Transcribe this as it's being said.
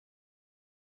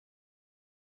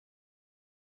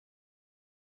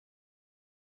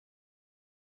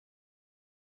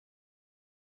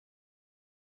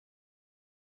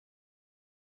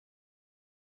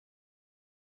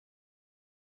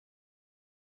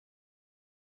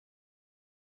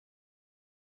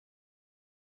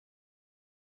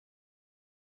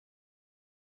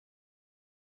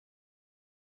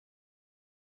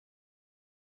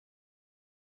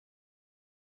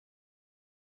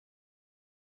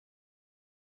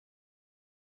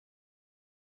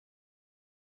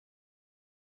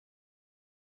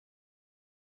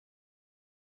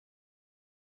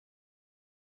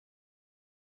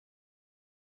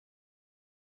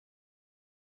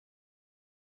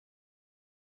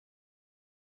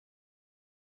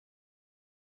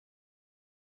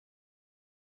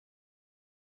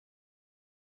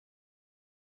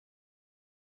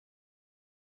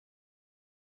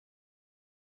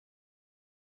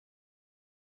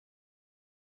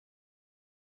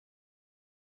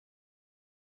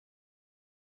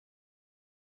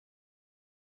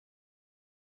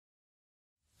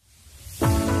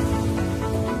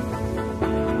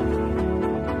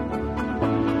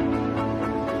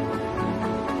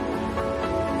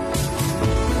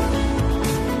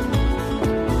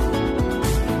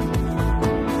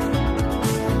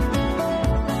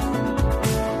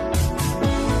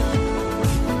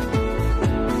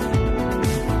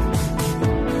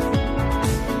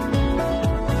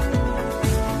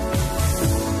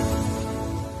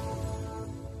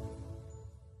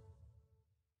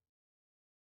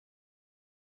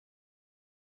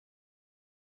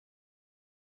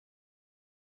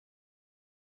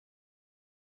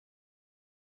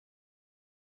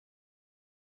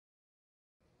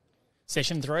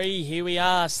Session 3, here we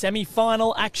are,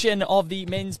 semi-final action of the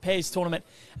men's pairs tournament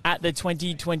at the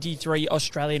 2023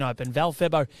 Australian Open. Val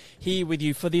Febo here with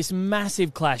you for this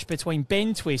massive clash between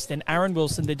Ben Twist and Aaron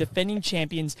Wilson, the defending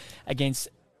champions, against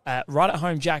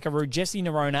right-at-home Jackaroo, Jesse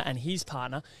Noronha, and his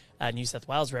partner, New South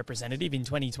Wales representative in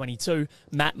 2022,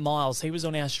 Matt Miles. He was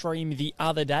on our stream the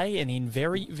other day and in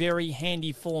very, very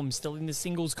handy form, still in the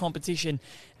singles competition.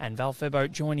 And Val Febo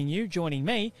joining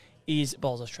me, is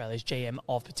Bowls Australia's GM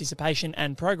of Participation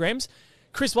and Programs,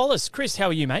 Chris Wallace. Chris, how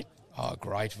are you, mate? Oh,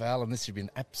 great, Val, and this should be an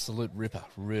absolute ripper.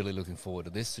 Really looking forward to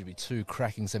this. Should be two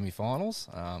cracking semi-finals.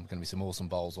 Going to be some awesome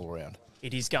bowls all around.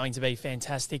 It is going to be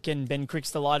fantastic, and Ben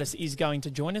Crickstolitis is going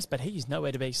to join us, but he's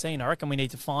nowhere to be seen. I reckon we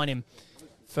need to fine him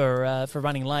for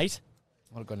running late.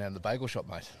 Might have gone down to the bagel shop,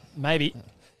 mate. Maybe.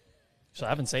 So I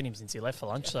haven't seen him since he left for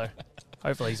lunch, so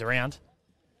hopefully he's around.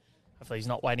 Hopefully he's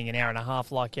not waiting an hour and a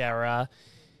half like our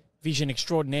vision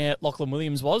extraordinaire Lachlan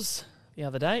Williams was the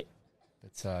other day.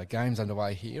 But game's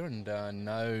underway here, and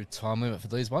no time limit for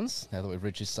these ones, now that we've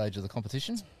reached this stage of the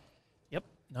competition. Yep,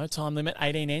 no time limit,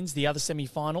 18 ends. The other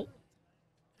semi-final,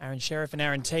 Aaron Sheriff and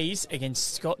Aaron Tees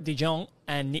against Scott DeJong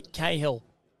and Nick Cahill.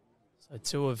 So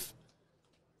two of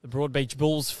the Broadbeach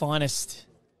Bulls' finest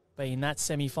be in that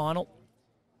semi-final.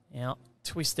 Now,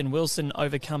 Twist and Wilson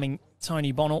overcoming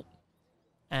Tony Bonnell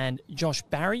and Josh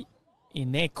Barry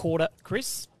in their quarter,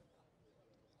 Chris.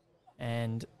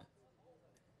 And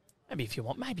maybe if you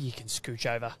want, maybe you can scooch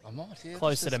over. I might, yeah.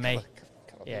 Closer to me.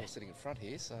 Couple of people sitting in front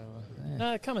here, so... yeah.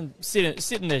 No, come and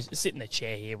sit in the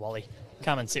chair here, Wally.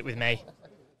 Come and sit with me.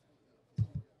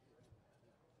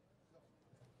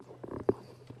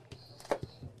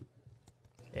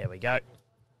 There we go.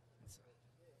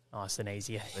 Nice and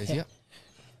easier. Easier.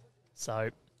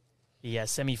 So, the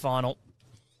semi-final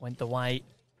went the way...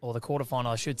 or the quarterfinal,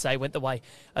 I should say, went the way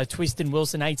of Twist and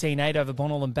Wilson, 18-8 over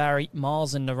Bonnell and Barry.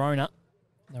 Miles and Noronha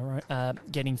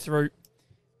getting through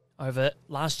over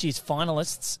last year's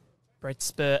finalists, Brett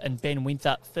Spur and Ben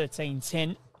Winther,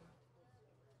 13-10.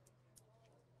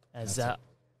 As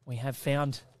we have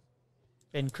found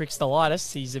Ben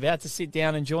Crickstolitis. He's about to sit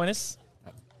down and join us.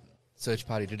 Search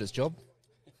party did its job.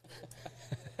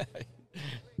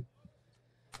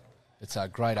 It's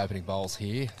great opening bowls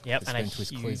here. Yep, this and Ben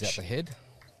Twist clears out the head.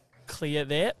 Clear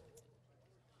there.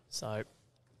 So,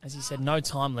 as you said, no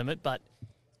time limit, but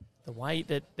the way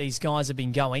that these guys have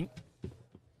been going,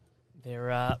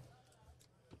 they're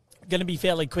going to be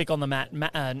fairly quick on the mat.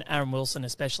 Matt and Aaron Wilson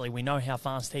especially, we know how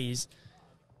fast he is.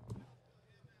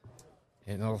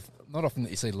 Yeah, not often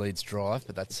that you see leads drive,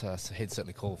 but that's head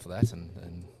certainly called for that,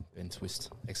 and Ben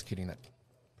Twist executing that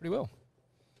pretty well.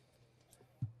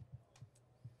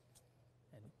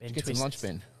 And Ben Did you get Twist some lunch,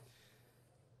 Ben?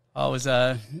 I was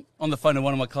on the phone to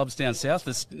one of my clubs down south.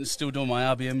 That's still doing my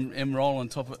RBM roll on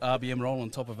top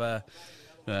of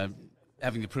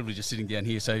having the privilege of sitting down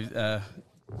here. So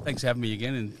thanks for having me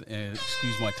again, and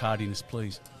excuse my tardiness,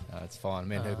 please. It's fine,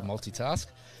 man. Who can multitask?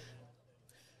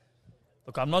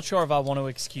 Look, I'm not sure if I want to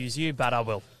excuse you, but I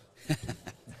will.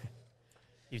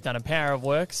 You've done a power of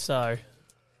work, so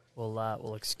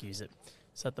we'll excuse it.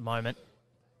 So at the moment,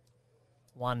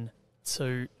 1,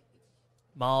 2.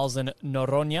 Miles and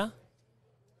Noronha.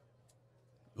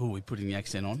 Oh, we putting the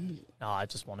accent on? No, I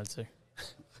just wanted to.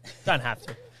 Don't have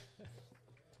to.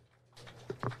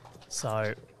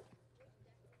 So,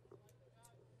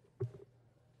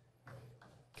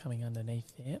 coming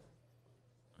underneath there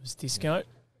was Disco.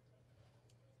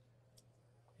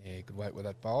 Yeah, good weight with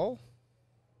that bowl.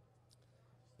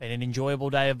 Been an enjoyable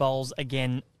day of bowls.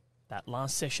 Again, that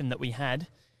last session that we had,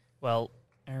 well,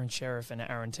 Aaron Sheriff and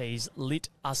Aaron Tees lit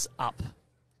us up.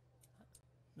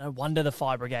 No wonder the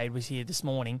fire brigade was here this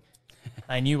morning.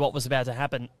 They knew what was about to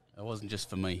happen. It wasn't just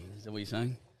for me. Is that what you're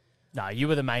saying? No, you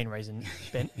were the main reason,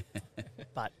 Ben.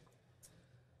 But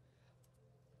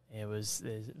there's,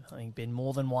 I think, been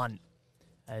more than one.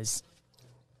 As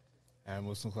Aaron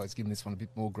Wilson looks like he's giving this one a bit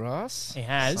more grass. He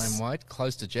has. Same weight,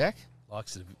 close to Jack.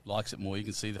 Likes it more. You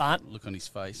can see the look on his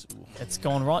face. Ooh. It's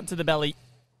gone right to the belly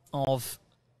of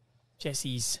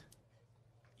Jesse's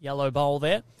yellow bowl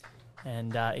there.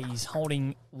 And he's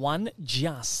holding one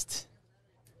just.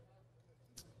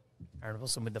 Aaron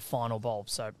Wilson with the final bowl.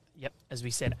 So, yep, as we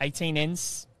said, 18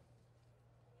 ends.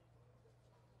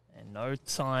 And no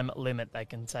time limit. They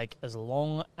can take as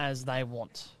long as they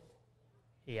want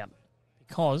here.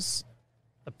 Because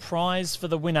the prize for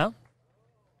the winner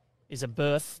is a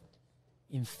berth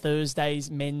in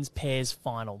Thursday's men's pairs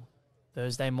final.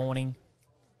 Thursday morning.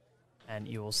 And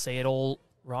you will see it all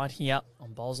right here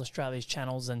on Bowls Australia's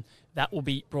channels, and that will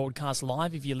be broadcast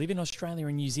live if you live in Australia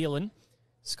and New Zealand.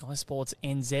 Sky Sports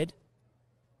NZ.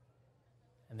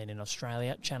 And then in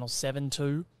Australia, Channel 7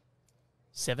 2,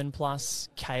 7 Plus,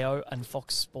 KO and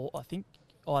Fox Sport, I think.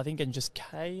 Oh, I think and just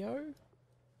KO.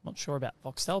 Not sure about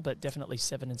Foxtel, but definitely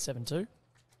 7 and 7 2.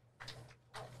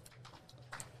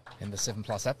 And the 7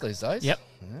 Plus app these days. Yep.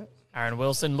 Yeah. Aaron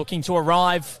Wilson looking to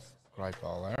arrive. Great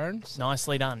bowl, Aaron.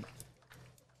 Nicely done.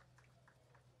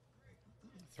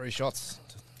 3 shots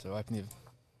to open your...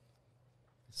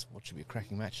 What should be a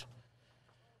cracking match.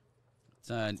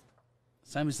 So,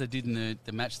 same as they did in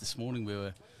the match this morning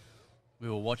we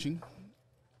were watching.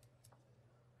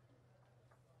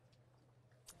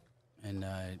 And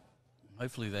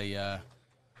hopefully the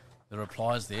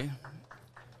replies there.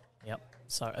 Yep.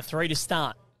 So a 3 to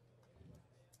start.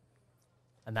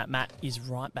 And that mat is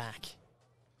right back.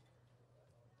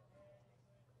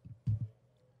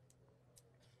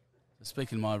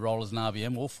 Speaking of my role as an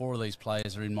RBM, all 4 of these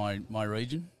players are in my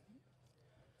region.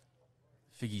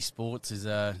 Figgy Sports is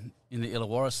in the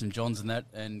Illawarra, St John's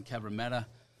and Cabramatta,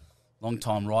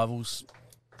 long-time rivals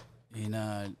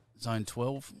in Zone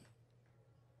 12.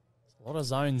 A lot of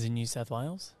zones in New South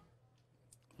Wales.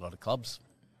 A lot of clubs.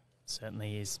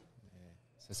 Certainly is.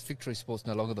 So is Victory Sports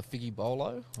no longer the Figgy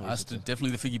Bolo? That's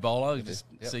definitely the Figgy Bolo. You just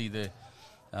Yep. see the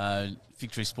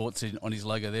Victory Sports on his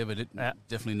logo there, but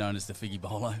definitely known as the Figgy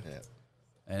Bolo. Yeah.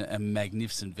 A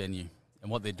magnificent venue. And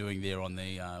what they're doing there on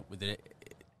the with it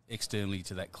externally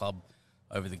to that club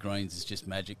over the greens is just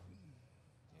magic.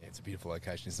 Yeah, it's a beautiful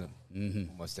location, isn't it?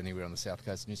 Mm-hmm. Almost anywhere on the south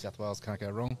coast of New South Wales can't go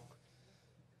wrong.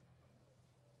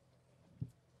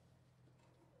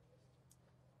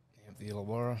 Yeah, the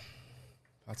Illawarra,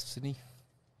 parts of Sydney,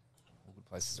 all good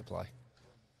places to play.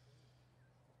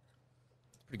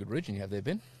 Pretty good region you have there,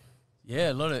 Ben.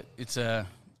 Yeah, a lot of it's a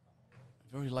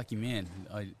very lucky man.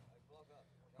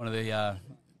 One of the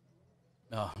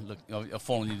I've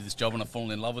fallen into this job and I've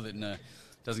fallen in love with it, and it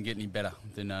doesn't get any better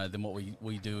than what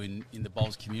we do in the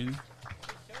bowls community.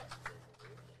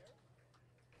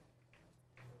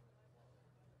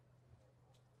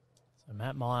 So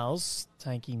Matt Miles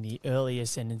taking the early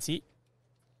ascendancy.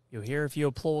 You'll hear a few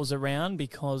applause around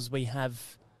because we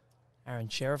have Aaron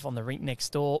Sheriff on the rink next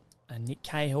door and Nick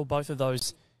Cahill, both of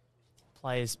those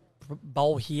players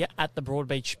bowl here at the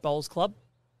Broadbeach Bowls Club.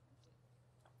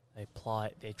 They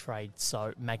ply their trade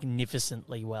so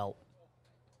magnificently well.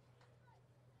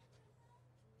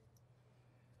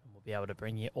 And we'll be able to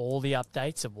bring you all the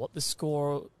updates of what the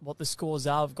scores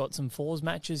are. We've got some fours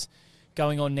matches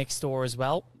going on next door as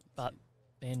well, but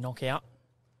they're knockout.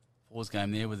 Fours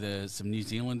game there with some New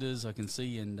Zealanders I can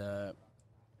see, and the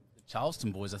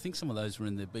Charleston boys. I think some of those were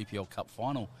in the BPL Cup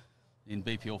final in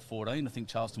BPL 14. I think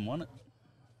Charleston won it.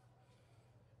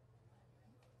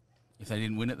 If they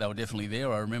didn't win it, they were definitely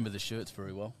there. I remember the shirts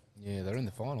very well. Yeah, they're in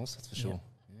the finals, that's for sure.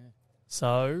 Yeah.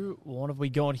 So, what have we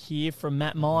got here from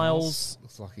Matt Miles?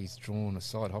 Looks like he's drawn a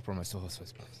side hopper on my saw, so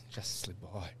it's just slid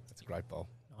by. That's a great bowl.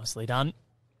 Nicely done.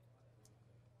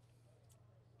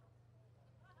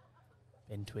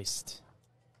 Ben Twist.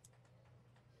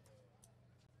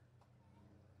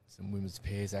 Some women's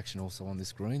pairs action also on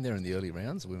this green. They're in the early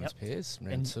rounds, women's pairs,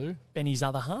 round 2. Benny's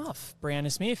other half,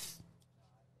 Brianna Smith.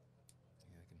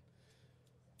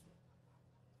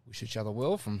 Wish each other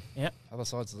well from other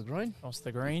sides of the green. Across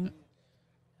the green.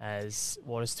 As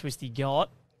what has Twisty got?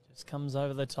 Just comes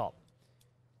over the top.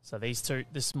 So these two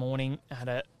this morning had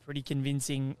a pretty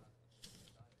convincing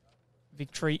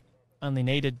victory. Only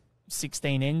needed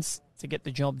 16 ends to get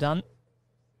the job done.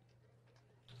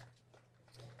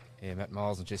 Yeah, Matt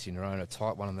Miles and Jesse Noronha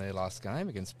tight one in their last game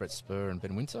against Brett Spur and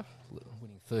Ben Winter,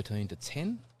 winning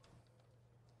 13-10.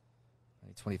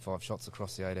 Only 25 shots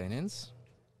across the 18 ends.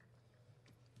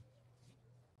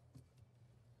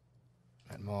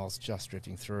 Matt Miles just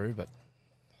drifting through, but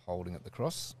holding at the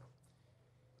cross.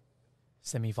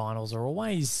 Semi-finals are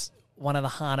always one of the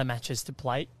harder matches to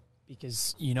play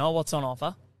because you know what's on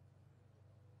offer.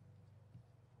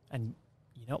 And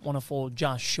you don't want to fall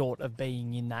just short of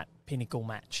being in that pinnacle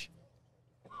match.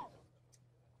 Often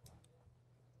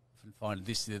find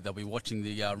this they'll be watching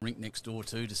the rink next door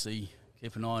too to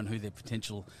keep an eye on who their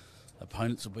potential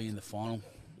opponents will be in the final.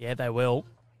 Yeah, they will.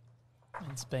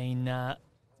 It's been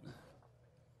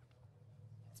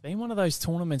one of those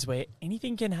tournaments where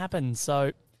anything can happen.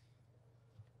 So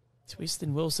Twist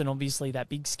and Wilson, obviously that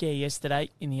big scare yesterday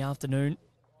in the afternoon,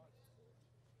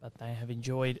 but they have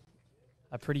enjoyed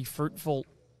a pretty fruitful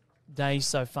day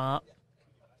so far,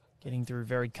 getting through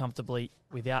very comfortably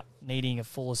without needing a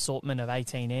full assortment of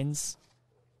 18 ends.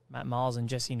 Matt Miles and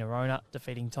Jesse Noronha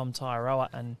defeating Tom Taiaroa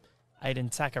and Aidan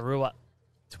Takarua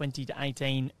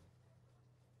 20-18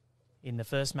 in the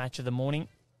first match of the morning.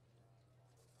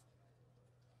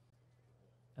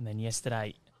 And then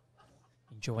yesterday,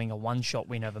 enjoying a one-shot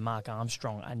win over Mark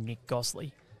Armstrong and Nick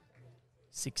Gosley.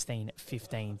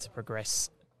 16-15 to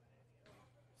progress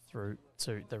through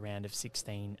to the round of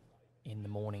 16 in the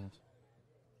morning.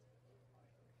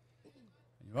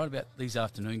 You're right about these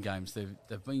afternoon games.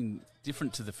 They've been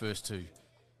different to the first two.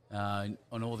 On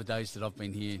all the days that I've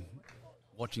been here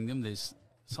watching them, there's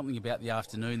something about the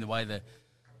afternoon, the way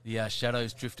the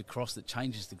shadows drift across, that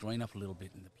changes the green up a little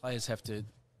bit, and the players have to.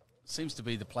 Seems to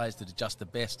be the players that adjust the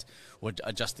best or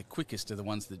adjust the quickest are the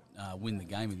ones that win the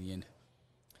game in the end.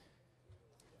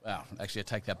 Wow, actually, I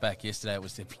take that back. Yesterday it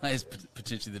was the players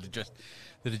potentially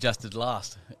that adjusted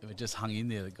last. It just hung in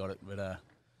there that got it. But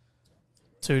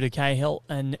 2 to Cahill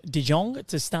and De Jong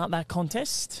to start that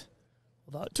contest.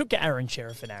 Although it took Aaron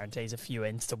Sheriff and Aaron Tees a few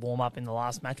ends to warm up in the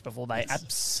last match before they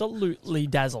absolutely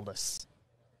dazzled us.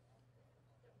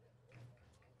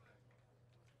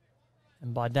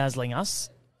 And by dazzling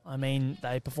us, I mean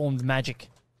they performed magic.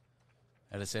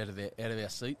 Had us out of our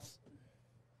seats.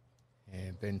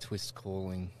 Yeah, Ben Twist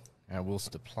calling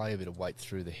Wilson to play a bit of weight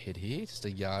through the head here, just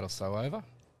a yard or so over.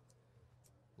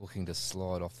 Looking to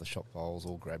slide off the shot bowls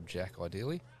or grab Jack,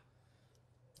 ideally.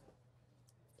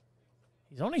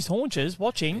 He's on his haunches,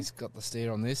 watching. He's got the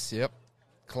stare on this, yep.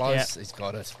 Close, He's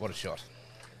got it. What a shot.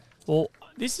 Well,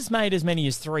 this has made as many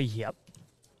as 3 here.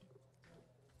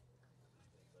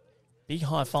 Big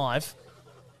high five.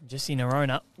 Jesse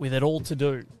Noronha with it all to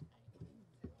do.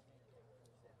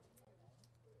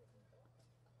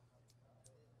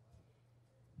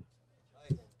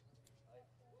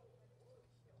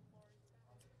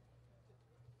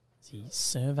 He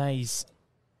surveys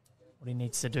what he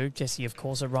needs to do. Jesse, of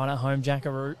course, a run at home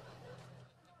Jackaroo.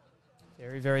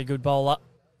 Very, very good bowler.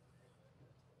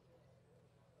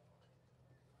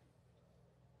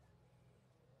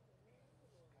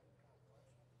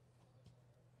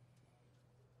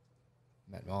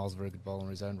 Matt Miles, very good bowler in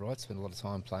his own right. Spent a lot of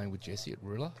time playing with Jesse at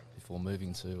Rilla before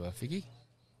moving to Figgy.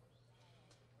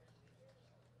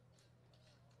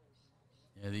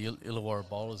 Yeah, the Illawarra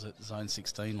bowlers at zone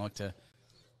 16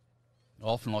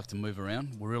 often like to move around.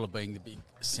 Warilla being the big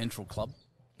central club.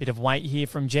 Bit of weight here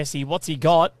from Jesse. What's he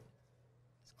got?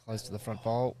 It's close to the front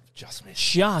bowl. Just missed.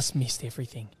 Just missed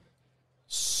everything.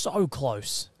 So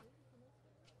close.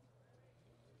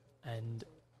 And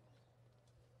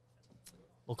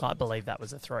look, I believe that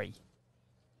was a 3.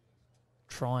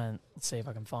 Try and see if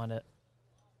I can find it.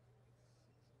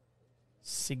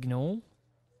 Signal.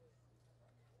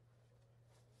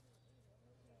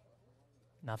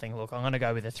 Nothing. Look, I'm going to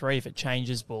go with a 3. If it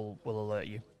changes, we'll alert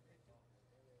you.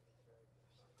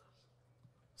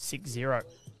 6-0.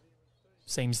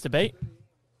 Seems to be.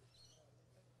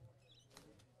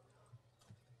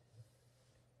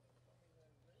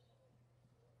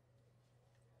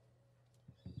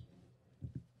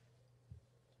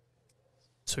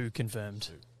 Two confirmed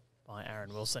by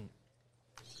Aaron Wilson.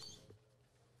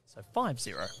 So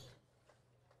 5-0.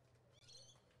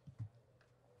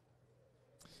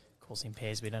 Of course, in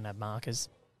pairs, we don't have markers.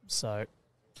 So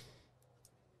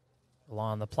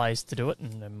rely on the players to do it,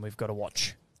 and then we've got to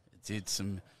watch. It did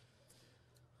some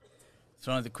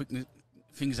throwing the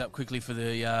fingers up quickly for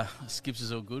the skips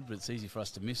is all good, but it's easy for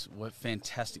us to miss.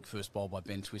 Fantastic first bowl by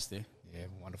Ben Twist there. Yeah,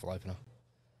 wonderful opener.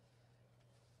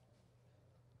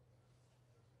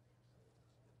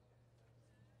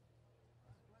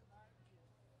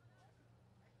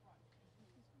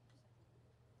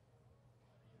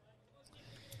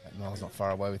 Miles not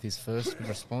far away with his first. Good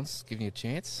response, giving you a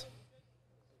chance.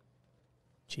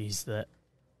 Geez, the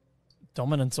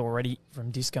dominance already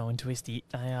from Disco and Twisty.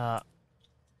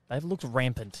 They've looked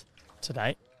rampant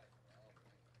today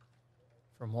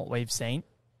from what we've seen.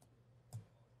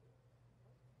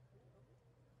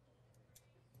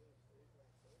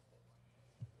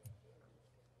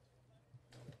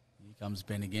 Here comes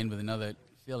Ben again with another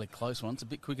fairly close one. It's a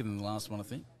bit quicker than the last one, I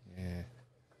think. Yeah.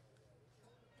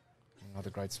 Another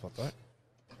great spot, though.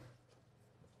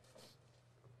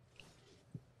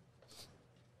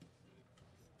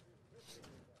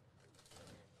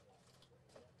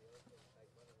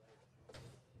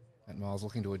 Matt Miles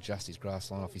looking to adjust his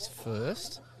grass line off his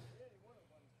first.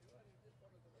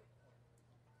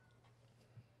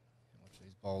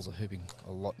 These bowls are hooping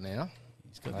a lot now.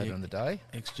 He's got later in the day.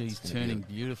 XG's turning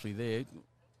beautifully there.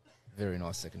 Very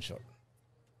nice second shot.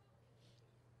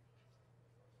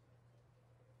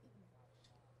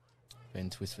 Ben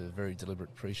Twist with a very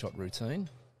deliberate pre-shot routine.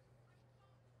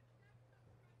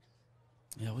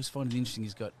 Yeah, I always find it interesting.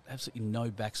 He's got absolutely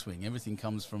no backswing. Everything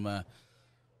comes from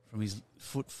his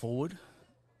foot forward.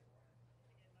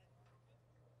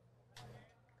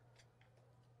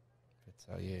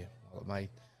 But yeah, while it may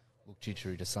look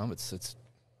jittery to some, it's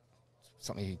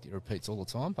something he repeats all the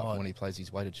time, but when he plays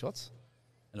his weighted shots.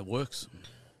 And it works.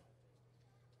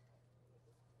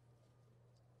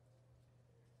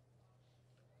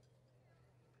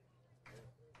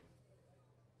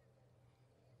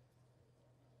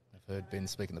 I've heard Ben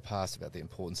speak in the past about the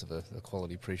importance of a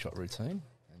quality pre-shot routine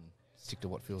and stick to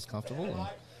what feels comfortable and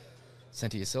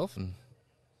centre yourself and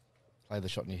play the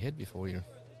shot in your head before you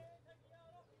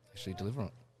actually deliver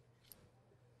it.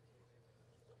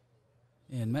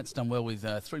 Yeah, and Matt's done well with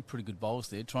 3 pretty good bowls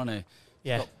there, trying to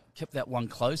kept that one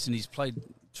close, and he's tried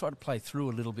to play through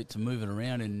a little bit to move it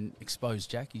around and expose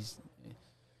Jack.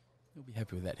 He'll be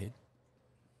happy with that head.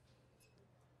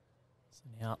 So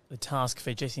now the task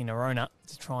for Jesse Noronha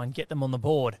to try and get them on the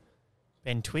board.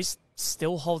 Ben Twist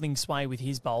still holding sway with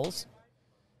his bowls.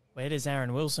 Where does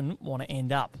Aaron Wilson want to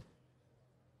end up?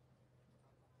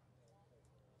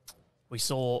 We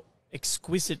saw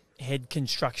exquisite head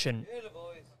construction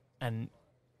and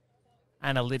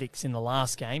analytics in the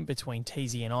last game between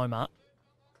Teasy and Omar.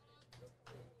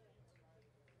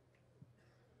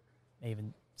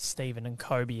 Even Stephen and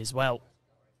Kobe as well.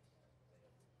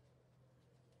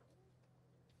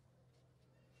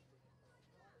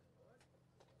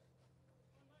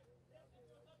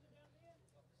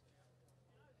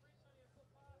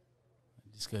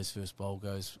 Disco's first bowl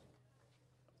goes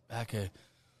back a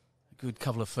good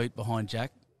couple of feet behind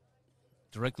Jack,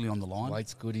 directly on the line.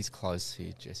 Wait's good, he's close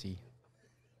here, Jesse.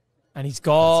 And he's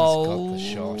got the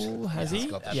shot. Has he?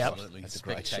 Yep. That's a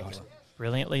great shot.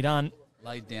 Brilliantly done.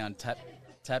 Laid down, tap,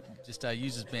 just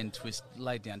uses Ben Twist,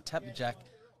 laid down, tap the Jack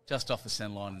just off the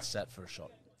centre line and sat for a shot.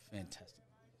 Fantastic.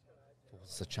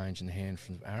 It's a change in hand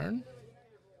from Aaron.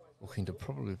 Looking to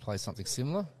probably play something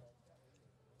similar.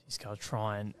 He's got to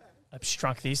try and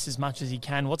obstruct this as much as he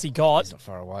can. What's he got? He's not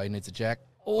far away, he needs a Jack.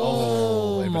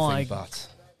 Oh my but.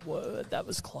 word, that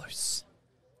was close.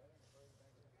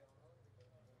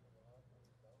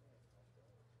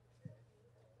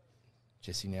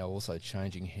 Jesse now also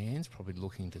changing hands, probably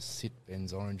looking to sit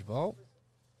Ben's orange bowl.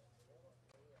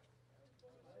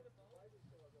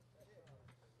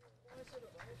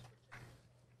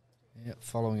 Yeah,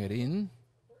 following it in.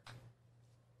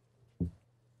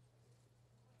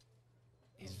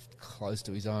 He's close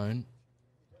to his own.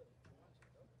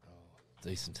 Oh,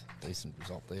 decent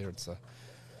result there. It's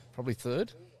probably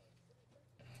third.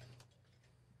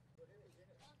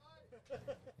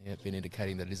 Yeah, been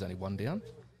indicating that it is only one down.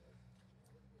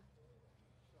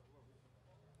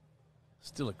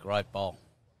 Still a great bowl.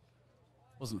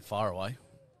 Wasn't far away.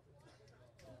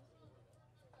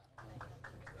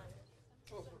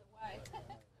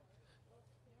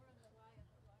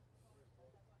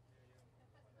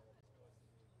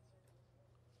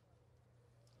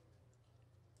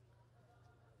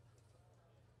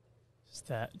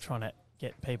 Just trying to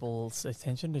get people's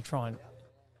attention to try and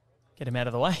get him out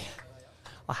of the way.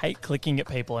 I hate clicking at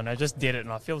people, and I just did it,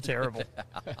 and I feel terrible.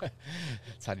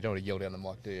 It's hard. You don't want to yell down the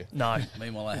mic, do you? No.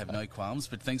 Meanwhile, I have no qualms,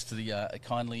 but thanks to the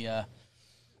kindly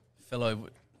fellow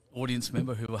audience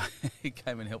member who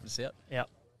came and helped us out. Yep.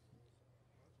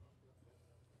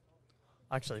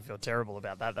 I actually feel terrible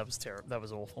about that. That was terrible. That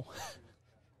was awful.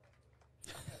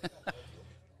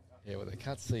 Yeah, well, they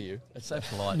can't see you. It's so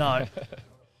polite. No.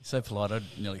 So polite, I'd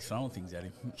nearly thrown things at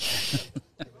him.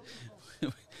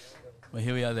 Well,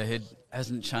 here we are. The head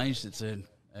hasn't changed. It's a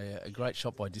great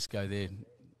shot by Disco there,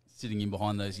 sitting in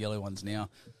behind those yellow ones now.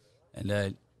 And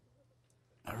a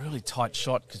really tight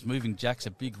shot because moving Jack's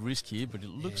a big risk here, but it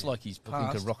looks like he's passed.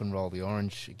 Looking to rock and roll the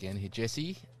orange again here,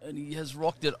 Jesse. And he has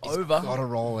rocked it He's over. got a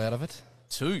roll out of it.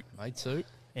 2. Made 2.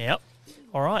 Yep.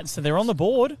 All right, so they're on the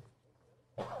board.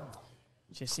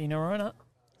 Jesse Noronha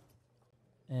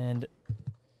and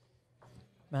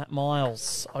Matt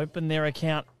Miles open their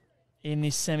account in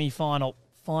this semi-final.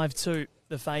 5-2,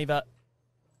 the favour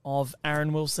of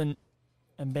Aaron Wilson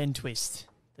and Ben Twist,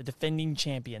 the defending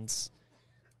champions,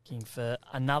 looking for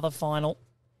another final.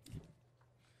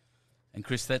 And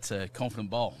Chris, that's a confident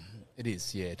bowl. It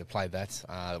is, yeah, to play that.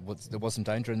 There wasn't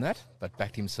danger in that, but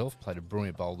backed himself, played a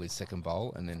brilliant bowl his second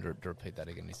bowl, and then to repeat that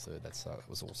again his third. That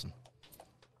was awesome.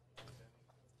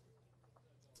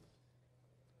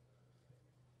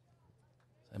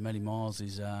 So Matty Miles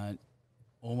is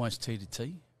almost T to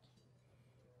T.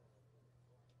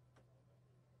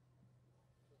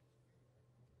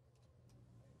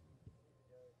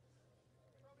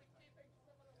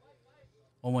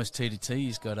 Almost T to T.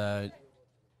 He's got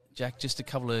Jack just a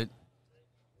couple of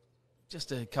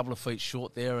feet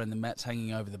short there, and the mat's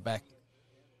hanging over the back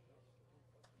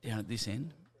down at this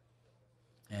end.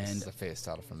 And this is a fair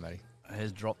starter from Matty.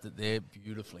 Has dropped it there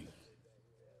beautifully.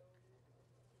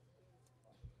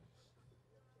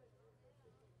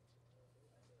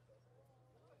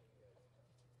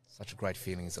 such a great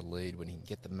feeling as a lead when you can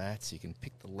get the mats, you can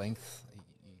pick the length,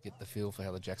 you get the feel for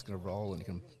how the jack's going to roll, and you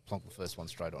can plonk the first one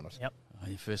straight on it. Yep. Oh,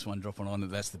 your first one dropping on it,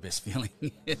 that's the best feeling.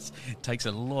 It takes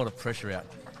a lot of pressure out.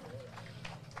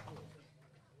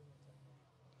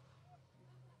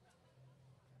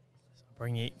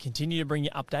 Continue to bring you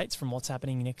updates from what's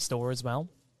happening next door as well.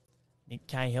 Nick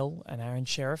Cahill and Aaron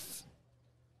Sheriff,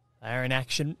 they are in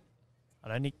action. I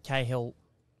know Nick Cahill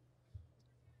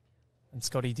and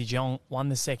Scotty De Jong won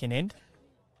the second end.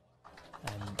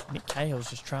 And Nick Cahill's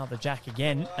just trailed the jack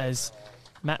again as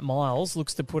Matt Miles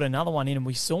looks to put another one in. And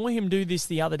we saw him do this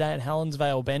the other day at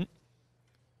Helensvale, Ben.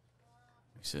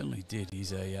 He certainly did.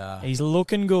 He's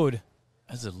looking good.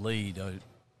 As a lead,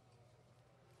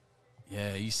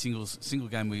 yeah, his singles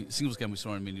game we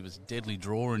saw him in, he was a deadly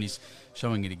draw, and he's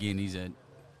showing it again. He's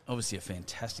obviously a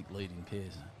fantastic lead in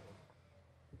pairs.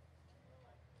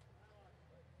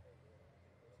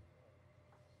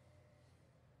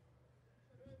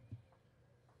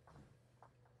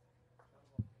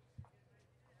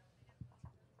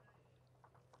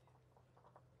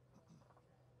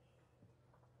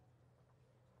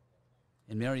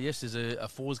 And Mary, yes, there's a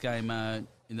fours game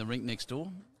in the rink next door.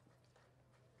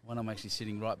 One I'm actually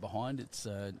sitting right behind. It's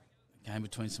a game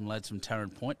between some lads from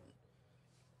Tarrant Point.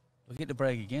 I get to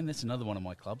brag again. That's another one of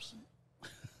my clubs.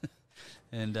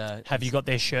 And have you got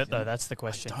their shirt though? That's the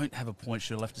question. I don't have a point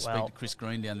shirt. I'll have to speak to Chris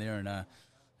Green down there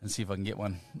and see if I can get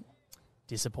one.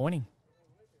 Disappointing.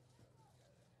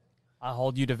 I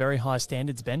hold you to very high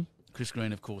standards, Ben. Chris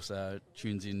Green, of course, has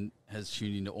tuned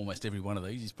into almost every one of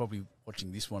these. He's probably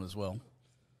watching this one as well.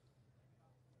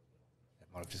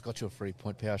 Might have just got you a free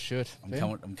Point Power shirt.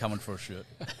 I'm coming for a shirt.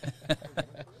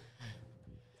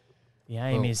 The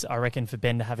aim is, I reckon, for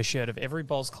Ben to have a shirt of every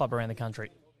bowls club around the country.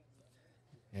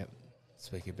 Yep.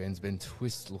 Speaking of Ben's, Ben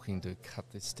Twist looking to cut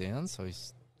this down. So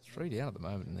he's 3 down at the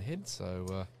moment in the head.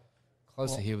 So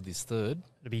closer here with his third.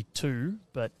 It'll be 2,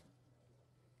 but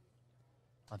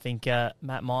I think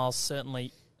Matt Miles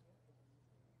certainly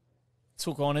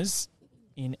took honours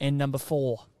in end number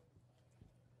 4.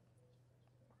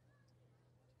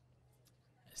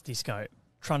 As Disco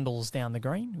trundles down the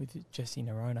green with Jesse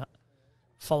Noronha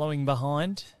following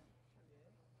behind.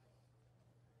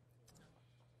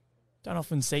 Don't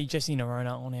often see Jesse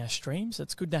Noronha on our streams.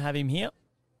 It's good to have him here.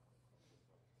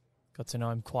 Got to know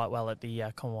him quite well at the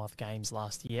Commonwealth Games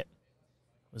last year.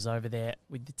 Was over there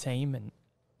with the team and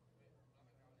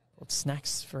bought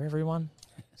snacks for everyone.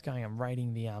 He's going and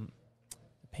raiding the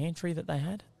pantry that they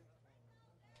had.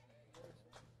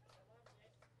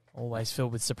 Always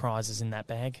filled with surprises in that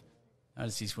bag.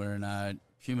 Notice he's wearing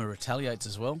Puma Retaliates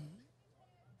as well.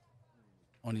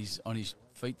 On his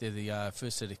feet, they're the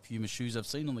first set of Puma shoes I've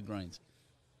seen on the greens.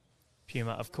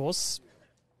 Puma, of course,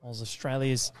 was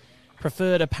Australia's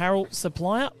preferred apparel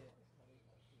supplier.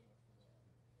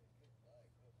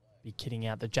 Be kitting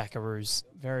out the Jackaroos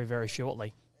very, very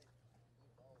shortly.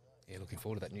 Yeah, looking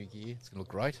forward to that new gear. It's going to look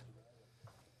great.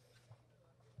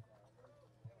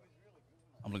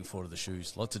 I'm looking forward to the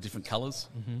shoes. Lots of different colours.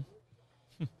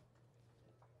 Mm-hmm.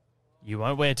 You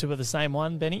won't wear 2 of the same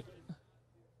one, Benny?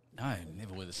 No,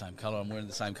 never wear the same colour. I'm wearing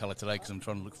the same colour today because I'm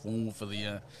trying to look formal for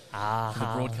the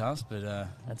broadcast. But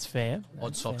that's fair.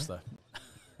 Odd socks, though.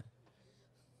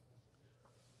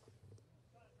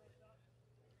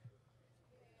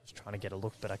 Just trying to get a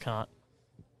look, but I can't.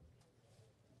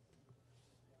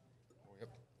 Yep.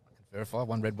 I can verify.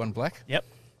 1 red, 1 black. Yep.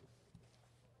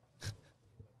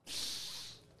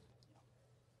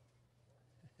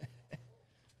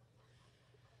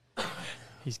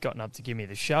 He's gotten up to give me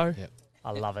the show. Yep.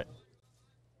 I love it.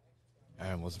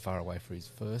 Aaron wasn't far away for his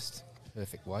first.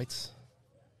 Perfect weights.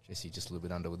 Jesse just a little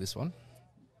bit under with this one.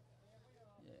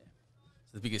 Yeah.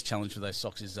 So the biggest challenge for those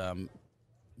socks is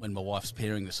when my wife's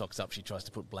pairing the socks up, she tries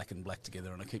to put black and black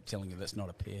together, and I keep telling her that's not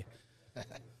a pair.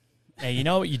 Now, you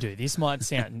know what you do. This might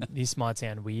sound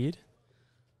weird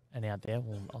and out there.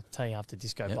 Well, I'll tell you after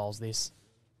Disco bowls this.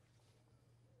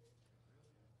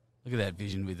 Look at that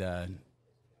vision with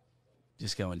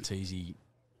Disco and Teasy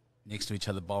next to each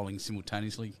other bowling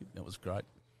simultaneously. That was great.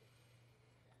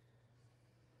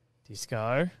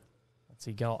 Disco, what's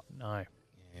he got? No.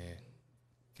 Yeah.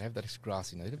 Gave that extra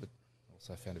grass he needed, but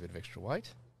also found a bit of extra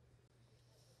weight.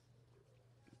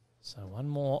 So 1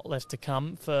 more left to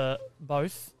come for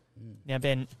both. Now,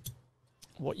 Ben,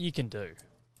 what you can do,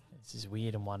 this is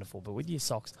weird and wonderful, but with your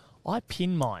socks, I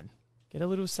pin mine. Get a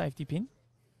little safety pin.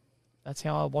 That's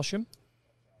how I wash them.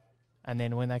 And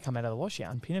then when they come out of the wash, you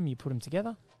unpin them, you put them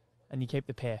together, and you keep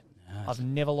the pair. Nice. I've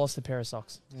never lost a pair of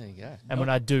socks. There you go. And when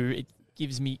I do, it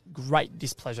gives me great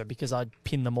displeasure because I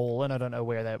pin them all and I don't know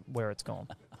where it's gone.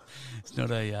 It's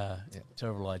not a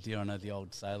terrible idea. I know the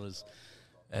old sailors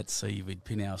at sea, we'd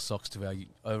pin our socks to our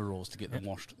overalls to get them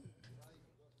washed.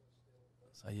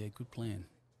 So, yeah, good plan.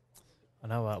 I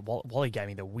know Wally gave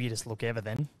me the weirdest look ever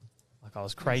then. Like I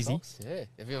was crazy. Socks, yeah.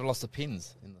 Have you ever lost the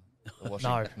pins in the washing?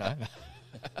 No. No?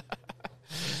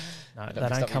 No, they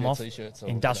don't come off.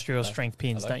 Industrial strength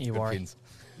pins, Hello? don't you Good worry. Pins.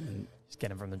 Just get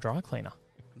them from the dry cleaner.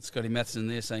 Scotty Matheson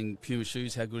there saying Puma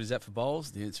shoes, how good is that for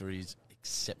bowls? The answer is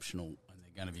exceptional, and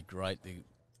they're going to be great. They're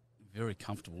very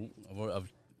comfortable.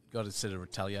 I've got a set of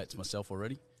retaliates myself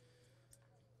already.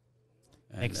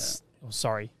 And,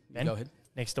 sorry, Ben. Go ahead.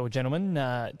 Next door gentleman,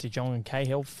 De Jong and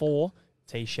Cahill 4,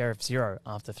 T Sheriff 0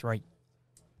 after 3.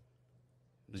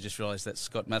 I just realised that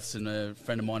Scott Matheson, a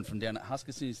friend of mine from down at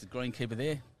Huskisson, is the greenkeeper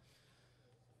there.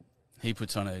 He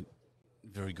puts on a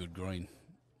very good green.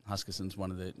 Huskisson's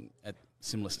one of the at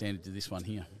similar standard to this one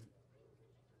here.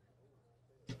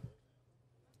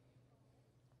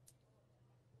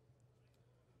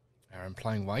 Aaron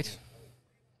playing weight.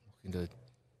 Looking to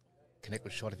connect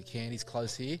with shot if he can. He's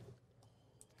close here.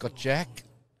 Got Jack.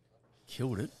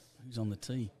 Killed it. Who's on the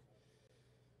tee?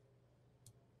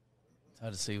 It's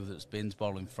hard to see whether it's Ben's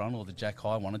bowl in front or the Jack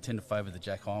High one. I tend to favour the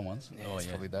Jack High ones. Yeah, it's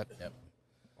probably that. Yep.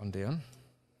 One down.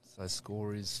 So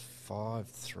score is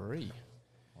 5-3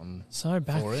 on So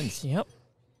back. 4 ends. Yep.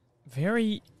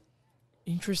 Very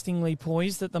interestingly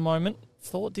poised at the moment.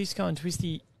 Thought Disco and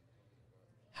Twisty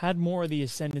had more of the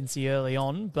ascendancy early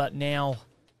on, but now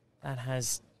that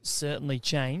has certainly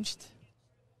changed.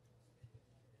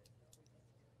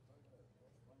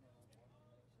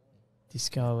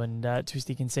 Disco and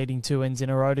Twisty conceding 2 ends in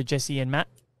a row to Jesse and Matt.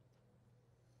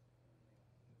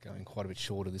 Going quite a bit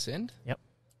short of this end. Yep.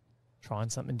 Trying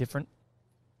something different.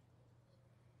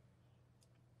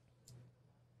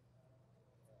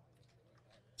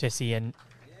 Jesse and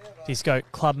Disco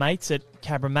club mates at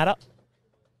Cabramatta.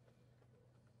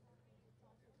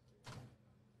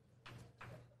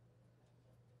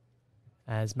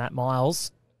 As Matt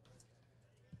Miles,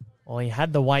 well, he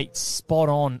had the weight spot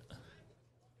on.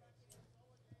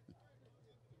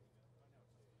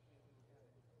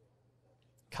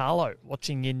 Carlo,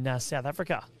 watching in South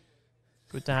Africa.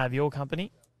 Good to have your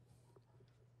company.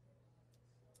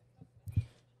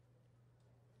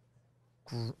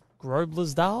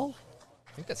 Groblersdal?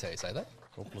 I think that's how you say that.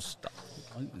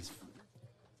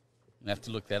 I have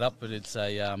to look that up, but it's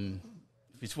a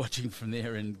if he's watching from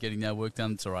there and getting no work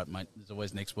done, it's all right, mate. There's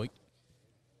always next week.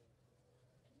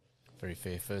 Very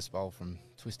fair first bowl from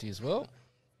Twisty as well.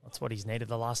 That's what he's needed.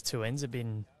 The last 2 ends have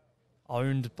been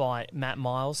owned by Matt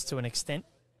Miles to an extent.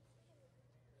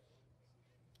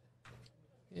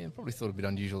 Yeah, probably thought it a bit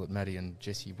unusual that Matty and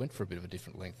Jesse went for a bit of a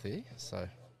different length there. So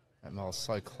Matt Miles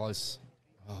so close.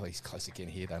 Oh, he's close again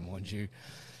here, though, mind you.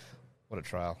 What a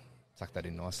trail. Tucked that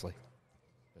in nicely.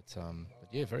 But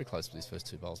yeah, very close to his first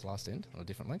 2 bowls last end on a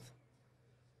different length.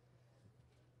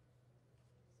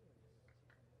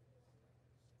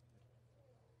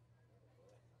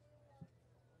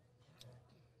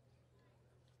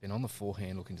 Then on the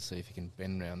forehand, looking to see if he can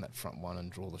bend round that front one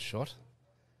and draw the shot.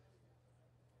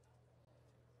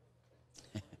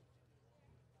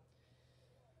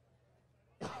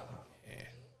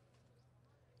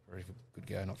 Very good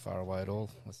go, not far away at all.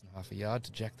 Less than half a yard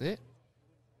to Jack there.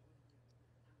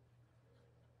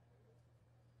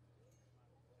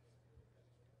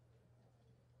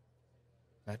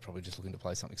 Matt probably just looking to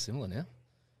play something similar now.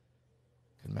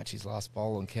 Can match his last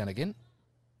bowl and count again.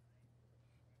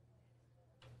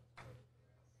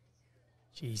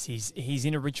 Jeez, he's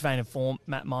in a rich vein of form,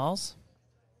 Matt Miles.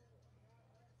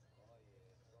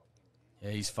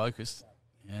 Yeah, he's focused.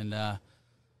 And a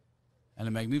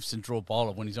magnificent draw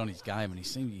bowler when he's on his game, and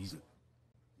he's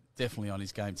definitely on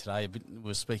his game today. We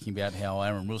were speaking about how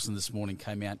Aaron Wilson this morning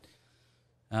came out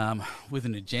with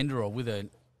an agenda or with a,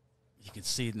 you could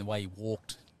see it in the way he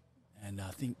walked. And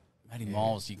I think Matty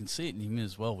Miles, you can see it in him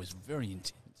as well, was very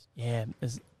intense. Yeah,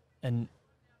 there's an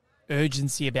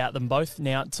urgency about them both.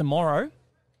 Now, tomorrow,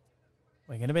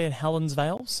 we're going to be at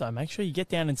Helensvale, so make sure you get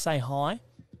down and say hi.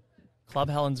 Club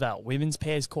Helensvale, women's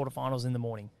pairs quarterfinals in the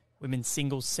morning. Women's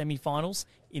singles semi-finals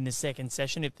in the second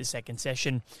session. If the second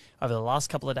session over the last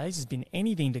couple of days has been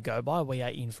anything to go by, we are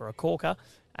in for a corker.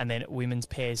 And then women's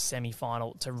pairs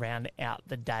semi-final to round out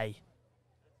the day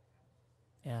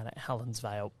out at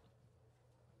Helensvale.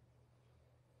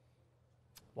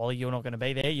 Wally, you're not going to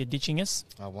be there. You're ditching us.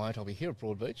 I won't. I'll be here at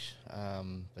Broadbeach.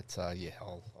 Yeah,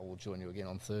 I will join you again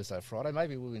on Thursday, Friday.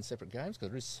 Maybe we'll be in separate games because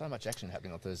there is so much action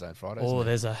happening on Thursday and Friday. Oh,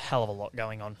 there's a hell of a lot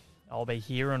going on. I'll be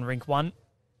here on Rink 1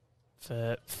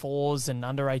 for 4s and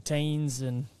under 18s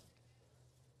and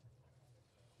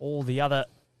all the other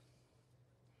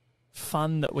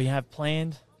fun that we have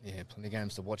planned. Yeah, plenty of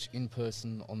games to watch in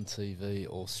person, on TV,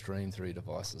 or stream through your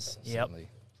devices. Yep. Certainly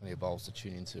plenty of bowls to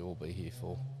tune into or be here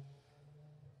for.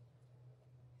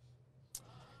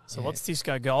 So what's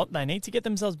Disco got? They need to get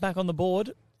themselves back on the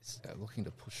board. Looking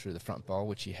to push through the front bowl,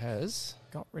 which he has.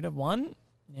 Got rid of one.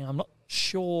 Now, I'm not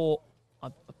sure. I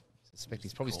suspect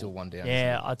he's probably still one down.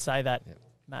 Yeah, isn't he? I'd say that Yep.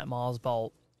 Matt Miles'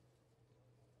 bowl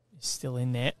is still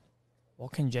in there.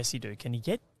 What can Jesse do? Can he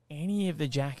get any of the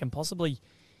jack and possibly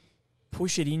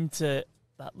push it into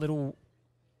that little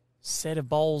set of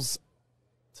bowls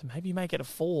to maybe make it a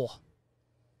 4?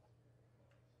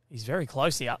 He's very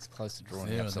close here. It's close to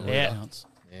drawing. Yeah, Absolutely. Yeah.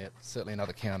 Yeah, certainly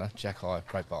another counter. Jack high,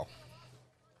 great bowl.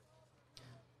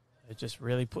 They're just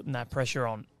really putting that pressure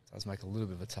on. Does make a little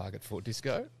bit of a target for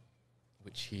Disco,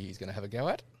 which he's going to have a go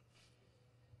at.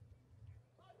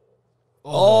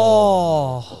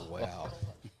 Oh. Wow.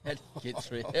 How did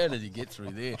he get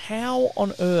through there? How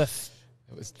on earth?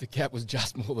 The gap was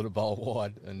just more than a bowl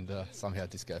wide, and somehow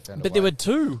Disco found a But way. there were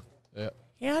two. Yeah.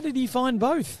 How did he find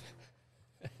both?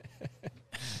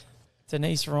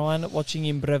 Denise Ryan watching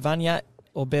in Bevagna,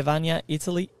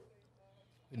 Italy.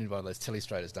 We need one of those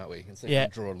telestrators, don't we? You can see Yeah. you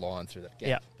can draw a line through that gap.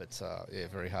 Yeah. But, yeah,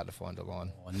 very hard to find a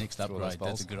line. Oh, next through all those upgrade,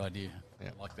 bowls. that's a good idea. Yeah.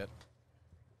 I like that.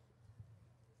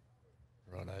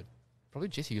 Righto. Probably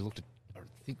Jesse, you looked at, I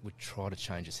think would try to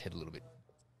change his head a little bit.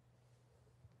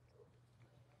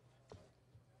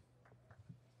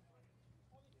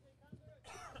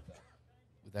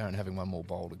 With Aaron having one more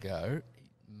bowl to go,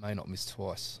 he may not miss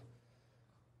twice.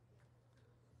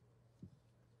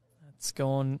 It's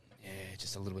gone Yeah,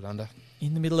 just a little bit under.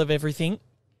 in the middle of everything.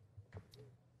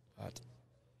 But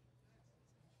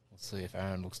we'll see if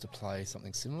Aaron looks to play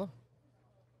something similar.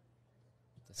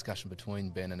 Discussion between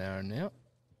Ben and Aaron now.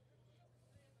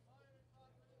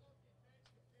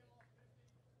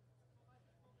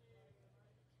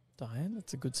 Diane,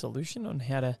 that's a good solution on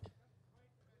how to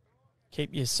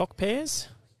keep your sock pairs.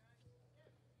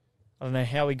 I don't know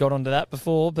how we got onto that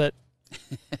before, but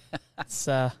it's,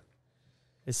 there's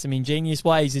some ingenious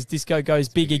ways as Disco goes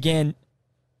big again.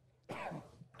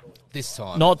 This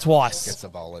time, Not twice. gets the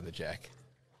bowl over Jack.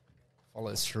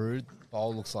 Follows through.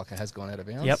 Bowl looks like it has gone out of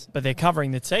bounds. Yep, but they're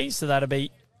covering the tee, so that'll be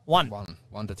one.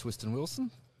 One to Twiston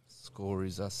Wilson. Score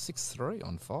is 6-3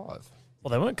 on 5. Well,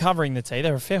 they weren't covering the tee.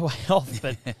 They were a fair way off,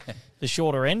 but the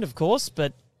shorter end, of course.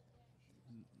 But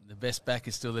The best back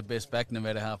is still the best back, no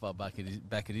matter how far back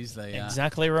it is. They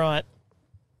exactly right.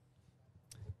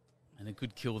 and a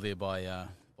good kill there by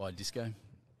Disco.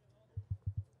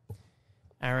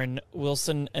 Aaron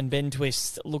Wilson and Ben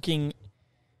Twist looking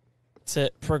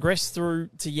to progress through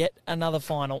to yet another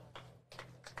final.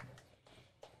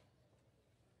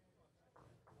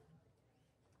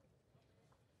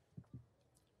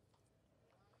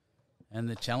 And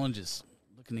the challengers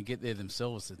looking to get there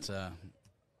themselves. It's they're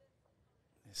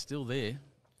still there.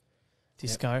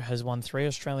 Disco has won 3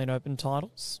 Australian Open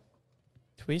titles.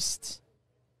 Twist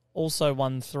also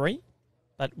won 3,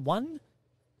 but 1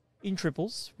 in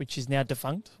triples, which is now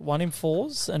defunct, 1 in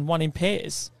fours, and 1 in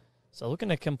pairs. So looking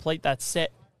to complete that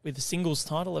set with a singles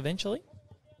title eventually.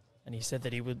 And he said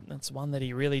that he would. That's one that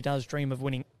he really does dream of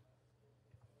winning.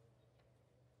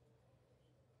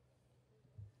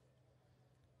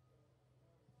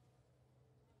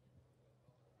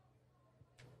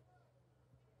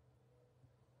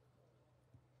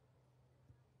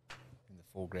 In the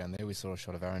foreground there, we saw a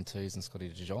shot of Aaron Tees and Scotty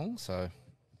de Jong. So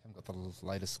haven't got the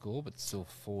latest score, but still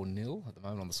 4-0 at the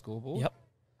moment on the scoreboard. Yep.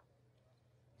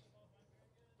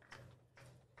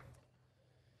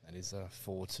 That is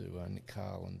 4 to Nick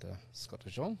Carl and Scott de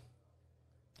Jong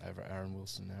over Aaron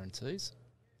Wilson and Aaron Tees.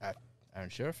 Aaron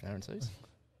Sheriff and Aaron Tees.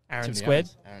 Aaron Squared.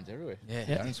 Aaron's everywhere. Yeah.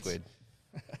 Aaron Squared.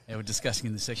 Yeah, we're discussing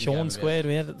in the second Sean game about Squared.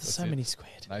 We have so That's it. many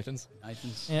Squared. Nathan's.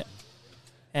 Nathan's. Yeah.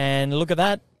 And look at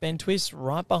that. Ben Twist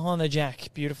right behind the jack.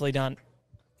 Beautifully done.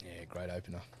 Yeah, great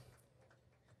opener.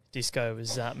 Disco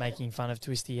was making fun of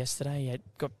Twisty yesterday. He had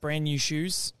got brand new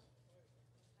shoes.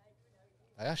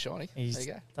 They are shiny. He There you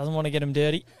go. doesn't want to get them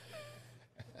dirty.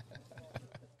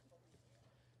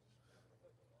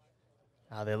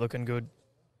 They're looking good.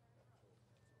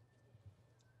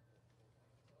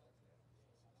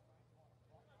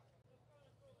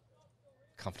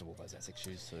 Comfortable, those Asics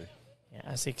shoes too.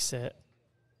 Yeah, Asics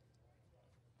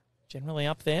generally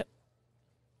up there.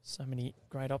 So many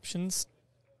great options.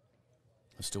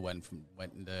 I'm still waiting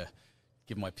to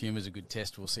give my Pumas a good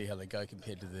test. We'll see how they go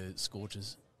compared to the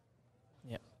Scorchers.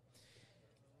 Yep.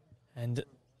 And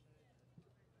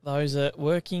those are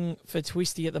working for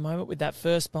Twisty at the moment with that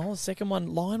first bowl. The second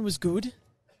one, line was good.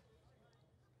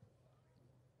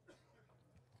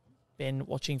 Ben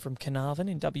watching from Carnarvon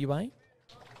in WA.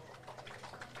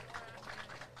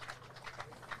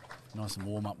 Nice and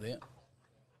warm up there.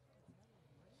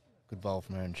 Good bowl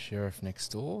from Aaron Sheriff next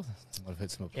door. Might have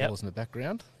heard some applause in the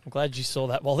background. I'm glad you saw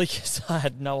that, Wally, because I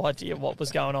had no idea what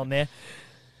was going on there.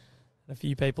 A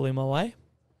few people in my way.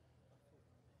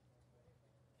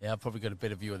 Yeah, I've probably got a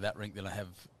better view of that rink than I have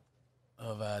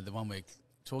of the one we're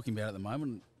talking about at the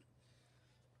moment.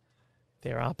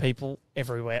 There are people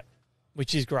everywhere,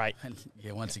 which is great. And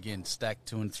yeah, once again, stacked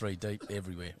 2 and 3 deep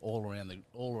everywhere, all around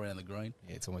the green.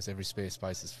 Yeah, it's almost every spare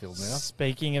space is filled now.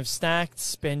 Speaking of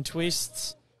stacked, Ben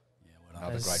Twists. Yeah, well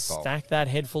Another great bowl. Stack that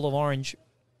head full of orange.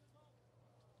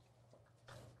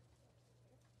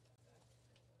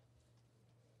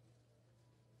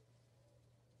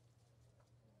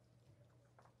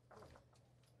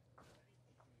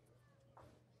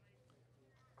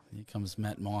 Here comes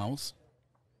Matt Miles.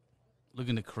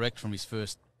 Looking to correct from his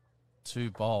first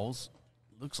 2 bowls.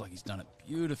 Looks like he's done it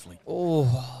beautifully.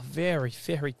 Oh, very,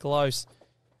 very close.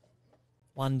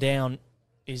 One down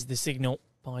is the signal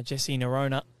by Jesse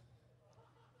Noronha.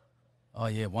 Oh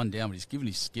yeah, 1 down, but he's given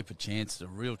his skip a chance, a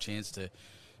real chance to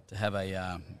have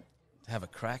a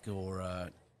crack or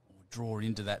draw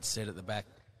into that set at the back.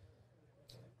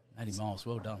 80 miles,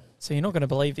 well done. So you're not going to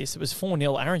believe this. It was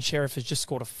 4-0. Aaron Sheriff has just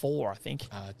scored a 4, I think.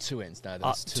 2 ends. No,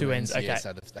 that's 2 ends. Okay. Yeah,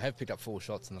 so they have picked up 4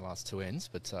 shots in the last 2 ends,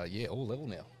 but yeah, all level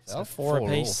now. So 4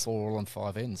 apiece. 4 all on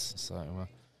 5 ends. So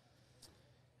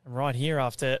right here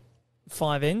after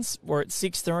 5 ends, we're at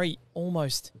 6-3,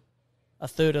 almost a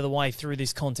third of the way through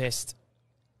this contest.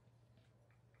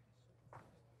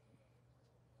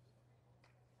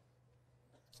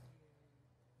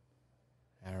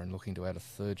 Aaron looking to add a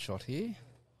 3rd shot here.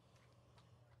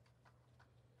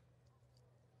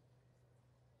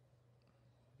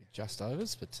 Just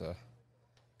overs, but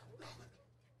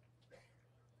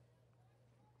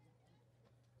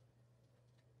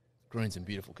green's in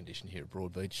beautiful condition here at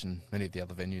Broadbeach and many of the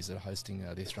other venues that are hosting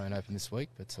the Australian Open this week,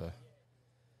 but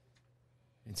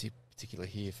in particular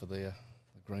here for the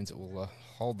greens that will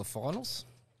hold the finals.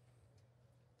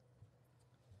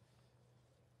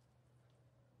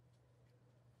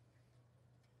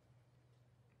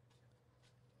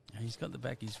 He's got the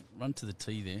back, he's run to the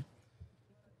tee there.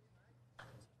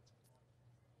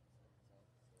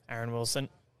 Aaron Wilson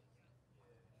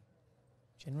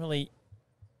generally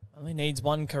only needs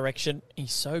 1 correction.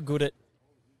 He's so good at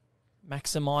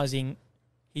maximising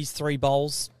his 3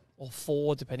 bowls, or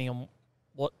 4, depending on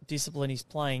what discipline he's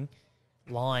playing.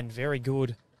 Line, very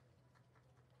good.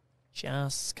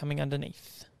 Just coming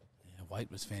underneath. Yeah, weight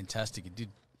was fantastic. It did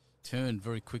turn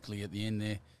very quickly at the end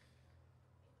there.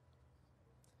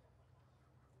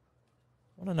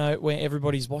 Want to know where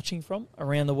everybody's watching from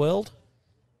around the world?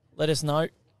 Let us know.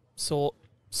 Saw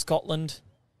Scotland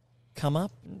come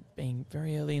up, being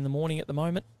very early in the morning at the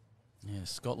moment. Yeah,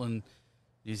 Scotland,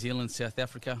 New Zealand, South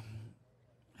Africa.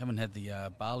 Haven't had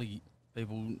the Bali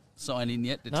people sign in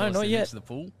yet to tell us they're next to the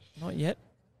pool. Not yet.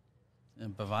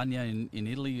 And Bavania in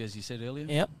Italy, as you said earlier.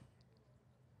 Yep.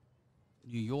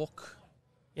 New York.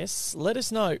 Yes, let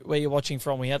us know where you're watching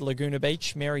from. We had Laguna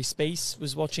Beach. Mary Speece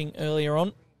was watching earlier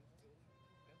on.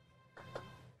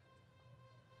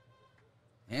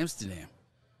 Amsterdam.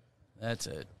 That's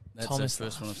the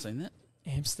first one I've seen that.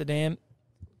 Amsterdam.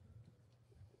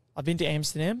 I've been to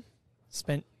Amsterdam.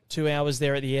 Spent 2 hours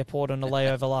there at the airport on a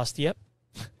layover last year.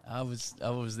 I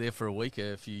was there for a week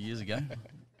a few years ago.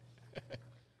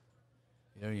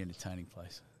 Very entertaining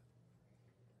place.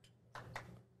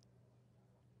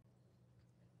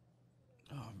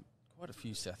 Oh, quite a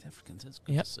few South Africans. That's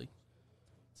good to see.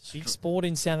 Big sport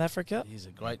in South Africa. There's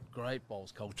a great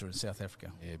bowls culture in South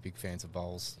Africa. Yeah, big fans of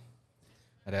bowls.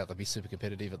 No doubt they'll be super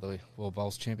competitive at the World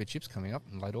Bowls Championships coming up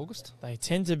in late August. They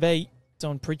tend to be.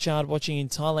 Don Pritchard watching in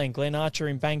Thailand. Glenn Archer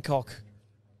in Bangkok.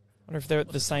 Wonder if they're at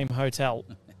the same hotel.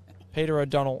 Peter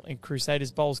O'Donnell in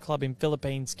Crusaders Bowls Club in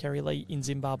Philippines. Kerry Lee in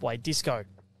Zimbabwe. Disco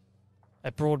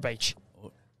at Broadbeach.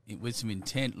 With some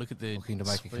intent. Look at the looking to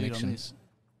make a connection. On this.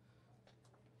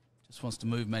 Just wants to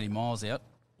move Matty Miles out.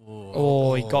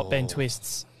 Oh, he got Ben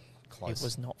Twists. Close. It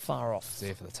was not far off. It's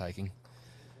there for the taking.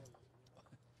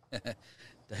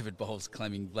 David Bowles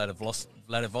claiming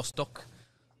Vladivostok.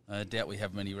 I doubt we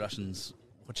have many Russians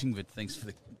watching, but thanks for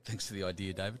the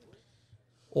idea, David.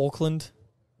 Auckland,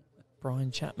 Brian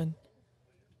Chapman.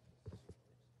 A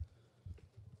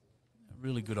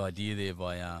really good idea there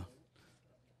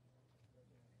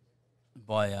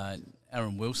by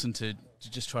Aaron Wilson to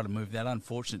just try to move that.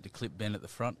 Unfortunate to clip Ben at the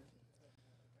front.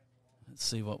 Let's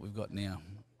see what we've got now.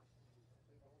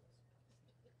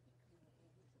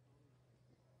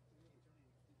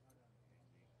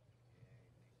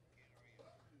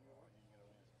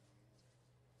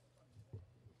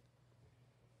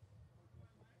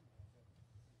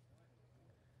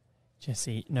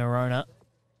 Jesse Noronha.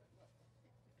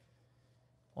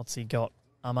 What's he got?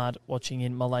 Ahmad watching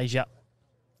in Malaysia.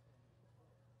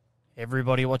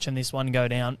 Everybody watching this one go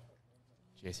down.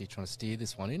 Jesse trying to steer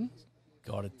this one in.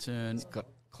 Got a turn. He's got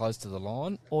close to the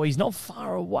line. Oh, he's not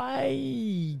far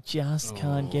away. Just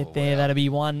can't get there. Wow. That'll be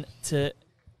one to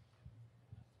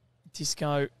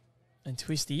Disco and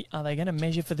Twisty. Are they going to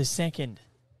measure for the second?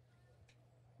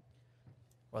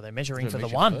 Well, they're measuring for the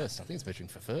one. First. I think it's measuring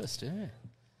for first, yeah.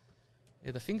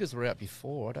 Yeah, the fingers were out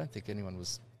before. I don't think anyone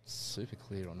was super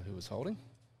clear on who was holding.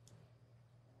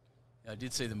 I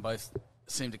did see them both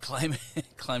seem to claim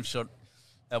shot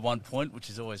at one point, which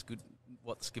is always good,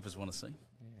 what the skippers want to see.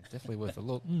 Yeah, definitely worth a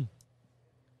look.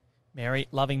 Mary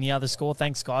loving the other score.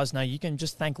 Thanks, guys. No, you can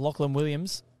just thank Lachlan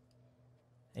Williams.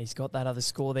 He's got that other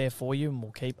score there for you, and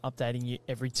we'll keep updating you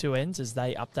every 2 ends as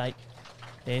they update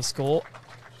their score.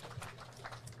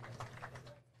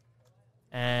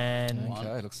 And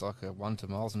Okay, looks like a 1 to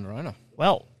Miles and Noronha.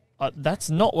 well, that's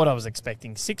not what I was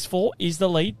expecting. 6-4 is the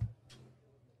lead.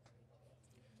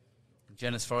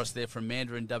 Janice Forrest there from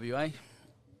Mandurah in WA.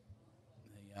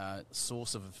 The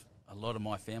source of a lot of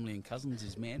my family and cousins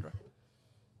is Mandurah.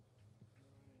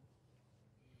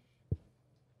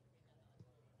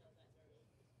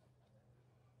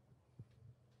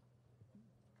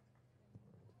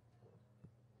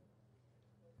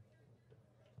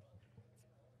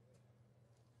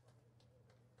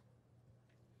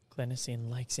 Glenison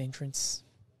Lakes entrance.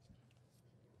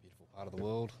 Beautiful part of the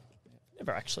world.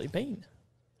 Never actually been.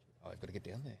 Oh, you've got to get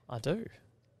down there. I do.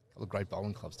 A couple of great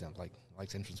bowling clubs down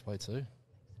Lakes Entrance Way too.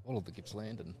 All of the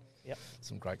Gippsland and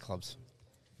some great clubs.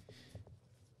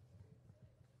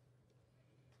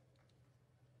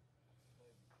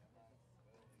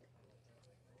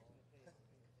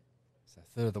 So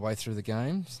third of the way through the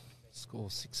game, score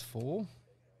 6-4.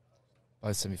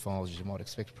 Both semi-finals, as you might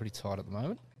expect, pretty tight at the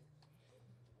moment.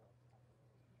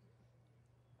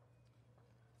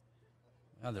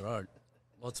 Oh, there are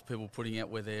lots of people putting out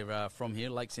where they're from here.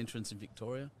 Lakes Entrance in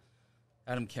Victoria.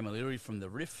 Adam Camilleri from the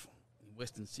Riff in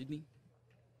Western Sydney.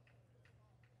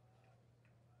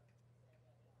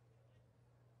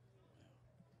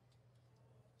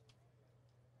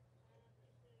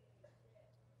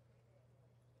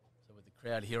 So with the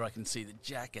crowd here, I can see the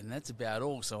jack, and that's about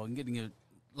all. So I'm getting a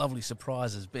lovely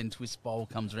surprise as Ben Twist's bowl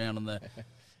comes around on the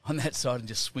on that side and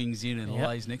just swings in and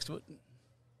lays next to it.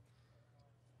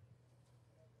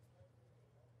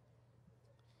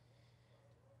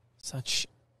 Such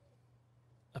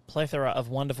a plethora of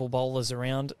wonderful bowlers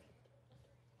around.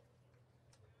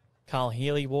 Carl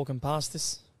Healy walking past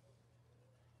us.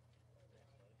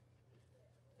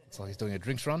 It's like he's doing a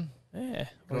drinks run. Yeah.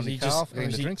 Put on your car,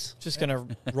 getting the drinks. Just going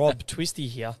to rob Twisty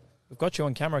here? We've got you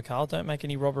on camera, Carl. Don't make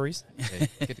any robberies. Yeah,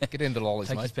 get into lollies,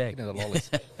 Take mate. his bag. Get into the lollies.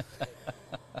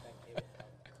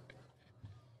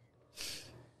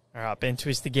 All right, Ben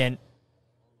Twist again.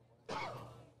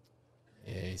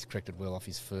 Yeah, he's corrected well off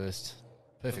his first.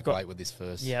 Perfect weight with this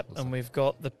first. Yep, Looks and like. we've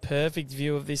got the perfect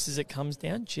view of this as it comes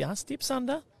down. Just dips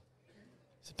under.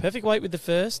 So perfect weight with the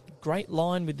first. Great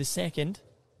line with the second.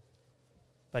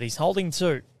 But he's holding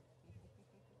two.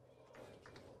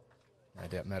 No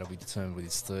doubt Matt will be determined with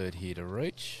his third here to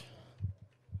reach.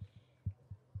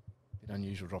 Bit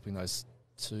unusual dropping those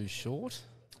two short.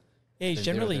 Yeah, he's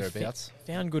generally thereabouts.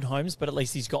 found good homes, but at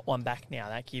least he's got one back now.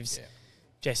 That gives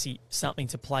Jesse something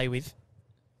to play with.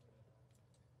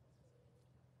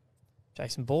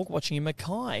 Jason Borg watching him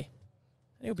Mackay.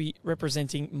 He'll be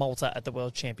representing Malta at the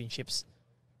World Championships.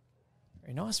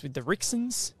 Very nice with the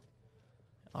Ricksons.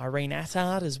 Irene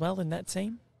Attard as well in that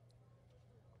team.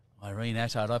 Irene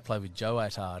Attard, I played with Joe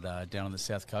Attard down on the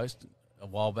South Coast a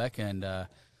while back, and the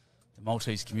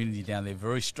Maltese community down there,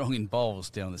 very strong in bowls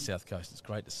down on the South Coast. It's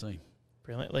great to see.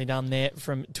 Brilliantly done there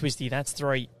from Twisty. That's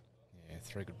three. Yeah,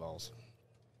 three good bowls.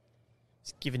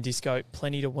 He's given Disco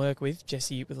plenty to work with.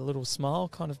 Jesse with a little smile,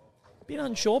 kind of a bit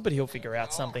unsure, but he'll figure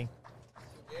out something.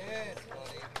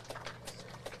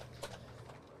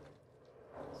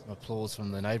 Some applause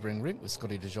from the neighbouring rink with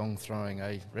Scotty De Jong throwing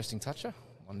a resting toucher.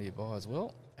 One nearby as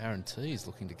well. Aaron T is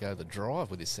looking to go the drive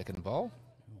with his second bowl.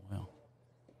 Oh,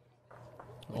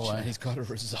 Which, wow. he's got a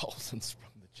result and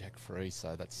sprung the jack free.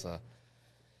 So that's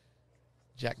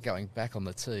Jack going back on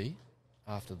the tee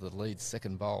after the lead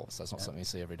second bowl. So that's not something you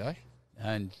see every day.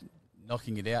 And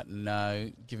knocking it out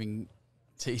and giving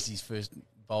Teesy's first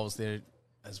bowls there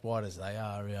as wide as they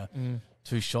are.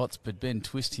 Two shots, but Ben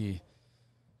Twist here.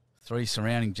 Three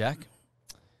surrounding Jack.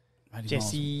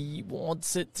 Jesse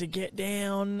wants it to get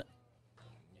down.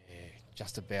 Yeah,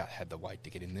 just about had the weight to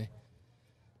get in there.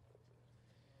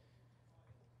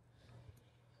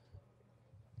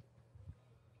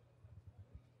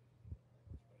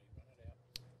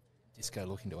 Disco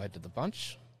looking to add to the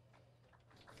bunch.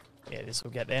 Yeah, this will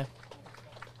get there.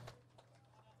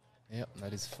 Yep,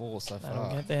 that is 4 so That'll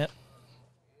far. get there.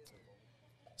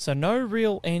 So no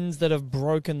real ends that have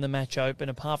broken the match open,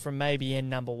 apart from maybe end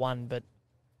number 1, but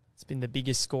it's been the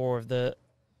biggest score of the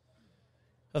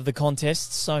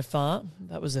contest so far.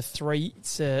 That was a 3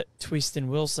 to Twist and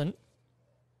Wilson.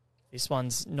 This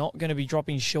one's not going to be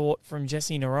dropping short from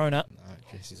Jesse Noronha. No,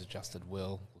 Jesse's adjusted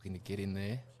well, looking to get in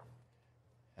there.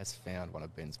 Has found one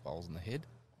of Ben's bowls in the head.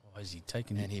 Oh, has he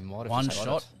taken And he might have one just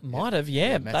shot? Might have,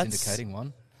 yeah. Matt's indicating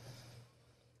one.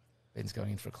 Ben's going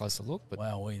in for a closer look, but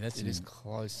Wow, that's it an is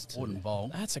close to... important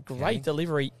bowl. That's a great Counting.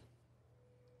 delivery.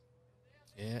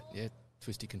 Yeah,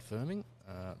 Twisty confirming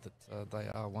that they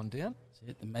are 1 down.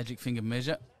 That's it, the magic finger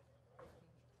measure.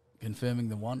 Confirming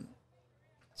the 1.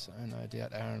 So no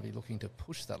doubt Aaron will be looking to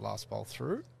push that last bowl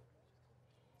through.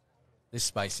 There's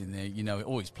space in there. You know,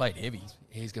 he's played heavy.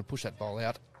 He's going to push that bowl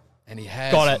out, and he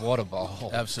has. Got it. What a bowl.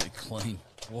 Absolutely clean.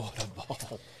 What a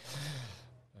bowl.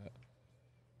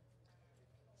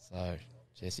 So,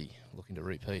 Jesse looking to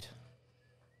repeat.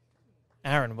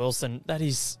 Aaron Wilson, that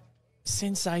is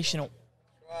sensational.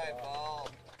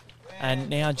 And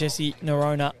now Jesse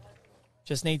Noronha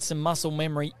just needs some muscle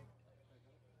memory.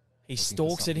 He Looking for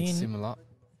stalks it something in. Similar.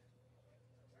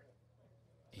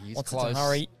 He is Wants close. it to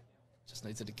hurry. Just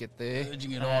needs it to get there.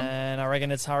 Urging it on. And I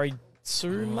reckon it's hurried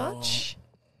too much.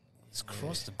 It's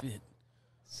crossed a bit.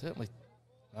 Certainly.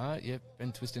 No, yep.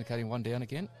 Ben Twist indicating 1 down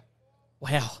again.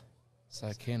 Wow.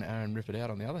 So can Aaron rip it out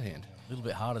on the other hand? A little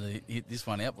bit harder to hit this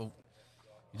one out, but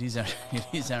it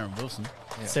is Aaron Wilson.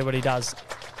 Yeah. See what he does.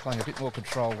 Playing a bit more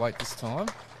control weight this time.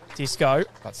 Disco.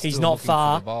 But He's still not looking for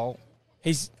far. the bowl.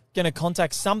 He's going to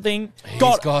contact something. He's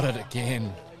Got got it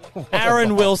again. What a Aaron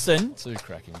bowl. Wilson. 2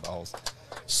 cracking bowls.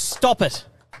 Stop it.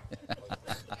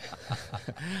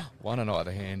 1 on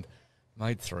either hand.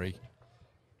 Made 3.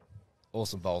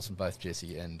 Awesome bowls from both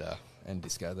Jesse and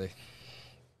Disco there.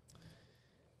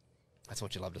 That's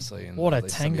what you love to see in What a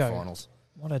these tango. semi-finals.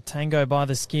 What a tango by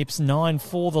the Skips. 9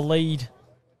 for the lead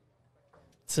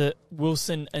to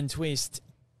Wilson and Twist.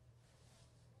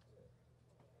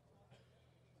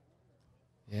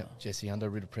 Yeah, Jesse under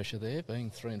a bit of pressure there, being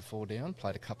 3 and 4 down.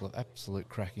 Played a couple of absolute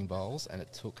cracking bowls, and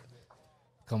it took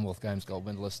Commonwealth Games gold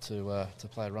medalist to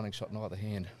play a running shot in either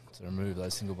hand to remove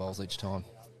those single bowls each time.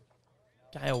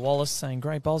 Gail Wallace saying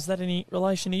great bowls. Is that any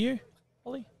relation to you,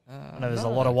 Ollie? I know there's a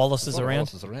lot of Wallaces around.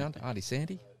 Wallaces around. Auntie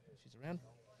Sandy, she's around.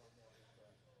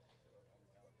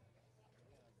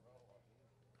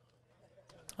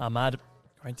 Ahmad,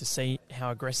 great to see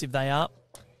how aggressive they are.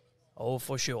 Oh,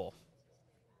 for sure.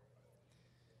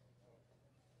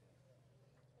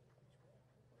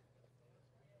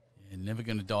 You're never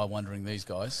going to die wondering, these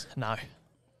guys. No.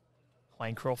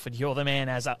 Wayne Crawford, you're the man,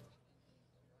 Azza.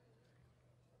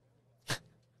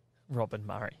 Robert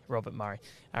Murray.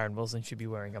 Aaron Wilson should be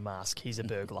wearing a mask. He's a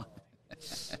burglar.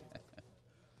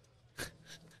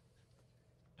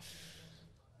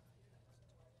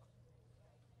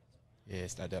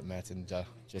 Yes, no doubt Matt and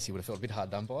Jesse would have felt a bit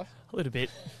hard done by. A little bit.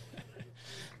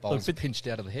 Bowls but- pinched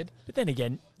out of the head. But then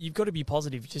again, you've got to be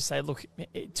positive. Just say, look,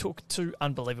 it took 2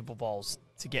 unbelievable bowls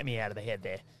to get me out of the head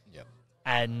there. Yep.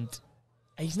 And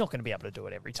he's not going to be able to do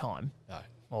it every time. No.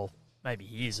 Well, maybe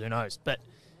he is, who knows. But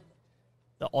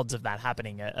the odds of that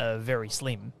happening are very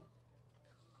slim.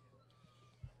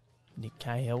 Nick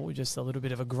Cahill, just a little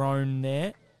bit of a groan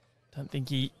there. Don't think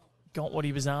he got what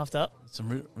he was after.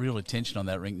 Some real attention on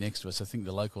that rink next to us. I think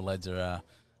the local lads are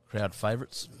crowd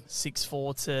favourites.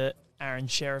 6-4 to Aaron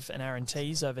Sheriff and Aaron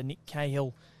Tees over Nick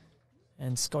Cahill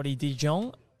and Scotty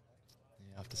Dijon.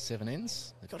 Yeah, after 7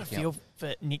 ends. they're Got a picking feel up.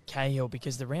 for Nick Cahill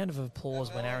because the round of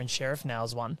applause when Aaron Sheriff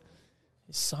nails one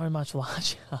is so much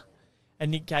larger. And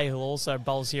Nick Cahill also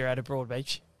bowls here out of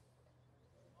Broadbeach.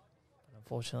 But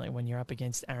unfortunately, when you're up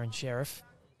against Aaron Sheriff,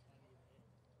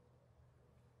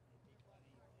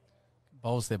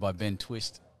 Bowls there by Ben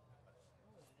Twist.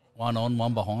 1 on,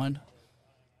 1 behind.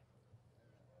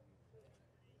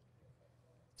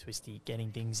 Twisty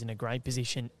getting things in a great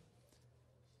position.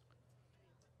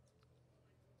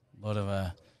 A lot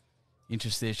of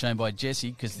interest there shown by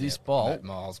Jesse because this Yep, bowl, Matt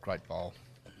Miles, great bowl.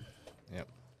 Yep.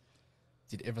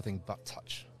 Did everything but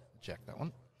touch Jack, that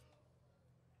one.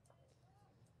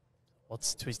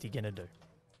 What's Twisty going to do?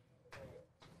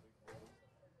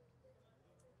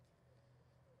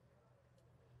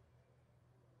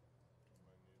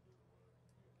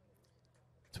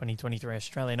 '23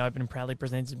 Australian Open proudly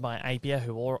presented by Apia,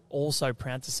 who are also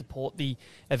proud to support the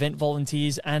event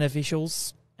volunteers and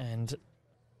officials. And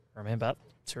remember,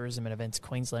 Tourism and Events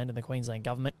Queensland and the Queensland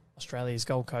Government, Australia's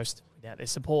Gold Coast. Without their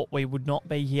support, we would not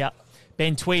be here.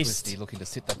 Ben Twist. Twisty looking to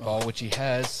sit that bowl, which he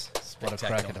has. What a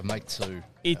cracker to make two.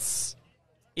 It's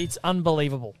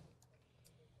unbelievable.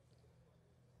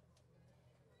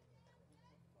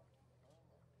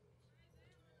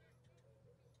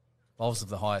 Bowls of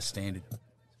the highest standard.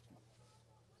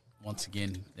 Once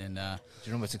again, and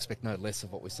you'd almost expect no less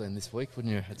of what we've seen this week,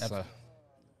 wouldn't you? It's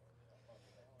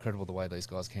incredible the way these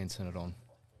guys can turn it on.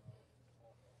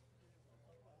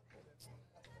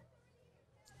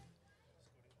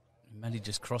 Matty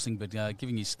just crossing, but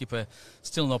giving his skipper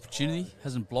still an opportunity.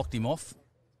 Hasn't blocked him off.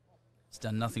 He's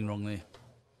done nothing wrong there.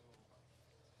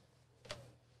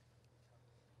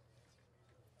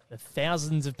 The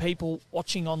thousands of people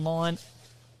watching online,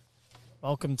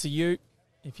 welcome to you.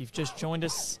 If you've just joined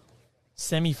us,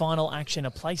 semi-final action,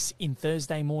 a place in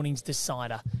Thursday morning's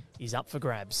decider, is up for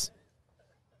grabs.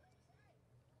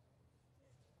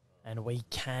 And we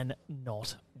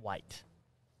cannot wait.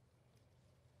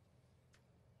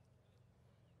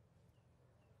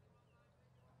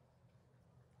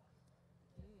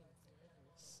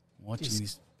 Watching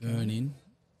this burn in.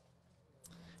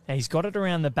 Now he's got it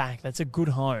around the back. That's a good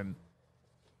home.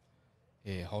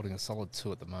 Yeah, holding a solid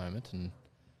 2 at the moment, and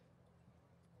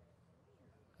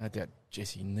no doubt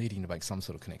Jesse needing to make some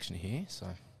sort of connection here. So,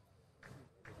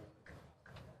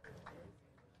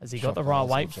 has he got the right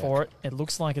weight for it? It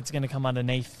looks like it's going to come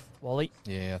underneath, Wally.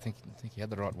 Yeah, I think he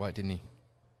had the right weight, didn't he?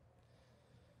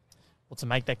 Well, to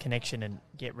make that connection and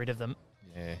get rid of them.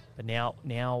 Yeah. But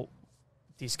now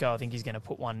Disco, I think he's going to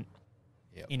put one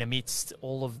in amidst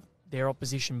all of their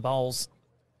opposition bowls.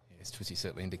 Yes, Twisty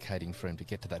certainly indicating for him to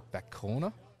get to that back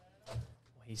corner.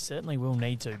 He certainly will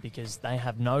need to, because they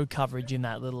have no coverage in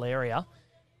that little area.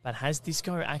 But has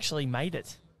Disco actually made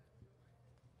it?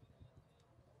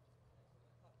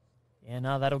 Yeah,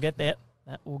 no, that'll get there.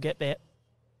 That will get there.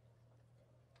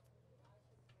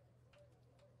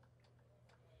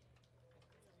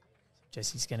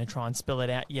 Jesse's going to try and spill it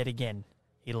out yet again.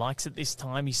 He likes it this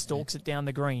time. He stalks it down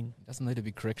the green. Doesn't need a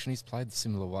big correction. He's played the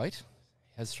similar weight.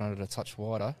 He has thrown it a touch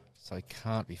wider, so he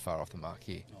can't be far off the mark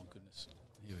here. Oh, goodness.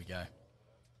 Here we go.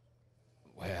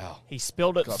 Wow. He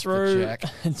spilled it through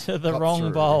to the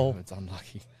wrong bowl. It's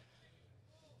unlucky.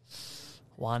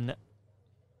 1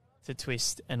 to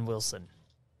Twist and Wilson.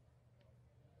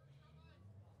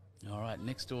 All right,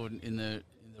 next door in the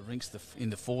rinks, in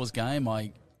the fours game,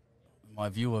 my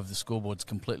view of the scoreboard's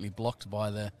completely blocked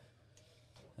by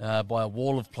by a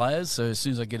wall of players. So as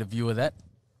soon as I get a view of that,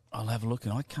 I'll have a look,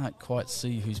 and I can't quite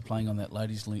see who's playing on that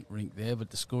ladies' rink there.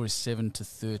 But the score is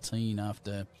 7-13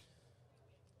 after.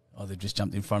 Oh, they've just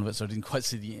jumped in front of it, so I didn't quite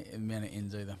see the amount of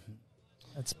ends either.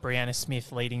 That's Brianna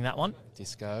Smith leading that one.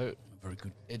 Disco, very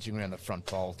good, edging around the front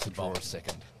bowl to draw a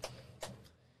second.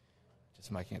 Just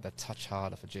making it that touch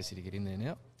harder for Jesse to get in there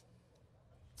now.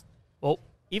 Well,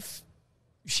 if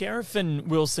Sheriff and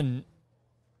Wilson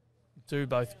do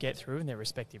both get through in their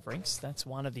respective rinks, that's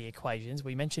one of the equations.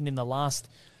 We mentioned in the last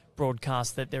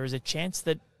broadcast that there is a chance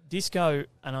that Disco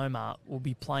and Omar will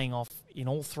be playing off in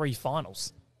all 3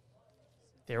 finals.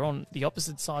 They're on the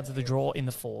opposite sides of the draw in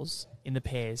the fours, in the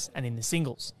pairs, and in the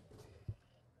singles.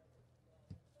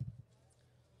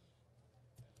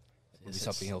 It would be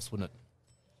something else, wouldn't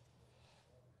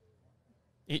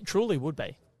it? It truly would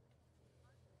be.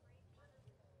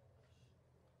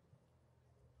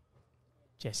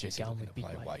 Jesse's going with big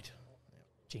weight.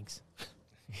 Jinx.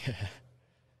 Yeah.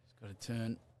 He's got a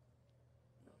turn.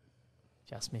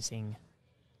 Just missing.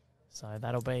 So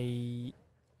that'll be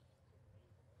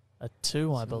a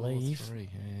 2, I believe. 3,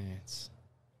 yeah. It's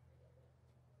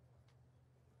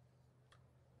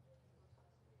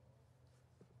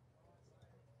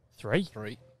 3.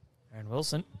 3. Aaron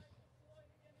Wilson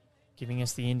giving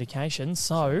us the indication.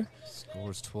 So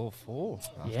score is 12-4.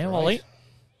 Yeah, Wally.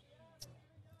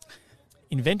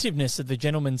 Inventiveness of the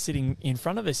gentleman sitting in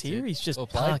front of us here. He's just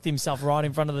parked himself right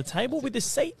in front of the table with a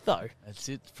seat, though. That's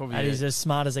it. Probably that is as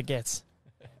smart as it gets.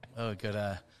 Oh, good.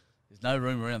 There's no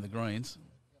room around the greens.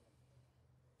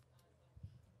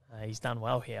 He's done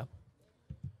well here.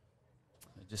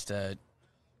 Just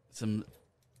some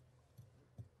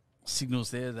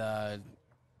signals there. The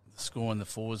score on the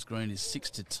fours green is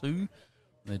 6-2.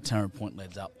 The Tarrant Point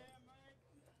leads up.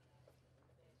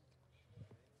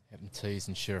 Hampton Tees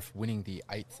and Sheriff winning the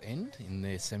 8th end in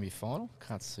their semi-final.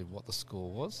 Can't see what the score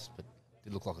was, but it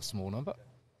did look like a small number.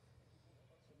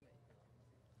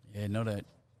 Yeah,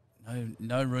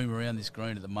 no room around this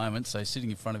green at the moment, so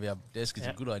sitting in front of our desk is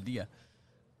a good idea.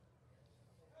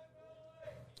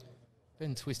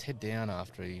 Ben Twist head down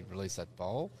after he released that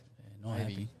bowl. Yeah, not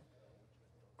happy.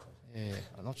 Yeah,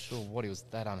 I'm not sure what he was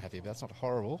that unhappy about. It's not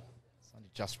horrible. It's only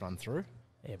just run through.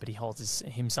 Yeah, but he holds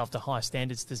himself to high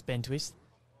standards, does Ben Twist.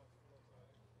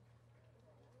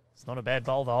 It's not a bad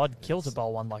bowl, though. I'd kill to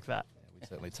bowl one like that. Yeah, we'd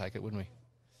certainly take it, wouldn't we?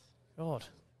 God.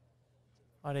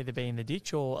 I'd either be in the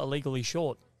ditch or illegally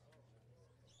short.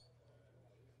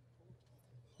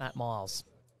 Matt Miles.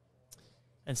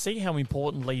 And see how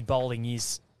important lead bowling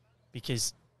is,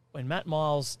 because when Matt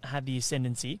Miles had the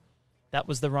ascendancy, that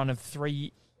was the run of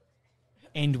 3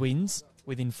 end wins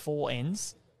within 4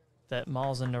 ends that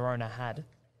Miles and Noronha had.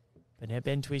 But now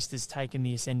Ben Twist has taken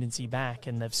the ascendancy back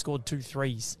and they've scored 2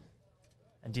 threes.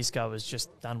 And Disco has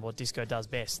just done what Disco does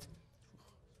best.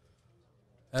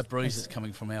 That breeze that's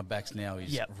coming from our backs now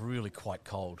is really quite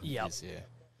cold. Yeah. Yeah.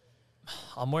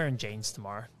 I'm wearing jeans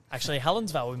tomorrow. Actually,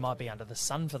 Helensvale, we might be under the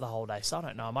sun for the whole day, so I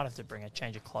don't know. I might have to bring a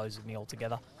change of clothes with me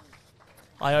altogether.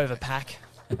 I overpack.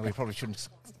 And we probably shouldn't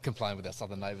complain with our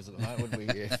southern neighbours at the moment, would we?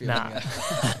 Yeah, feeling, Nah.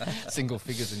 Single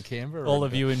figures in Canberra. All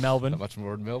of you in Melbourne. Not much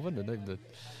more in Melbourne. And even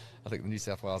I think the New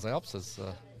South Wales Alps is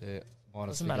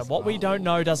minus Doesn't matter. figures. What we don't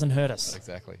know doesn't hurt us.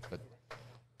 Exactly. But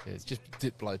yeah, it's just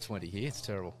dipped below 20 here. It's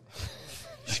terrible.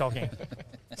 Shocking.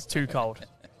 It's too cold.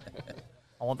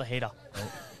 I want the heater.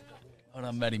 I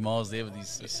know Matty Miles there with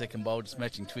his second bowl, just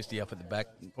matching Twisty up at the back.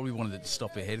 Probably wanted it to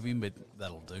stop ahead of him, but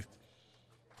that'll do.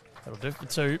 That'll do for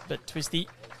 2, but Twisty,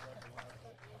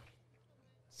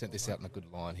 Sent this out in a good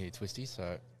line here, Twisty.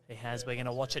 So he has. We're going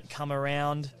to watch it come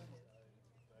around.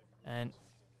 And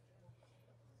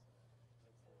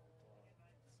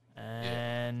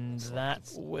that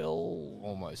will...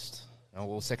 almost. Oh,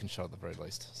 well, second shot at the very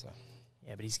least. So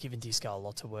Yeah, but he's given Disco a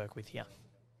lot to work with here.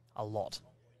 A lot.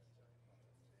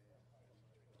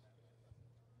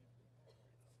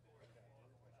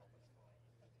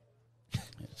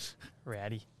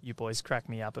 Rowdy, you boys crack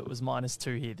me up. It was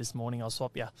 -2 here this morning. I'll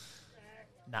swap you.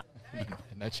 Nah.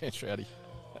 no chance, Rowdy.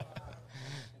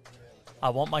 I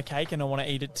want my cake and I want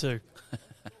to eat it too.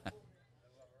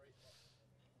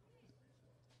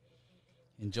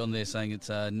 And John there saying it's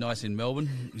nice in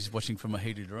Melbourne. He's watching from a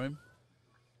heated room.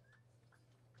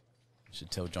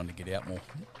 Should tell John to get out more.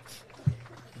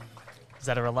 Is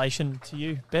that a relation to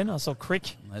you, Ben? I saw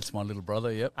Crick. That's my little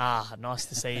brother, yep. Ah, nice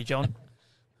to see you, John.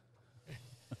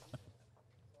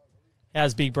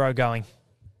 How's Big Bro going?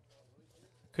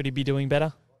 Could he be doing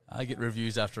better? I get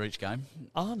reviews after each game.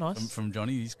 Oh, nice. From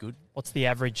Johnny, he's good. What's the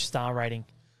average star rating?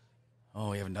 Oh,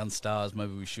 we haven't done stars.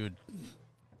 Maybe we should.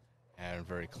 Aaron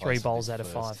very close. 3 with bowls his out of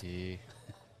first 5. Here.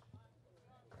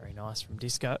 Very nice from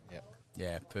Disco. Yep.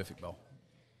 Yeah, perfect bowl.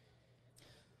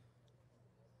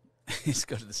 He's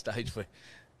got to the stage where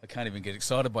I can't even get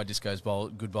excited by Disco's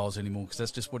good bowls anymore because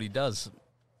that's just what he does.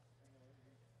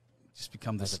 Just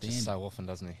become the Does it just stand. so often,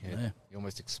 doesn't he? Yeah. You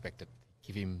almost expect it.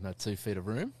 Give him 2 feet of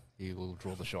room, he will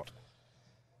draw the shot.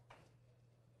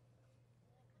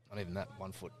 Not even that,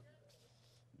 1 foot.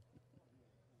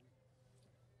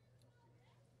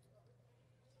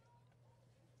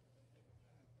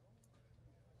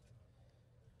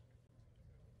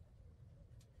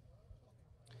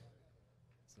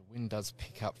 So the wind does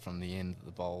pick up from the end that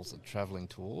the bowls are travelling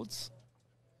towards.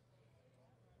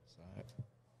 So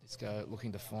Disco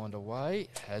looking to find a way,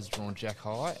 has drawn jack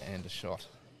high and a shot.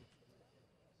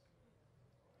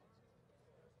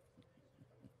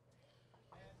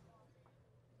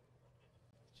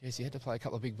 Jesse had to play a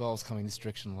couple of big bowls coming this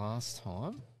direction last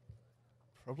time.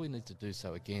 Probably need to do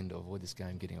so again to avoid this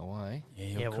game getting away. Yeah,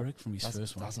 you're correct from his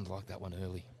first one. Doesn't like that one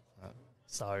early.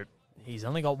 So he's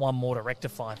only got 1 more to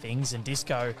rectify things, and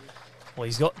Disco, well,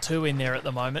 he's got 2 in there at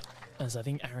the moment, as I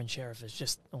think Aaron Sheriff has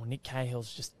just, or Nick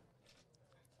Cahill's just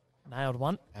nailed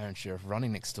 1. Aaron Sheriff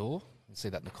running next door. You can see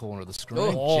that in the corner of the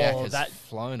screen. Oh, Jack has that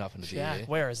flown up into the Jack, air.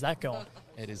 where has that gone?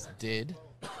 It is dead.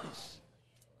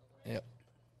 Yep.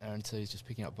 Aaron T is just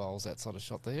picking up bowls outside a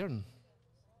shot there. And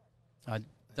I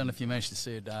don't know if you managed to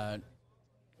see it,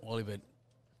 Wally, but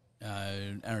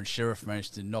Aaron Sheriff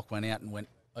managed to knock one out and went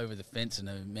over the fence, and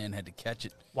a man had to catch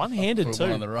it. One-handed One too.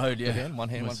 on the road, yeah. one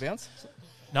hand, one bounce.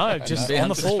 No, just No on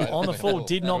the bounce. full. On the full,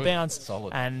 did not Good. bounce.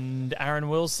 Solid. And Aaron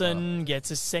Wilson gets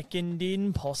a second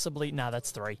in, possibly. No, that's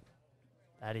 3.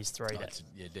 That is 3. Oh,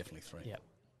 yeah, definitely 3. Yep.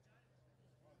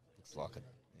 Looks like it.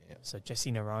 Yeah. So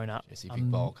Jesse Noronha. Jesse,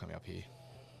 big bowl coming up here.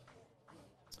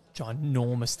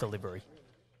 Ginormous delivery.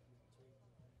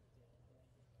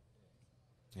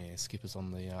 Yeah, Skipper's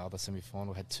on the other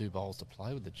semi-final. Had 2 bowls to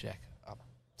play with the jack up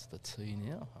to the tee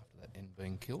now after that end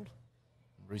being killed.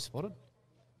 Respotted.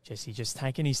 Jesse just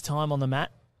taking his time on the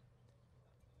mat.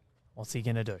 What's he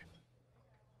going to do?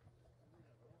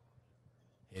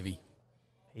 Heavy.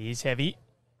 He is heavy.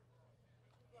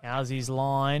 How's his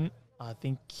line? I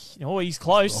think, oh, he's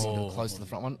close. Close to the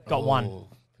front one. Got one.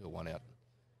 Peel one out.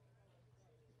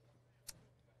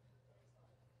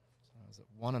 So is it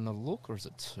one and a look, or is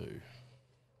it two?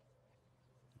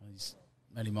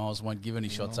 Matty Miles won't give any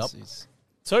shots up.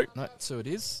 Two. No, two it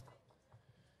is.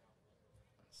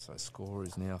 So score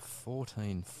is now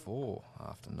 14-4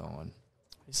 after 9.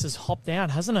 This has hopped down,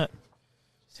 hasn't it?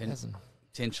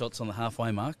 10 shots on the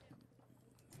halfway mark.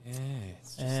 Yeah,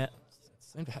 it's just, it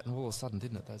seemed to happen all of a sudden,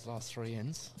 didn't it, those last three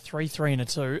ends? 3, 3 and a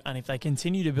 2, and if they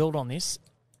continue to build on this,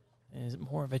 there's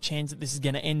more of a chance that this is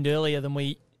going to end earlier than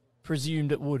we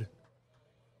presumed it would.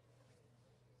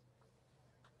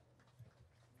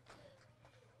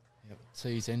 Yep,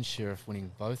 Tees and Sheriff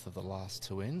winning both of the last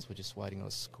two ends. We're just waiting on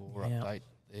a score update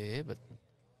there, but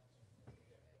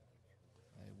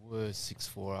they were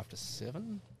 6-4 after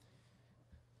 7.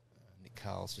 Nick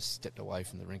Carl's just stepped away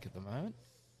from the rink at the moment.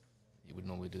 He would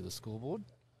normally do the scoreboard.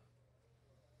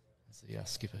 It's the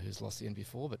skipper who's lost the end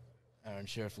before, but Aaron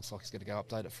Sheriff looks like he's going to go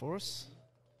update it for us.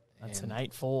 That's and an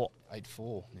 8-4.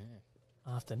 8-4, yeah.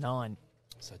 After 9.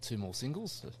 So two more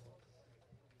singles.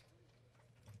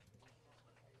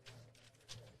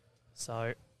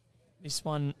 So this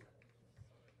one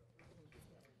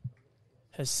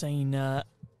has seen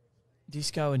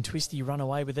Disco and Twisty run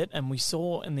away with it, and we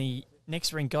saw in the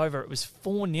next rink over it was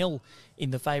 4-0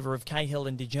 in the favour of Cahill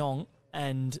and De Jong,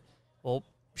 and, well,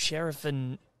 Sheriff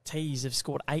and Tees have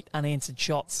scored 8 unanswered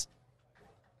shots.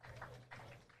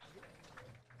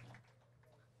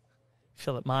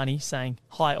 Philip Marnie saying,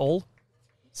 hi all,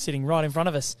 sitting right in front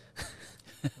of us.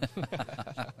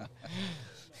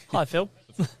 Hi, Phil.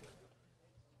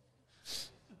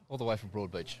 All the way from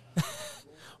Broadbeach.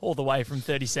 All the way from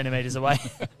 30 centimetres away.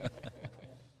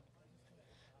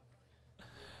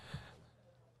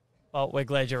 Well, we're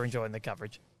glad you're enjoying the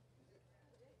coverage.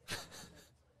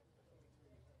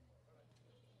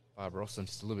 Barbara Austin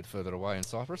just a little bit further away in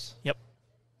Cyprus. Yep,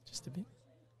 just a bit.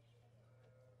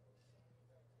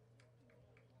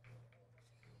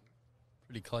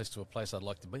 Pretty close to a place I'd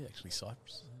like to be, actually,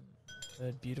 Cyprus.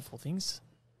 Heard beautiful things.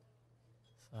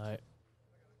 So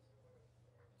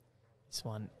this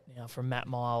one now from Matt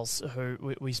Miles,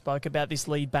 who we spoke about this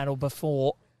lead battle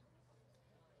before,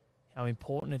 how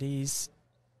important it is.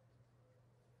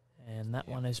 And that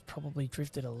one has probably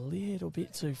drifted a little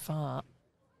bit too far.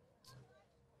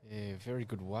 Yeah, very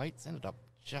good weights. Ended up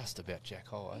just about Jack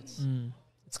Hyde's.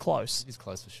 It's close. It is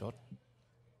close for shot.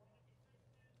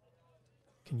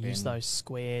 Can use those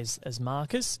squares as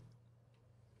markers.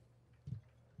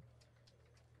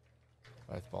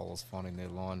 Both bowlers finding their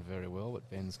line very well, but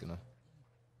Ben's going to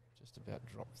just about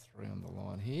drop 3 on the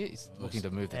line here. He's looking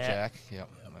to move the jack. Yep.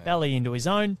 Belly into his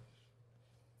own.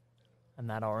 And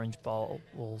that orange bowl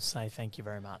will say thank you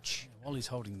very much. While he's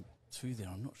holding 2 there,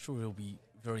 I'm not sure he'll be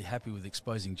very happy with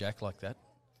exposing Jack like that.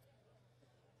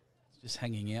 Just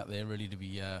hanging out there, ready to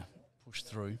be pushed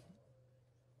through.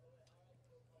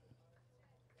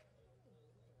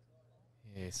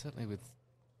 Yeah, certainly with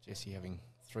Jesse having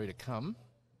 3 to come.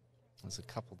 There's a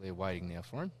couple there waiting now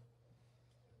for him.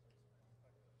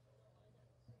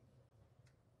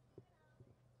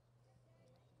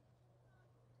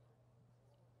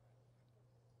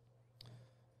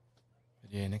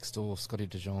 But yeah, next door, Scotty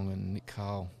De Jong and Nick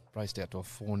Carl raced out to a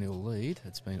 4-0 lead.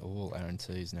 It's been all Aaron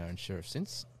Tees and Aaron Sheriff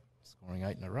since, scoring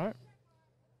 8 in a row.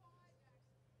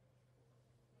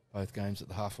 Both games at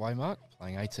the halfway mark,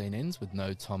 playing 18 ends with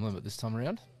no time limit this time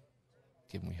around.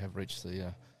 Given we have reached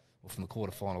the, from the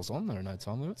quarterfinals on, there are no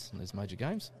time limits in these major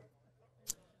games.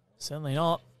 Certainly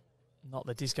not. Not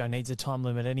that Disco needs a time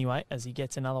limit anyway, as he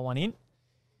gets another one in.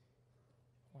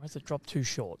 Or has it dropped too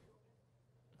short?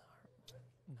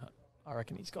 No, I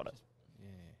reckon he's got it. Yeah.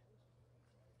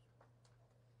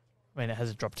 I mean, it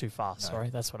hasn't dropped too far. No. Sorry,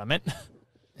 that's what I meant.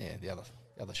 Yeah, the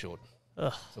other short.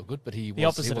 Ugh. It's all good, but he The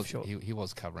opposite of short. He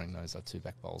was covering those 2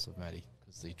 back bowls of Matty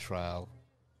because the trail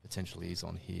potentially is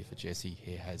on here for Jesse.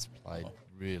 He has played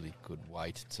really good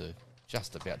weight to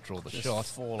just about draw the Just shot.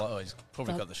 He's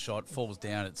probably got the shot. Falls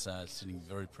down. It's sitting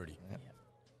very pretty. Yep.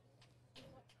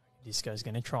 Disco's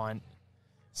going to try and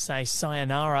say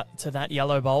sayonara to that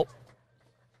yellow bolt.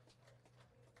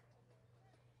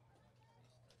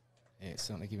 Yeah,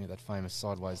 certainly giving me that famous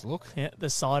sideways look. Yeah, the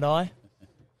side eye.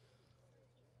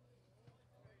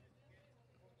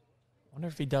 Wonder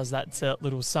if he does that to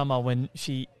little Summer when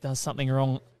she does something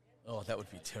wrong. Oh, that would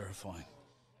be terrifying.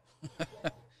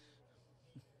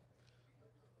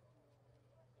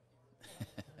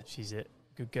 She's a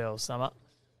good girl, Summer.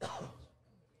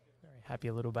 Very happy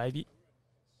little baby.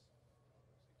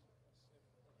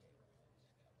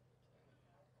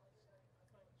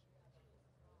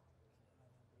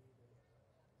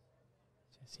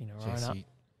 Noronha.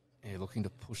 Jesse, looking to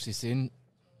push this in,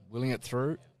 willing it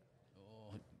through.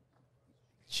 Oh,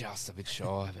 Just a bit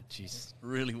shy, but jeez.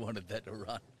 really wanted that to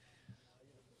run.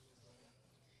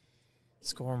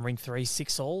 Score on ring 3,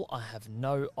 6-all. I have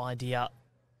no idea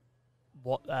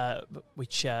what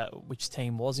which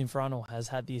team was in front or has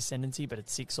had the ascendancy, but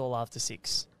it's 6-all after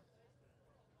 6.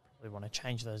 We want to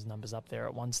change those numbers up there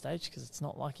at one stage because it's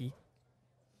not lucky.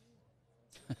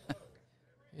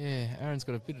 Yeah, Aaron's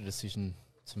got a bit of decision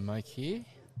to make here.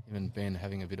 Him and Ben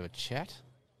having a bit of a chat.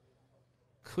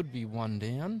 Could be one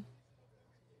down.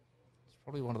 It's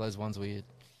probably one of those ones where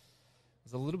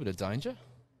there's a little bit of danger.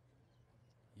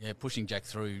 Yeah, pushing Jack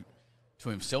through to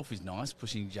himself is nice.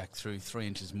 Pushing Jack through 3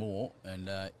 inches more, and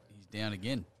he's down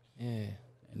again. Yeah.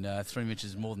 And 3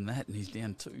 inches more than that, and he's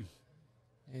down 2.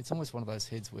 Yeah, it's almost one of those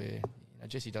heads where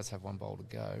Jesse does have one bowl to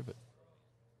go, but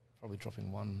probably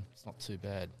dropping one, it's not too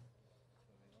bad.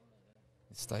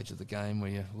 This stage of the game where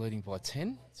you're leading by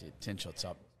 10. That's it, 10 shots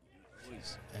up.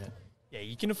 Yeah,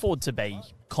 you can afford to be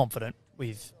confident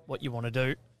with what you want to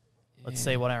do. Let's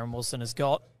see what Aaron Wilson has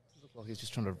got. Look like he's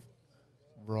just trying to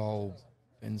roll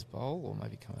Ben's bowl or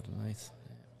maybe come underneath.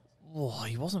 Oh,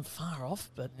 he wasn't far off,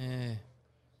 but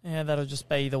Yeah. that'll just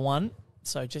be the one.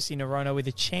 So Jesse Noronha with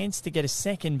a chance to get a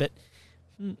second, but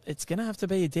it's going to have to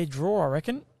be a dead draw, I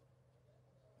reckon.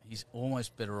 He's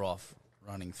almost better off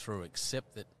running through,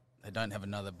 except that they don't have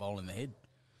another bowl in the head.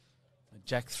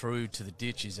 Jack through to the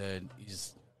ditch is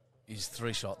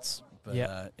 3 shots,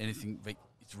 but anything, but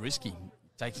it's risky. He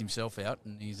takes himself out,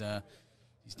 and he's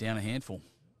down a handful.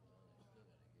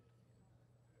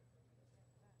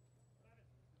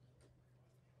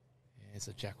 Yeah,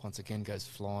 so Jack once again goes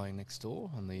flying next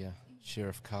door on the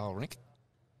Sheriff Carl rink.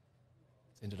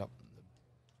 It's ended up in the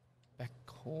back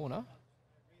corner.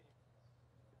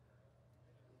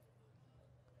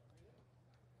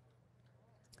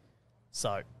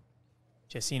 So,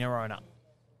 Jesse Noronha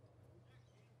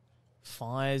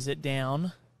fires it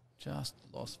down. Just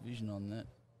lost vision on that,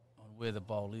 on where the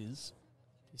bowl is.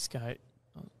 Disco.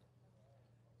 Yeah,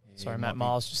 Sorry, might Matt be-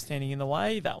 Miles just standing in the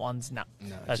way. That one's No,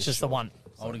 that's just the short. one.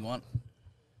 Holding one.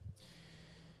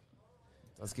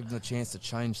 Does give them a chance to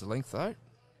change the length though.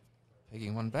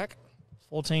 Pegging one back.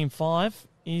 14-5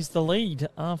 is the lead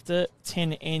after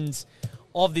 10 ends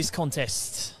of this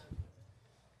contest.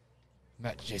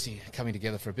 Matt and Jesse coming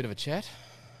together for a bit of a chat,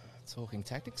 talking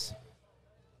tactics.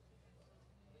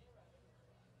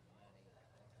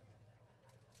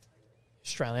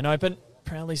 Australian Open,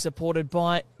 proudly supported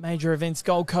by Major Events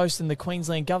Gold Coast and the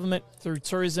Queensland Government through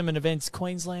Tourism and Events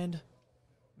Queensland.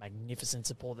 Magnificent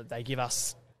support that they give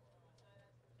us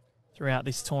throughout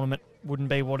this tournament. Wouldn't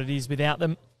be what it is without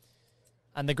them.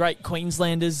 And the great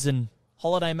Queenslanders and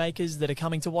holiday makers that are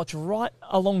coming to watch right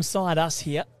alongside us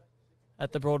here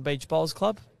at the Broadbeach Bowls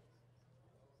Club.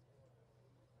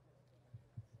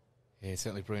 Yeah,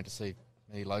 certainly brilliant to see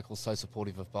many locals so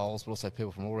supportive of bowls, but also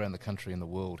people from all around the country and the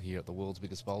world here at the world's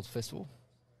biggest bowls festival.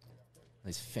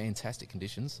 These fantastic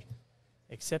conditions.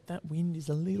 Except that wind is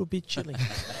a little bit chilly.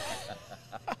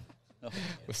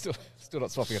 We're still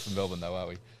not swapping up from Melbourne though, are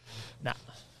we? Nah.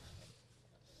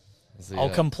 There's the, I'll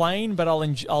complain, but I'll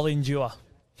endure.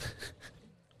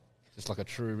 just like a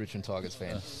true Richmond Tigers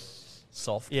fan.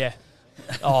 Soft. Yeah.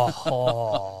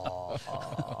 Oh,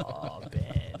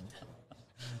 Ben.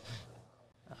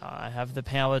 I have the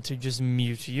power to just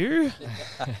mute you.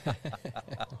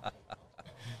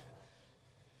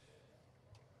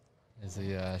 As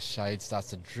the shade starts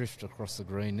to drift across the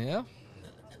green now.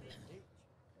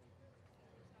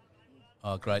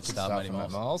 Oh, great Good start, Matty from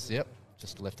Matt Miles. Miles. Yep,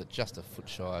 just left it just a foot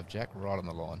shy of Jack, right on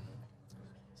the line.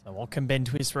 So what can Ben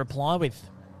Twist reply with?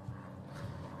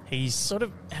 He's sort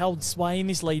of held sway in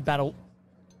this lead battle.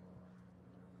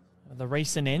 The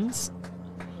recent ends.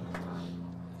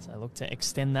 So look to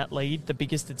extend that lead. The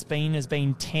biggest it's been has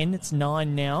been 10. It's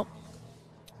 9 now.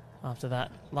 After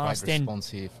that last Great end, response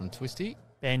here from Twisty.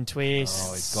 Ben Twist.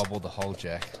 Oh, he's gobbled the whole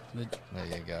Jack. The, There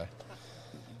you go.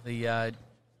 the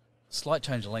slight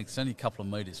change of length, it's only a couple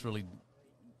of metres, really.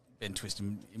 Ben Twist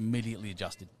immediately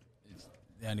adjusted. It's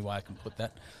the only way I can put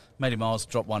that. Matty Miles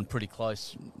dropped one pretty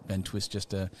close. Ben Twist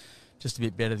just a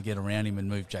bit better to get around him and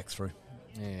move Jack through.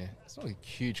 Yeah, it's not a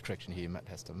huge correction here Matt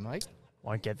has to make.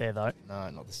 Won't get there though. No,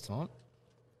 not this time.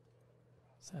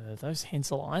 So those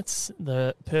Henselites,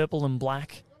 the purple and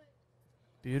black,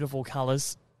 beautiful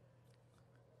colours.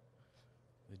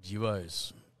 The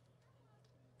duos.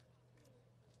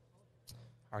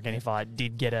 I reckon if I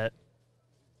did get a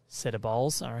set of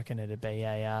bowls, I reckon it'd be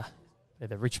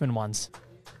the Richmond ones.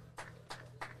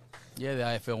 Yeah, the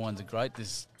AFL ones are great.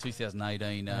 This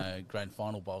 2018 grand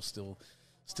final bowl still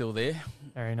still there.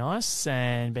 Very nice.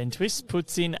 And Ben Twist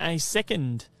puts in a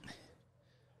second.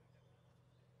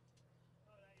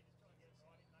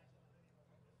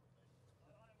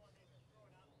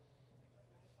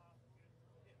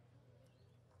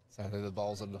 So the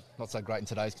bowls are not so great in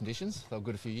today's conditions. They were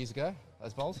good a few years ago,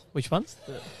 those bowls. Which ones?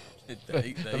 The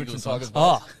Eagles ones.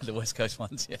 Oh. The West Coast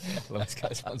ones, yeah. The West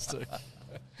Coast ones too.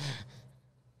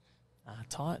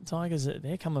 Tigers,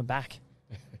 they're coming back.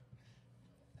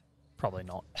 Probably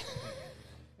not.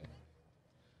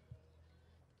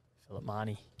 Philip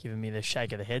Marnie giving me the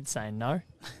shake of the head saying no.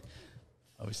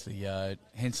 Obviously,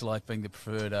 Henselite being the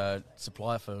preferred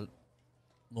supplier for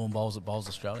lawn bowls at Bowls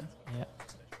Australia. Yeah.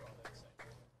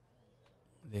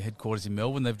 Their headquarters in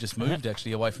Melbourne. They've just moved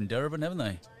actually away from Darebin, haven't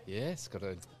they? Yeah, it's got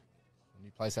a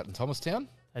new place out in Thomastown.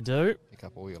 They do. Pick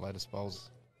up all your latest bowls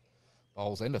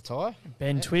and a tie.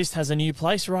 Ben Twist has a new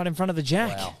place right in front of the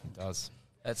jack. Wow. It does.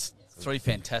 That's 3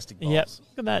 fantastic bowls. Yep.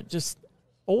 Look at that. Just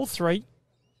all 3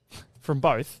 from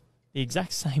both the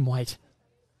exact same weight.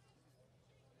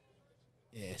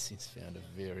 Yes, he's found a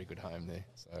very good home there.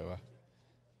 So,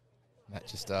 Matt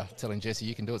just telling Jesse,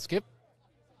 you can do it, Skip.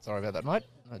 Sorry about that, mate.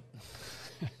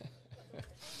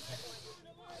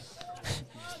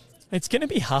 It's going to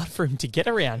be hard for him to get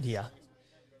around here.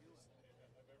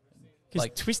 Because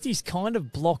Like- Twisty's kind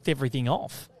of blocked everything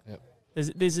off. Yep.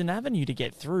 There's an avenue to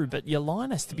get through, but your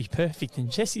line has to be perfect.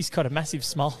 And Jesse's got a massive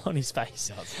smile on his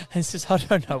face. And says, I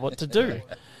don't know what to do.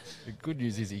 The good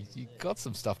news is he got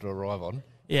some stuff to arrive on.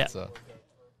 Yeah. So,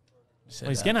 Just Well,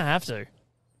 had, he's going to have to.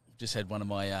 just had one of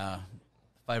my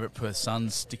favourite Perth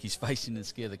sons stick his face in and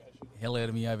scare the hell out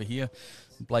of me over here.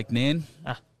 Blake Nan.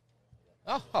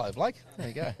 oh, hello, Blake. There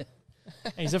you go.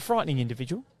 He's a frightening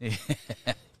individual Yeah.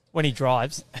 when he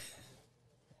drives.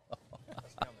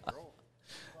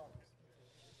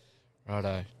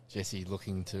 Righto, Jesse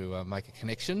looking to make a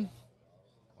connection.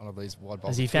 One of these wide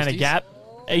bowls. Has he of found a twisties. gap?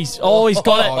 He's got it. Oh,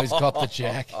 he's got the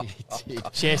jack. He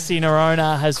did. Jesse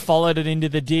Noronha has followed it into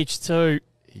the ditch too.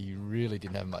 He really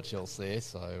didn't have much else there,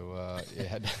 so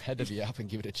yeah, had to be up and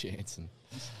give it a chance. And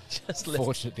Just left,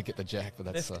 fortunate to get the jack, but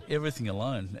that's left everything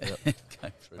alone. Came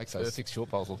through makes those perfect. 6 short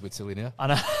bowls look a bit silly now. I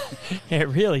know. Yeah, it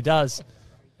really does.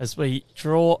 As we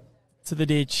draw to the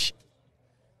ditch.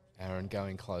 Aaron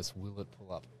going close. Will it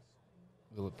pull up?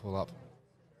 Will it pull up?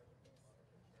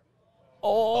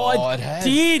 Oh, it it has.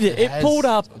 did. It has. pulled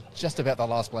up. Just about the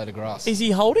last blade of grass. Is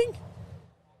he holding?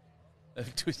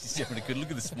 Twisty's having a good look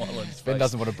at the smile on his face. Ben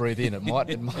doesn't want to breathe in. It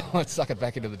might suck it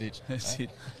back into the ditch. That's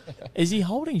it. Is he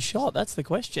holding shot? That's the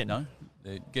question. No,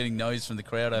 they're getting noise from the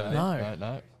crowd over there. No.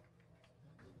 No.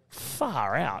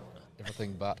 Far out.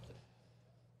 Everything but.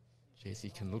 Jesse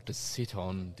can look to sit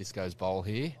on Disco's bowl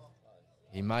here.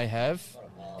 He may have.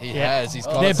 He Yeah. has. He's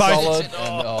got They're it both-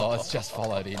 solid. And, it's just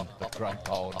followed in. But great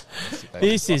bowl.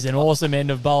 This is an awesome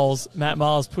end of bowls. Matt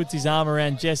Miles puts his arm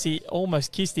around Jesse.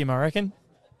 Almost kissed him, I reckon.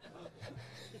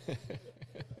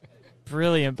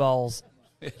 Brilliant bowls.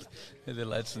 The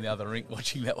lads from the other rink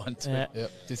watching that one too. Yeah.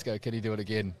 Yep. Disco, can he do it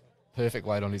again? Perfect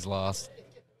weight on his last.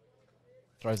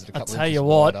 Throws it a I'll couple tell inches you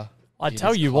what. wider. I It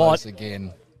tell is you close what.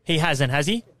 Again. He hasn't, has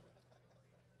he?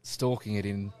 Stalking it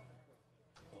in.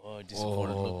 Oh,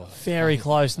 disappointed look. Very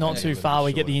close. Not Yeah, too a little far. bit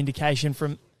We get short. the indication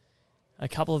from a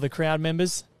couple of the crowd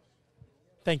members.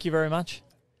 Thank you very much.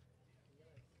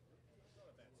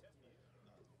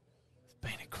 It's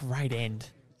been a great end.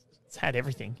 It's had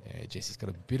everything. Yeah, Jesse's got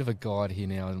a bit of a guide here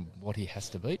now on what he has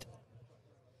to beat.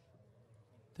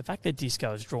 The fact that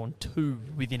Disco has drawn 2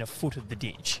 within a foot of the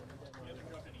ditch.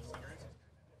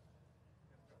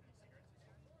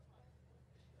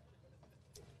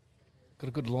 Got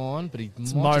a good line, but he might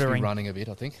just motoring. be running a bit,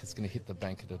 I think. It's going to hit the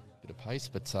bank at a bit of pace.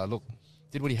 But look,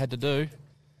 did what he had to do.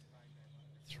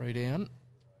 3 down.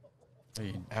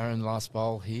 Aaron last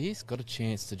bowl here. He's got a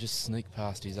chance to just sneak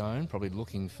past his own. Probably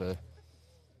looking for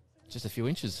just a few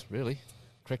inches, really.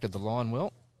 Corrected the line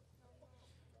well.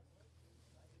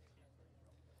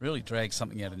 Really dragged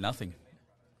something out of nothing.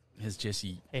 Has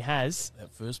Jesse He has,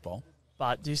 that first bowl?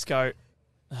 but Disco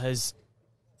has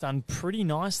done pretty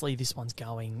nicely. This one's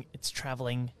going. It's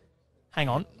travelling. Hang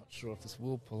on. Not sure if this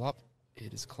will pull up.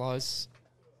 It is close.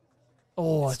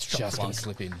 Oh, it's Just dropped. going to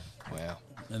slip in. Wow.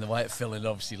 And the way it fell, it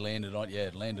obviously landed on. Yeah,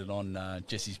 it landed on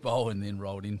Jesse's bowl and then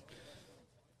rolled in.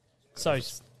 So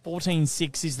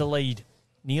 14-6 is the lead.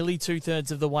 Nearly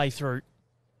 2/3 of the way through.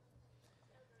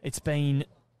 It's been...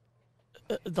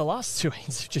 the last 2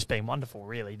 ends have just been wonderful,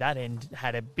 really. That end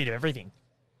had a bit of everything.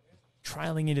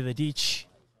 Trailing into the ditch,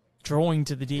 drawing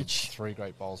to the ditch. 3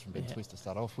 great bowls from Ben Yeah. Twist to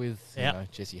start off with. Yeah. You know,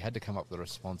 Jesse had to come up with a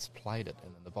response, played it,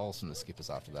 and then the bowls from the skippers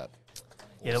after that.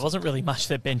 Yeah, there wasn't really much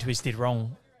that Ben Twist did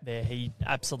wrong there. He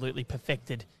absolutely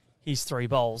perfected his 3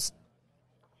 bowls.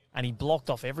 And he blocked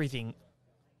off everything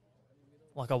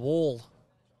like a wall.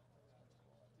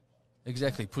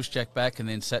 Exactly. Pushed Jack back and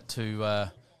then sat two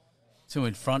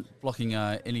in front, blocking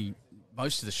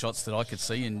most of the shots that I could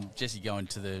see, and Jesse going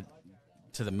to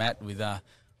the mat without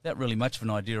really much of an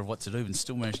idea of what to do, and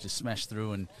still managed to smash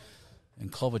through and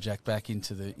clobber Jack back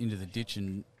into the ditch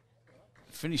and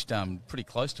finished pretty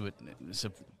close to it. It's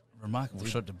a remarkable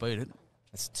shot to beat it.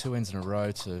 That's 2 ends in a row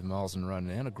to Miles and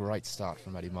Ronan, and a great start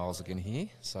from Matty Miles again here.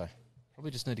 So probably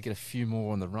just need to get a few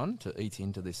more on the run to eat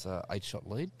into this 8-shot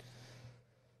lead.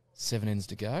 7 ends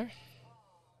to go.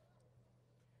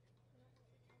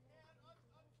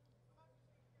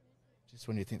 Just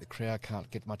when you think the crowd can't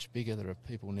get much bigger, there are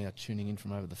people now tuning in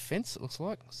from over the fence, it looks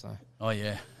like. So. Oh,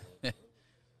 yeah.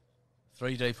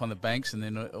 3 deep on the banks and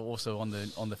then also on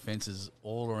the fences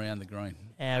all around the green.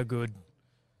 How good,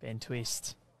 Ben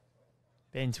Twist.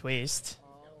 Ben Twist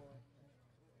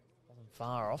wasn't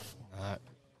far off. No,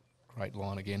 great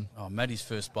line again. Oh, Matty's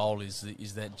first bowl is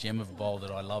that gem of a bowl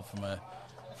that I love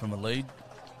from a lead.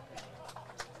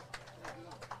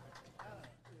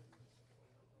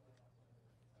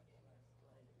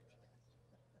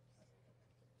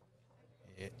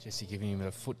 Yeah, Jesse giving him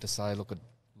a foot to say, look, I'd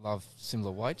love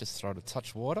similar weight, just throw it a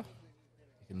touch wider.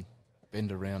 You can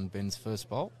bend around Ben's first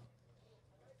bowl.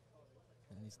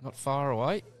 And he's not far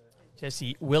away.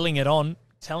 Jesse willing it on,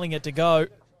 telling it to go.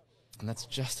 And that's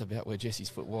just about where Jesse's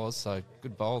foot was, so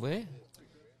good bowl there.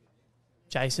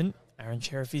 Jason, Aaron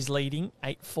Sheriff is leading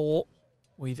 8-4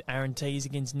 with Aaron Tees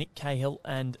against Nick Cahill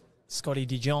and Scotty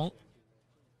DeJong.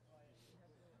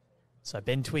 So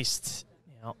Ben Twist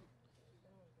now.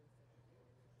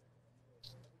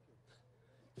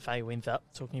 Faye Winther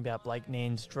talking about Blake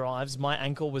Nand's drives. My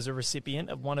ankle was a recipient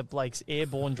of one of Blake's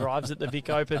airborne drives at the Vic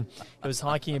Open. It was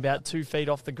hiking about 2 feet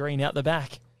off the green out the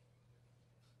back.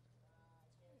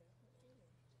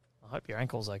 I hope your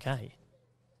ankle's okay.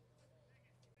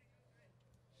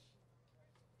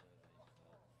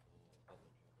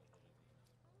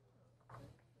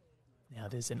 Now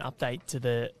there's an update to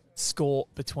the score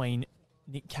between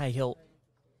Nick Cahill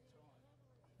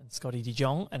and Scotty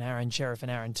DeJong and Aaron Sheriff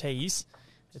and Aaron Tees.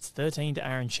 It's 13 to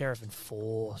Aaron Sheriff and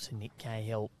 4 to Nick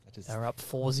Cahill. They're up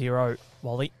 4-0,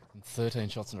 Wally. And 13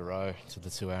 shots in a row to the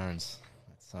 2 Aarons.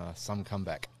 That's some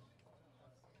comeback.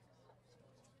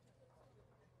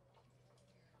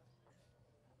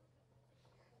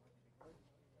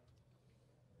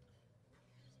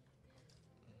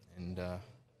 And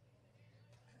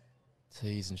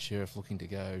Tees and Sheriff looking to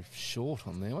go short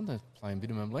on their one. They're playing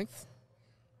minimum length.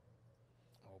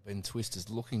 Ben Twist is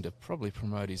looking to probably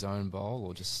promote his own bowl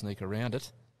or just sneak around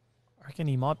it. I reckon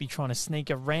he might be trying to sneak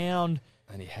around.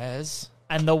 And he has.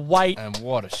 And the weight and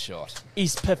what a shot.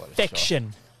 Is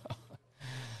perfection.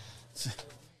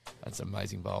 That's an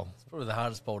amazing bowl. It's probably the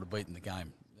hardest bowl to beat in the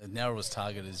game. The narrowest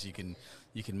target is you can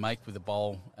make with the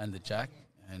bowl and the jack,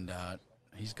 and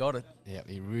he's got it. Yeah,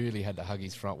 he really had to hug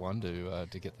his front one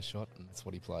to get the shot, and that's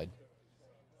what he played.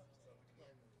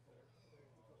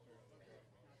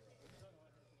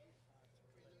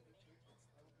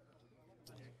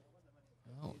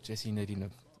 Oh, Jesse needing to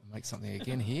make something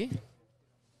again here.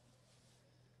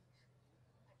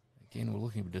 Again, we're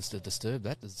looking just to disturb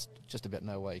that. There's just about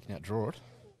no way you can outdraw it.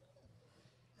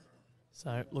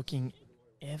 So looking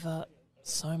ever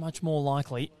so much more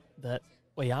likely that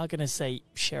we are going to see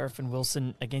Sheriff and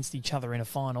Wilson against each other in a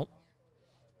final.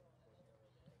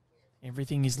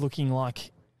 Everything is looking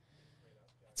like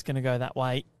it's going to go that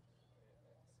way.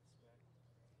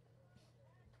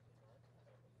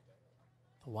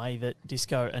 The way that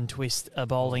Disco and Twist are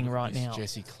bowling right now.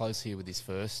 Jesse close here with his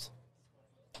first.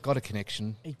 Got a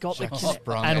connection. He got Jack the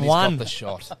sprung and he's won. got the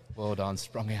shot. Well done.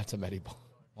 Sprung out to Matty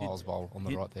Miles bowl on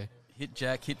the right there. Hit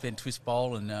Jack, hit Ben Twist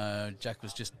bowl, and Jack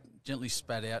was just gently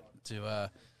spat out to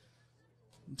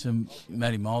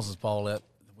Matty Miles's bowl out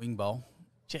the wing bowl.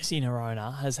 Jesse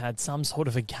Noronha has had some sort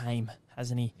of a game,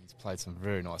 hasn't he? He's played some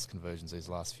very nice conversions these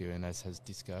last few, and as has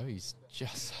Disco. He's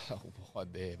just so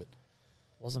wide there, but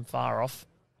wasn't far off.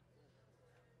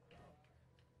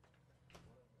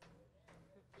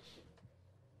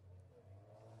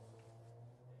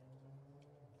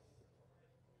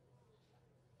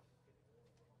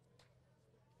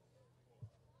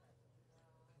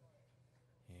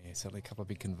 yeah, certainly a couple of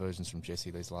big conversions from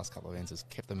Jesse these last couple of ends has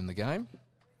kept them in the game.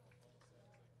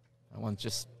 That one's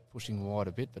just pushing wide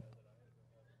a bit, but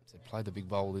so played the big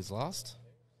bowl his last.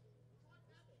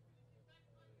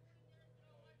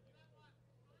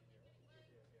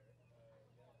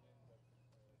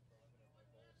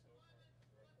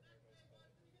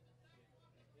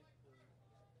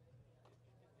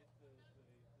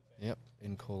 Yep,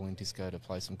 in calling Disco to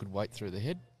play some good weight through the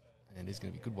head, and he's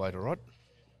going to be good weight, all right.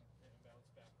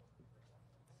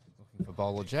 Looking for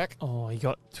bowler Jack. Oh, he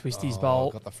got Twisty's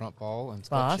bowl. Got the front bowl, and it's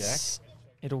got Jack.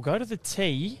 It'll go to the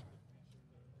tee,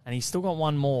 and he's still got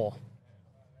one more.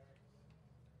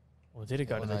 Or did it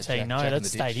go to the tee? No, that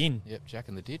stayed in. Yep, Jack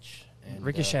in the ditch. And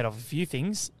ricocheted off a few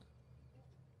things.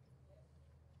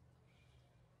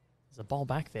 There's a bowl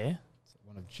back there.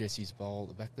 One of Jesse's bowl at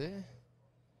the back there.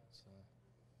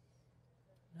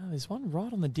 No, there's one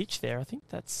right on the ditch there. I think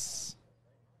that's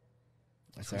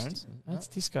Aaron's. That's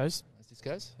Disco's. That's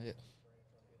Disco's, yeah.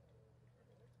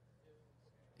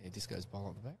 Yeah, Disco's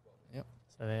bowl at the back. Yep.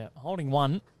 So they're holding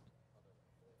one.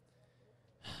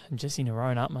 And Jesse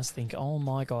Noronha must think, oh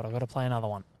my God, I've got to play another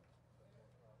one.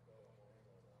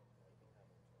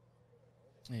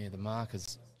 Yeah, the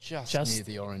marker's just near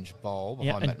the orange bowl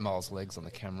behind Matt Miles' legs on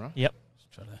the camera. Yep.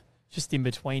 Just in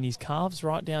between his calves,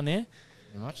 right down there.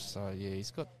 Pretty much. So, yeah,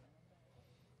 he's got...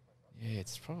 Yeah,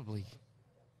 it's probably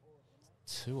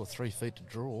 2 or 3 feet to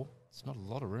draw. It's not a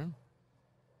lot of room.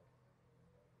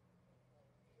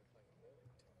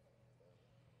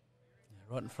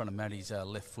 Yeah, right in front of Matty's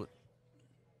left foot.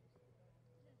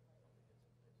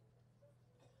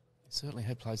 He certainly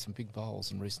had played some big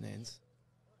bowls in recent ends.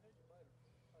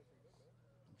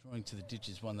 Drawing to the ditch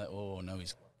is one that... Oh, no,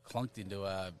 he's clunked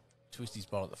into Twisty's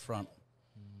bowl at the front.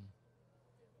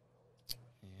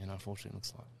 Yeah, and unfortunately, it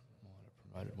looks like might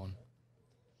have promoted one.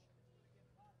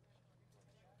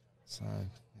 So,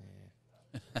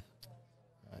 yeah.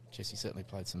 Jesse certainly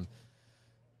played some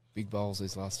big bowls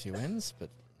these last few ends, but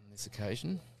on this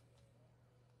occasion,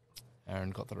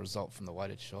 Aaron got the result from the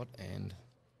weighted shot, and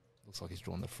looks like he's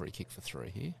drawn the free kick for 3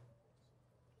 here.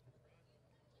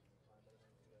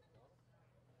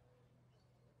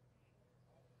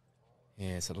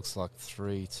 Yeah, so it looks like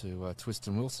 3 to Twist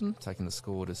and Wilson, taking the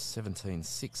score to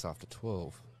 17-6 after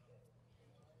 12.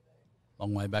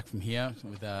 Long way back from here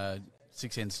with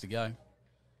 6 ends to go.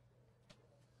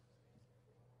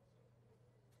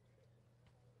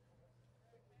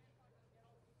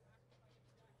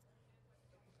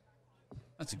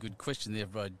 That's a good question there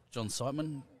by John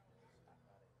Siteman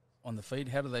on the feed.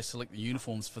 How do they select the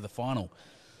uniforms for the final?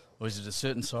 Or is it a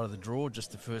certain side of the draw,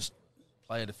 just the first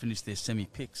player to finish their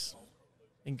semi-picks?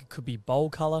 I think it could be bowl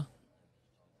colour.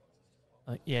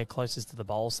 Yeah, closest to the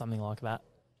bowl, something like that.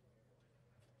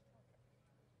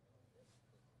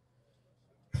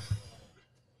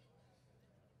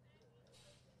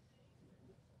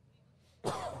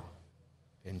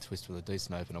 Ben Twist with a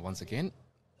decent opener once again.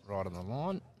 Right on the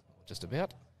line, just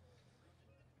about.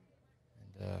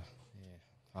 And, yeah,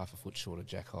 half a foot short of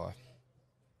Jack High.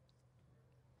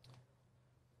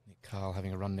 Nick Carl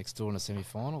having a run next door in the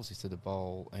semi-finals. He said the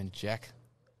bowl and Jack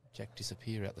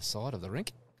disappear out the side of the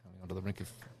rink, coming onto the rink of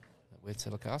that we're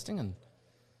telecasting, and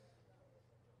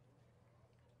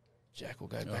Jack will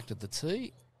go back to the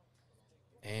tee.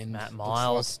 And Matt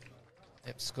Miles.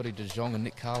 Like, Scotty De Jong and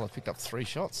Nick Carl have picked up 3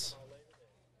 shots.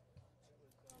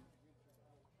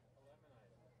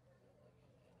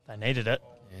 They needed it.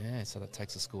 Yeah, so that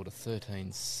takes the score to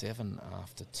 13-7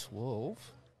 after 12.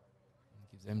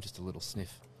 Gives them just a little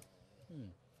sniff.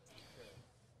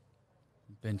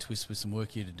 Ben Twist with some work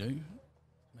here to do.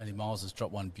 Matty Miles has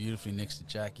dropped one beautifully next to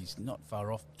Jack. He's not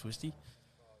far off Twisty.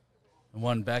 And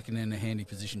one back and in a handy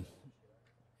position.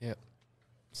 Yep.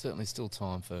 Certainly still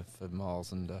time for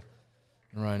Miles and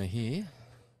Noronha here.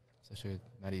 Especially with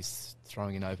Matty's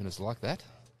throwing in openers like that.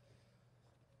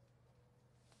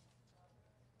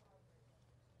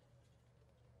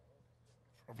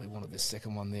 Probably wanted this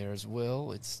second one there as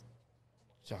well. It's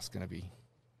just going to be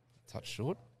a touch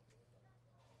short.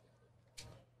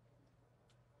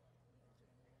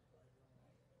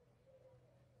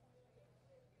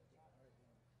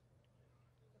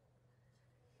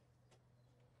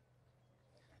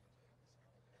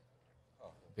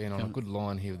 Being on a good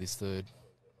line here with his third.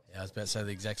 Yeah, I was about to say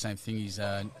the exact same thing. He's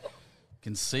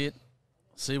can see it,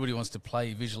 see what he wants to play.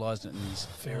 He visualised it, and he's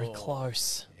very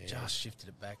close. Yeah. Just shifted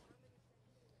it back.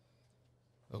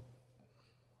 Look,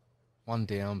 one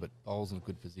down, but bowls in a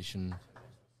good position.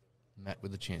 Matt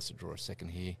with a chance to draw a second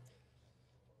here.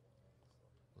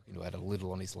 Looking to add a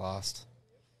little on his last.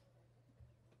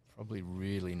 Probably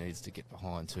really needs to get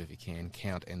behind too if he can.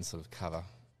 Count and sort of cover.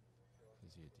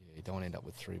 You don't want to end up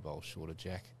with 3 bowls short of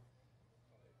Jack.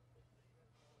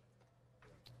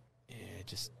 Yeah,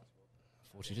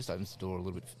 unfortunately, just opens the door a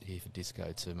little bit here for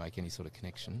Disco to make any sort of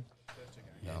connection.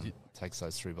 Takes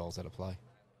those 3 bowls out of play.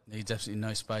 Needs absolutely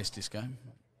no space, Disco.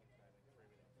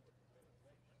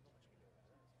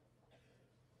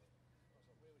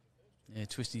 Yeah,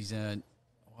 Twisty's,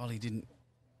 while he didn't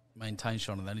maintain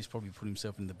shot on that, he's probably put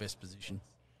himself in the best position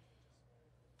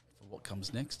for what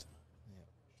comes next. Yeah.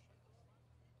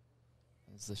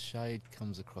 As the shade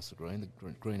comes across the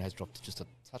green has dropped just a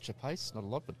touch of pace, not a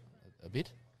lot, but a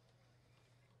bit.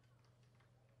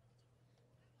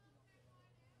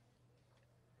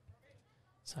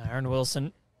 So Aaron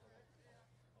Wilson.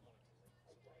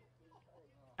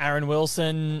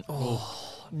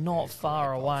 Not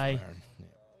far away.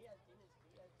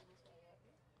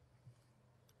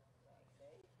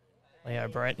 Leo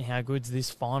Brett, how good's this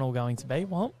final going to be?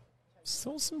 Well,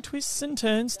 still some twists and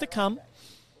turns to come.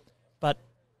 But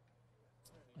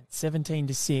at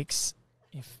 17-6,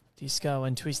 if Disco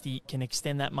and Twisty can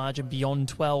extend that margin beyond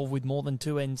 12 with more than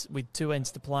two ends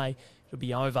to play, it'll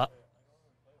be over.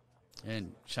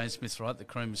 And Shane Smith's right, the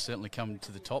cream has certainly come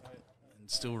to the top and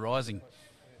still rising.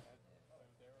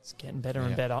 It's getting better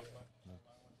and better.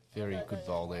 Very good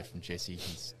bowl there from Jesse.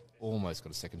 He's almost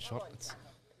got a second shot.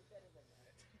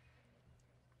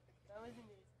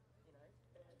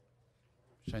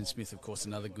 Shane Smith, of course,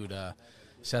 another good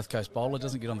South Coast bowler.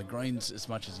 Doesn't get on the greens as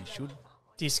much as he should.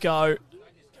 Disco.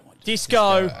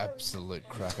 Absolute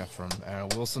cracker from Aaron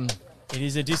Wilson. It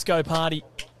is a disco party.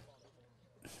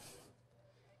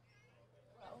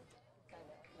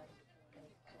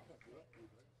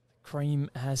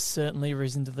 Cream has certainly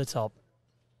risen to the top.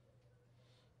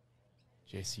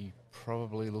 Jesse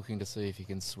probably looking to see if he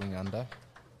can swing under.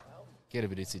 Get a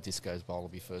bit of Disco's bowl will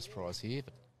be first prize here,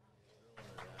 but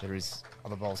there is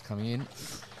other bowls coming in.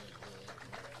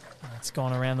 It's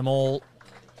gone around them all.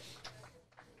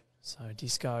 So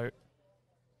Disco,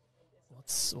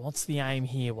 what's the aim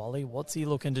here, Wally? What's he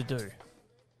looking to do?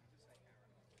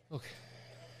 Look,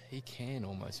 he can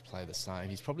almost play the same.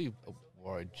 He's probably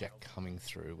worried Jack coming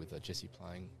through with Jesse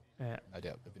playing, no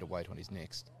doubt, a bit of weight on his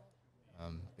next.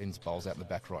 Ben's bowls out in the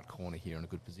back right corner here in a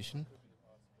good position.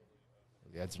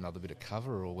 He adds another bit of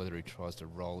cover, or whether he tries to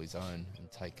roll his own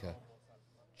and take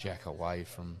Jack away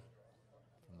from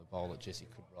the bowl that Jesse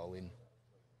could roll in.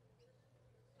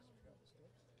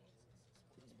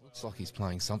 Looks like he's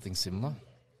playing something similar.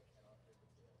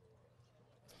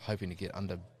 Hoping to get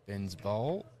under Ben's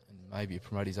bowl and maybe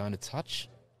promote his own a touch.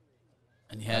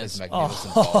 And he has. That is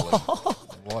magnificent bowling.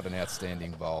 What an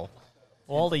outstanding bowl.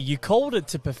 Wally, you called it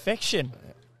to perfection.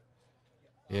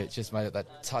 Yeah, it just made it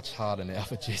that touch harder now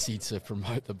for Jesse to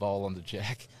promote the bowl onto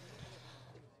Jack.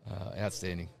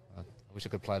 Outstanding. I wish I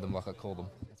could play them like I call them,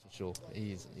 that's for sure.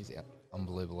 He's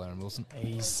unbelievable, Aaron Wilson.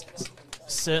 He's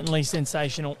certainly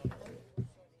sensational.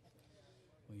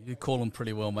 Well, you call him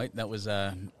pretty well, mate. That was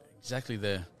exactly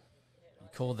you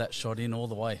called that shot in all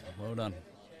the way. Well done.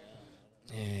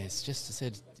 Yeah, it's just I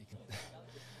said,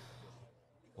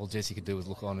 all Jesse could do was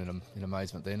look on in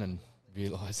amazement then and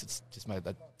realise it's just made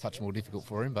that touch more difficult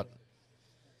for him, but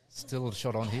still a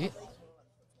shot on here.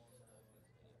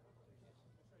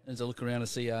 As I look around to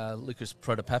see Lucas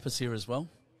Protopapas here as well.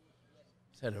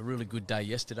 He's had a really good day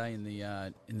yesterday in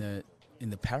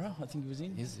the para. I think he was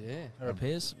in. Para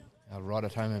pairs. Our right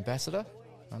at home ambassador,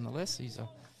 nonetheless.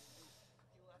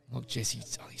 Look, Jesse.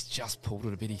 He's just pulled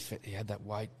it a bit. He had that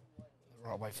weight, the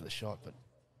right weight for the shot, but.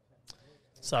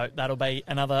 So that'll be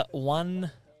another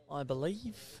one, I believe.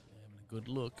 Having a good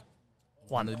look.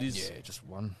 One. It is. Yeah, just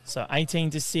one. So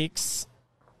 18-6,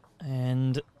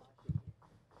 and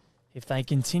if they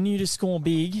continue to score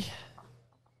big,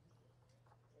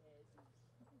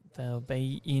 they'll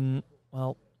be in,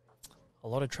 well, a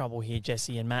lot of trouble here,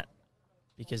 Jesse and Matt,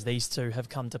 because these two have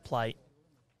come to play.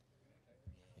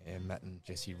 Yeah, Matt and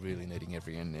Jesse really needing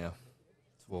every end now.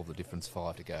 12 the difference,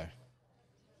 5 to go.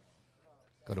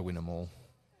 Got to win them all.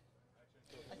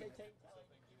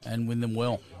 And win them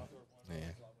well. Yeah.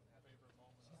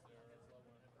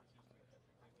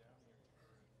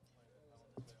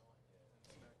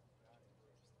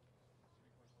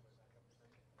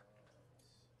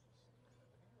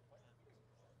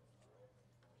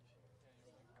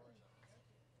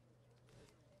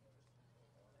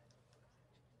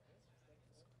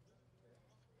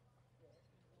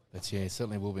 But yeah, it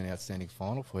certainly will be an outstanding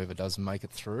final for whoever does make it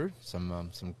through.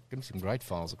 Some great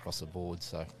finals across the board.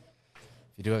 So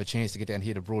if you do have a chance to get down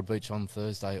here to Broadbeach on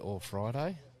Thursday or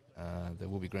Friday, there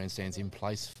will be grandstands in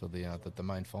place for the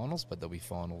main finals, but there'll be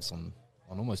finals on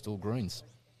almost all greens.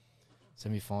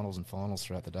 Semi-finals and finals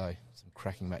throughout the day. Some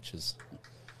cracking matches.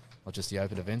 Not just the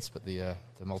open events, but the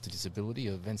multi-disability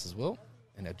events as well.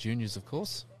 And our juniors, of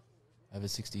course. Over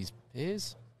 60s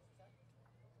pairs.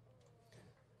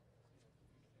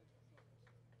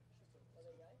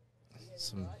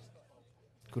 Some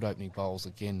good opening bowls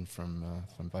again from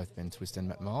both Ben Twist and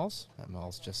Matt Miles. Matt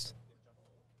Miles just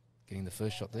getting the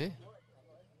first shot there.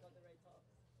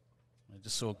 I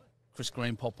just saw Chris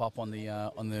Green pop up on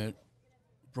the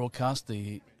broadcast.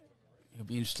 He'll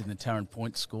be interested in the Tarrant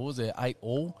point scores. They're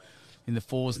 8-all in the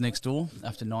fours next door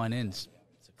after 9 ends.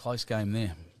 It's a close game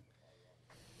there.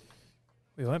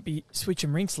 We won't be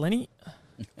switching rinks, Lenny.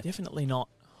 Definitely not.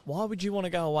 Why would you want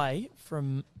to go away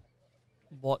from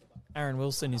what Aaron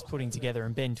Wilson is putting together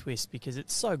and Ben Twist? Because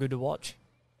it's so good to watch.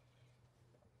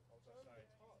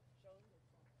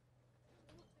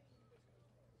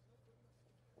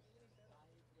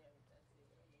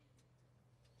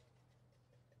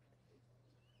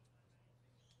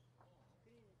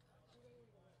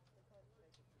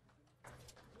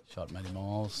 Shot Matty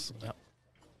Miles. Yep.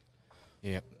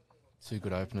 Yep. 2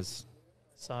 good openers.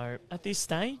 So at this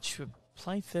stage, we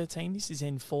play 13. This is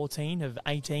end 14 of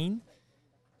 18.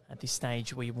 At this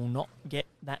stage, we will not get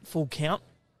that full count.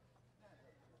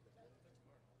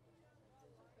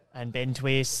 And Ben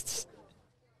Twist.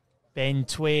 Ben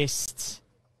Twist.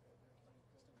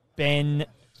 Ben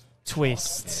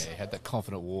Twist. Yeah, he had that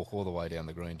confident walk all the way down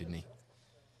the green, didn't he?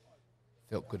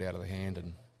 Felt good out of the hand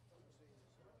and...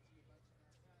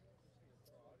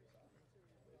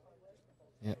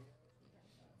 Yep.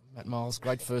 Matt Miles,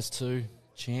 great first 2.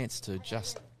 Chance to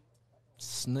just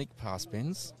sneak past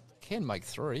Ben's. Can make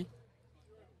 3.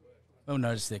 Well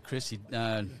noticed there, Chris.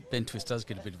 Ben Twist does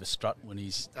get a bit of a strut when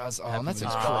he's... Does. Oh, happy and that's a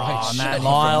with great his shot Matt from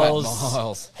Miles. Matt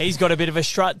Miles. He's got a bit of a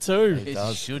strut too. He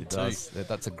does. should He does.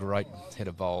 That's a great head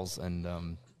of bowls.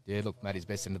 And, yeah, look, Matty's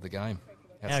best end of the game.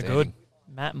 How good.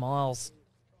 Matt Miles.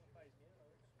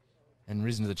 And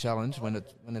risen to the challenge when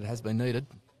it has been needed.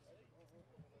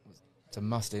 It's a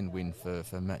must-end win for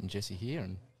Matt and Jesse here,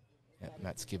 and yeah,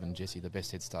 Matt's given Jesse the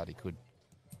best head start he could.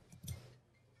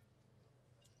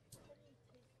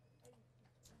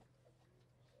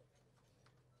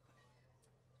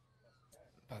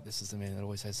 But this is the man that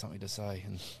always has something to say,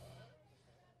 and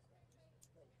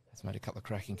has made a couple of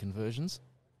cracking conversions.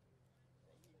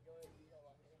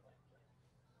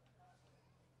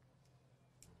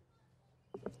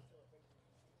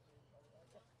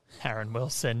 Aaron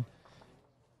Wilson.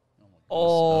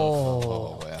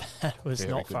 Oh, wow. That was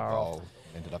Very not good far off. bowl.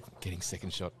 Ended up getting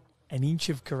second shot. An inch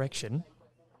of correction,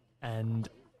 and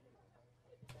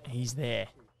he's there.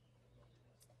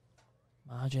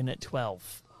 Margin at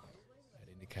 12. That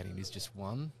indicating it is just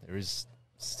 1. There is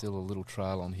still a little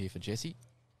trail on here for Jesse.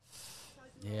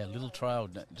 Yeah, a little trail,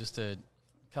 just a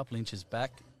couple inches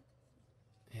back.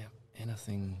 Yeah,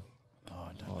 anything.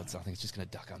 I I think it's just going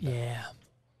to duck under. Yeah.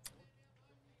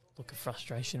 Look of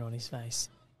frustration on his face.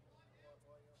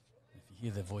 If you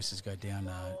hear their voices go down,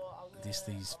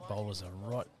 these bowlers are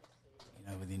right,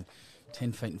 within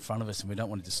 10 feet in front of us, and we don't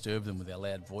want to disturb them with our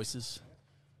loud voices.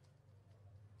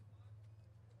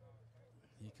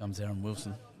 Here comes Aaron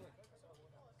Wilson.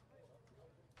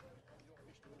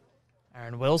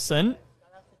 Aaron Wilson,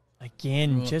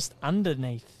 again, just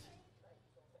underneath.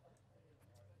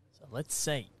 So let's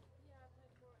see.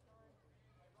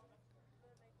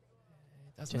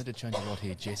 Doesn't need to change a lot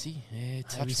here, Jesse. Yeah,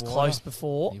 touch He was wider. close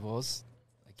before. He was.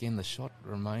 Again, the shot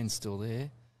remains still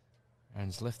there.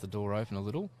 Aaron's left the door open a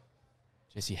little.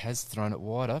 Jesse has thrown it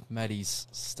wider. Matty's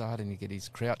starting to get his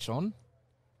crouch on.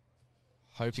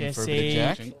 Hoping for a bit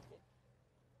of jack.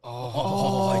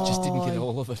 I just didn't get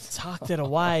all of it. Tucked it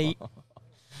away.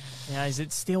 Now, is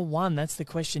it still 1? That's the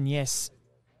question, yes.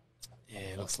 Yeah,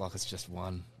 it looks like it's just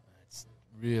 1. It's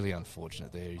really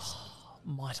unfortunate there. He's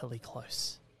Mightily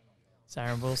close. So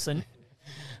Aaron Wilson.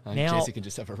 now, Jesse can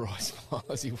just have a wry smile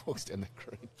as he walks down the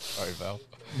green. Sorry, Val.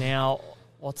 Now,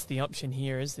 what's the option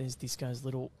here is there's Disco's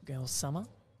little girl Summer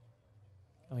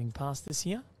going past us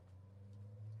here.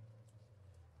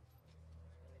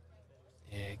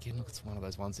 Yeah, again, look, it's one of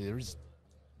those ones. There's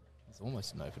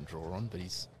almost an open draw on, but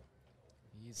he's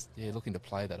looking to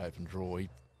play that open draw. He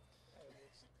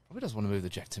probably doesn't want to move the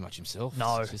jack too much himself.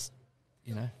 No. It's just,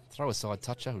 throw a side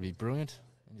toucher would be brilliant.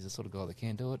 And he's the sort of guy that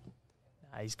can do it.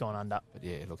 He's gone under. But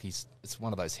yeah, look, it's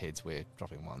one of those heads where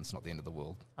dropping 1's not the end of the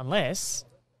world. Unless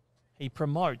he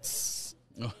promotes.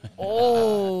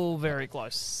 Very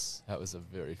close. That was a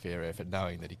very fair effort,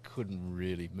 knowing that he couldn't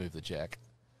really move the jack.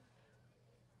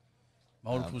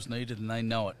 Multiples needed, and they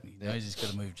know it. He knows he's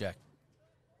got to move jack.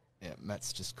 Yeah,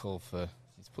 Matt's just called for...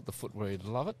 He's put the foot where he'd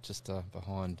love it, just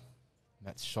behind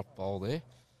Matt's shot bowl there.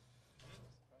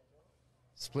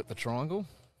 Split the triangle,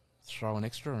 throw an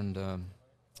extra, and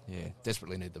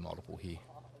desperately need the multiple here.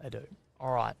 They do.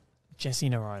 All right, Jesse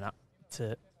Noronha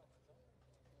to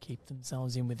keep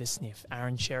themselves in with a sniff.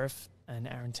 Aaron Sheriff and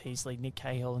Aaron Teasley, Nick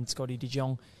Cahill and Scotty De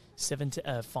Jong,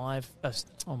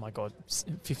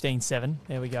 15-7.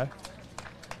 There we go.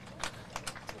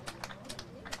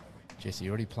 Jesse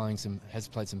already has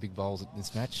played some big bowls in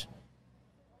this match.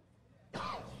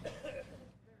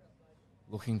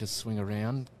 looking to swing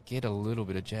around, get a little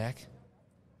bit of jack.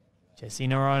 Jesse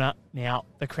Noronha. Now,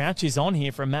 the crouch is on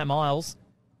here from Matt Miles.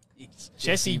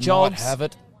 Jesse might jogs. have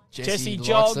it. Jesse likes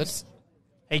jogs.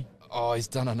 it. He's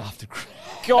done enough to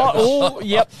Got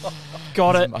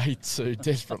got it. Made two.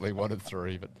 Desperately wanted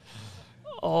three, but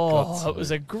It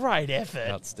was a great effort.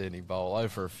 outstanding bowl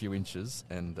over a few inches,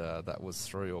 and that was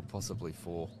 3 or possibly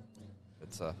 4.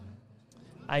 It's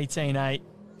 18-8.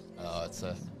 it's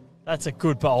a That's a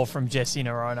good bowl from Jesse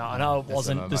Noronha. I know it That's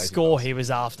wasn't an the amazing score bowl. he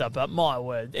was after, but my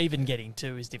word, even getting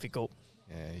 2 is difficult.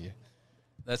 yeah.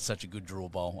 That's such a good draw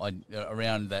bowl.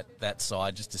 Around that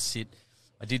side, just to sit.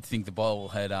 I did think the bowl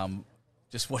had,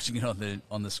 just watching it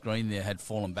on the screen there, had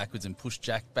fallen backwards and pushed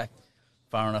Jack back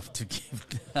far enough to give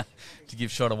to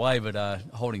give shot away. But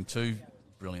holding 2,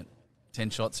 brilliant. 10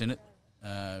 shots in it,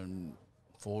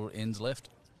 4 ends left.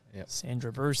 Yep.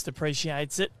 Sandra Bruce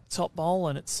appreciates it. Top bowl,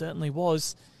 and it certainly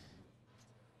was.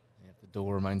 Yep, the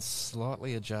door remains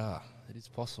slightly ajar. It is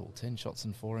possible. 10 shots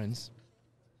and 4 ends.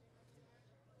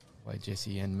 The way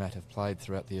Jesse and Matt have played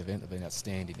throughout the event, they've been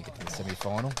outstanding to get to the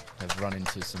semi-final. Have run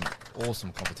into some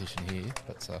awesome competition here,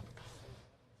 but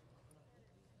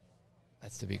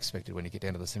that's to be expected when you get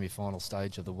down to the semi-final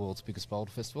stage of the world's biggest bowl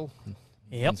festival.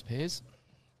 Yep. Men's pairs.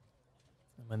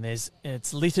 When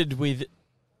it's littered with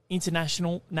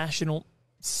international, national,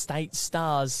 state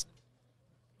stars,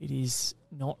 it is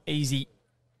not easy.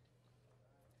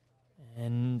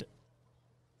 And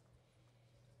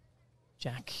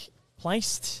Jack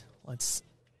placed. Let's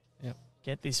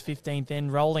get this 15th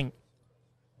end rolling.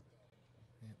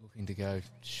 Yeah, looking to go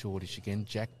shortish again.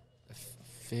 Jack, a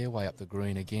fair way up the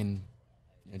green again.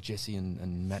 You know, Jesse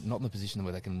and Matt not in the position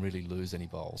where they can really lose any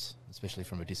bowls, especially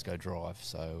from a disco drive.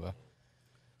 So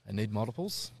they need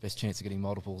multiples. Best chance of getting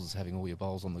multiples is having all your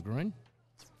bowls on the green.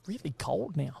 It's really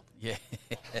cold now. Yeah.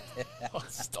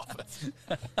 Stop it.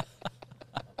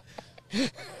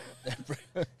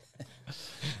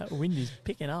 That wind is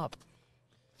picking up.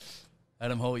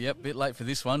 Adam Hall, bit late for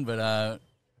this one, but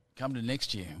come to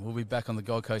next year. We'll be back on the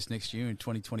Gold Coast next year in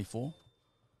 2024.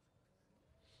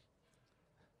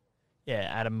 Yeah,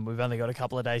 Adam, we've only got a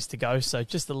couple of days to go, so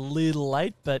just a little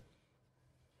late, but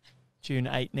June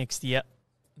 8 next year.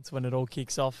 That's when it all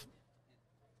kicks off.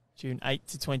 June 8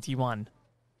 to 21.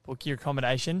 Book your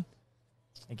accommodation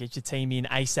and get your team in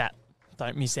ASAP.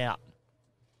 Don't miss out.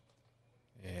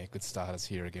 Yeah, good starters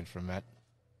here again from Matt.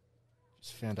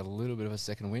 Just found a little bit of a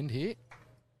second wind here.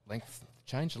 Length,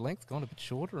 changed the length, gone a bit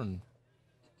shorter, and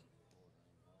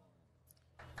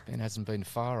Ben hasn't been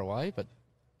far away, but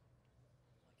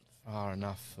far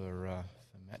enough for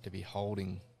Matt to be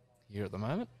holding here at the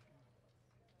moment.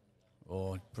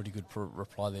 Oh, pretty good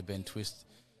reply there, Ben Twist.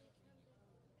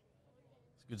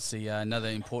 It's good to see another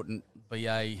important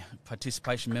BA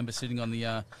participation member sitting on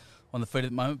the feet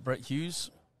at the moment, Brett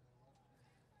Hughes,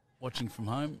 watching from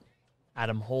home.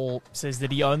 Adam Hall says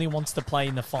that he only wants to play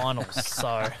in the finals.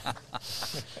 So,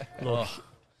 look,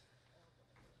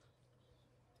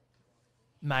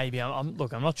 maybe I'm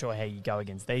not sure how you go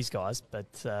against these guys,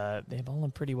 but they're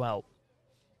bowling pretty well.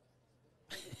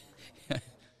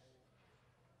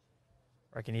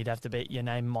 Reckon your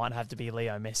name might have to be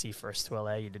Leo Messi for us to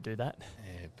allow you to do that.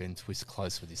 Yeah, Ben Twist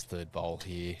close with his third bowl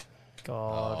here.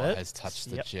 Got it. Has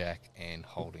touched the jack and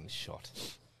holding shot.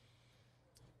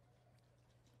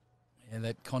 Yeah,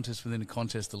 that contest within a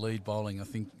contest, the lead bowling, I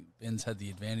think Ben's had the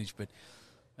advantage, but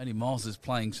Matty Miles is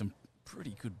playing some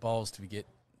pretty good bowls to get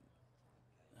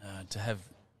to have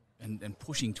and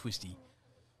pushing Twisty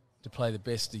to play the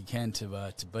best he can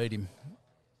to beat him.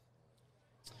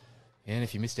 And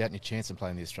if you missed out on your chance in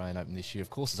playing the Australian Open this year, of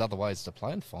course, there's other ways to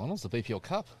play in finals. The BPL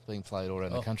Cup being played all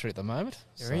around the country at the moment.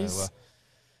 There is.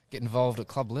 Get involved at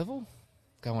club level.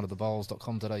 Go onto the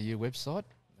bowls.com.au website.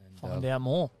 And, Find out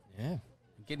more. Yeah.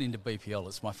 Getting into BPL,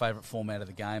 it's my favourite format of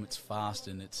the game. It's fast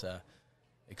and it's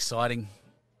exciting.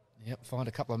 Yep, find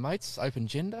a couple of mates, open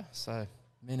gender, so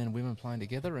men and women playing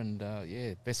together, and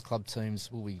best club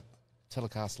teams will be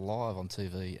telecast live on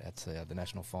TV at the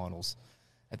national finals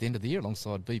at the end of the year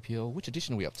alongside BPL. Which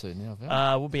edition are we up to now,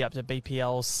 Val? We'll be up to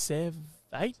BPL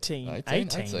 18.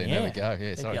 18, yeah. There we go.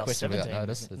 Yeah, sorry, BPL question 17.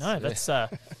 without notice.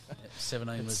 That's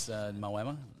 17 was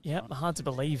Moama. Yeah, hard to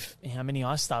believe how many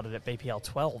I started at BPL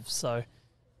 12, so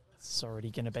it's already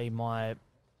going to be my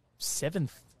 7th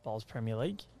Bowls Premier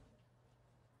League.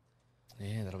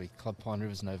 Yeah, that'll be Club Pine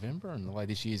Rivers November, and the way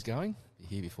this year's going, be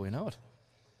here before you know it.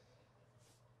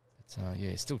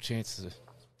 But still chances to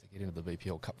get into the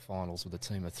BPL Cup finals with a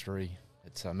team of 3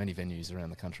 at many venues around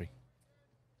the country.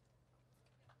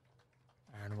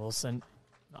 Aaron Wilson,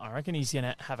 I reckon he's going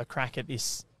to have a crack at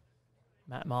this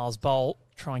Matt Miles bowl,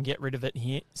 try and get rid of it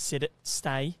here, sit it,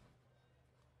 stay.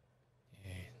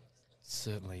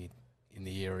 certainly in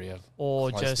the area. Or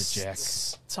close just to Jack,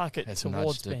 tuck it has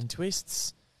towards nudged it. Ben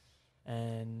Twists.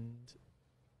 And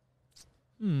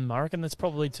I reckon that's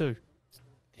probably 2.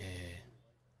 Yeah.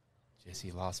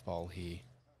 Jesse, last bowl here,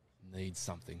 needs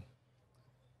something.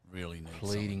 Really needs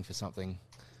Pleading for something.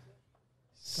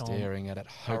 Gone. Staring at it,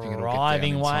 hoping it'll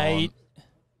Arriving get down in weight.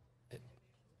 time.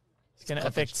 It's going to got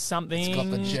affect something. It's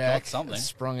got the jack something.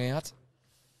 sprung out.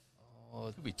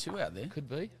 Oh, Could be 2 out there. could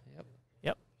be. Yep.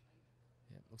 Yep.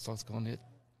 Looks like it's gone yet.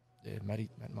 Yeah,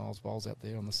 Matt Miles bowls out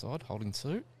there on the side, holding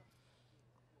 2.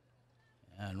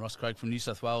 And Ross Craig from New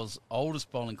South Wales,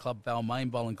 oldest bowling club, Balmain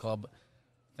Bowling Club.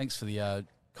 Thanks for the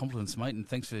compliments, mate, and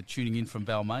thanks for tuning in from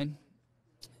Balmain.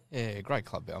 Yeah, great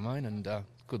club, Balmain, and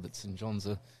good that St John's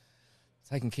are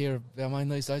taking care of Balmain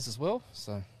these days as well.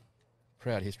 So,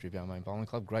 proud history of Balmain Bowling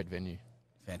Club, great venue.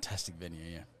 Fantastic venue,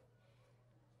 yeah.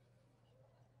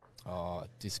 Oh,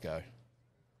 disco.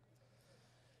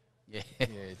 Yeah.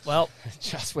 Well,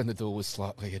 just when the door was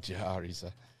slightly ajar,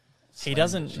 he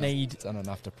doesn't just need... done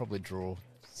enough to probably draw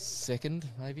second,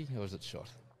 maybe, or was it shot?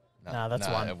 No, that's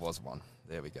 1. It was 1.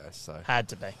 There we go. So Had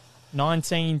to be.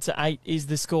 19-8 is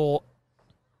the score.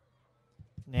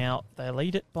 Now, they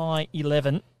lead it by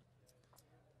 11. If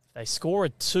they score a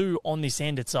 2 on this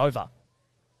end, it's over.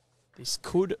 This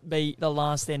could be the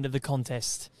last end of the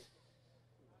contest.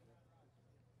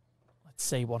 Let's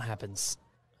see what happens.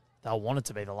 They'll want it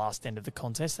to be the last end of the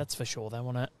contest, that's for sure. They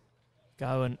want to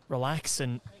go and relax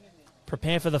and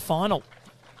prepare for the final.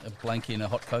 A blankie and a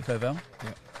hot cocoa, Val?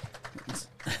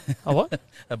 Oh, what?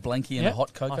 A blankie and a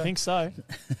hot cocoa? I think so.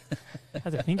 I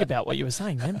had to think about what you were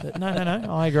saying then, but no,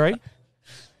 I agree.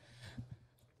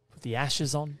 Put the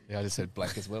ashes on. yeah, I just said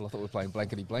blank as well. I thought we were playing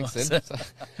blankety blanks then. So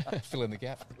fill in the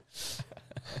gap.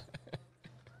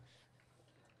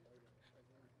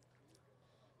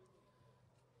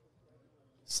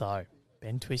 So,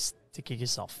 Ben Twist to kick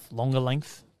us off. Longer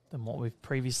length than what we've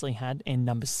previously had. End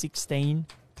number 16,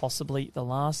 possibly the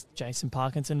last. Jason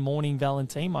Parkinson, morning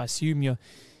Valentine. I assume you're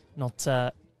not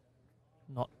from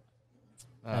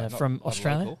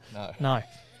Australia? Local. No. No,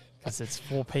 because it's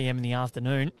 4 p.m. in the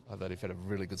afternoon. I thought he'd had a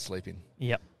really good sleep in.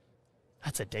 Yep.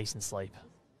 That's a decent sleep.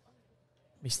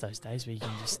 Miss those days where you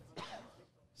can just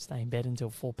stay in bed until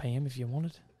 4 p.m. if you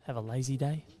wanted. Have a lazy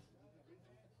day.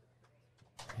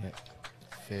 Yeah.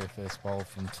 Fair first bowl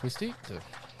from Twisty.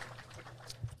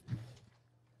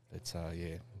 But,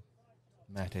 yeah,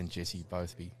 Matt and Jesse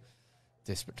both be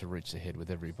desperate to reach ahead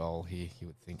with every bowl here, you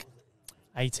would think.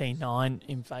 18-9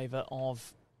 in favour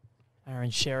of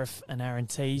Aaron Sheriff and Aaron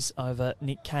Tees over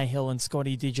Nick Cahill and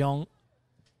Scotty De Jong.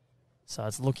 So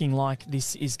it's looking like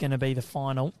this is going to be the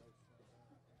final.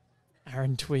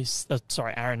 Aaron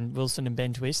Wilson and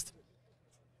Ben Twist.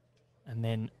 And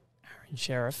then Aaron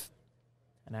Sheriff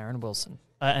and Aaron Wilson.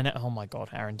 Oh my God,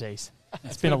 Aaron Tees.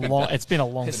 It's been a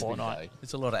long fortnight.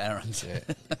 It's a lot of Aarons. Yeah.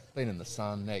 Been in the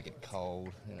sun, now getting cold.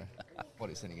 You know,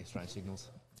 body's sending you strange signals.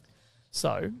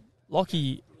 So,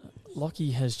 Lockie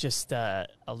has just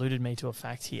alluded me to a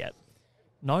fact here.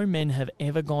 No men have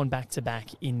ever gone back-to-back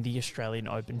in the Australian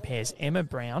Open pairs. Emma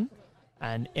Brown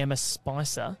and Emma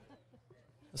Brown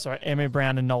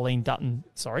and Nolene Dutton,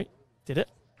 did it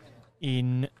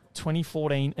in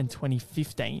 2014 and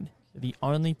 2015. The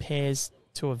only pairs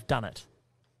to have done it.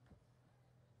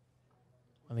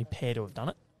 Only pair to have done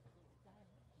it.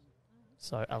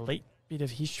 So, elite bit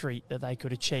of history that they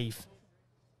could achieve.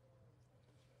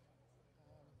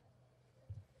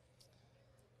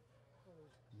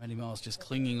 Matty Miles just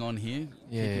clinging on here,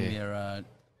 keeping their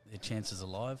chances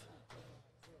alive.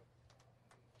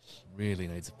 Really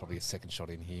needs probably a second shot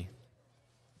in here.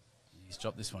 He's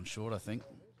dropped this one short, I think.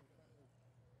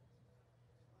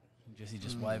 Jesse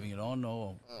just waving it on,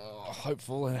 or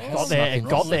Hopeful. And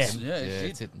Got there. Yeah,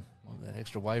 it's it. That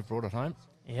extra wave brought it home.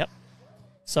 Yep.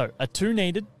 So, a 2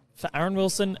 needed for Aaron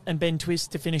Wilson and Ben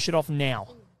Twist to finish it off now.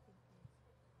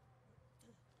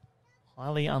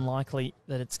 Highly unlikely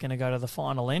that it's going to go to the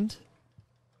final end.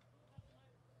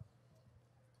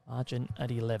 Margin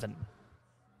at 11.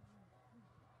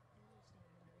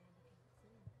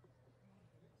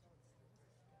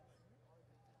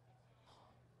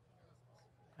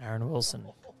 Aaron Wilson.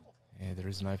 Yeah, there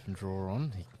is an open draw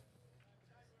on.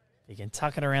 He can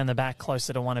tuck it around the back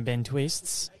closer to one of Ben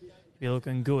Twist's. Be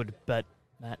looking good, but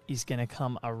that is going to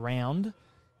come around.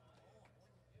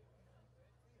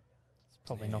 It's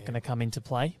probably not going to come into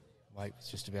play. Weight was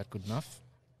just about good enough.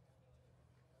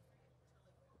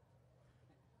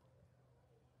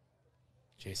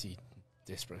 Jesse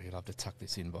desperately love to tuck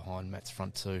this in behind Matt's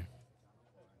front 2.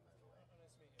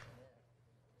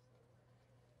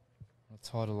 A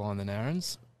tighter line than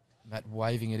Aaron's. Matt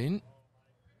waving it in.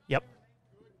 Yep.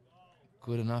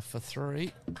 Good enough for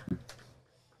 3.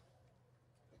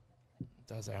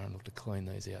 Does Aaron look to clean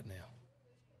these out now?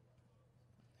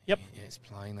 Yep. Yeah, he's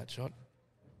playing that shot.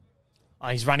 Oh,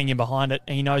 he's running in behind it.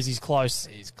 He knows he's close.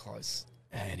 He's close.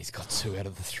 And he's got 2 out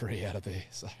of the 3 out of there.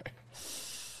 So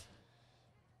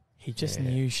He just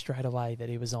knew straight away that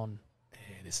he was on.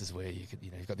 Yeah, this is where you could,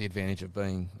 you've got the advantage of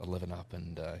being 11 up,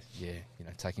 and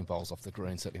taking bowls off the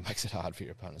green certainly makes it hard for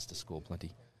your opponents to score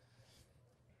plenty.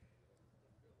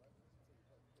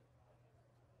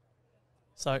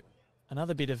 So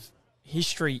another bit of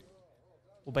history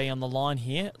will be on the line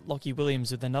here. Lockie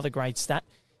Williams with another great stat.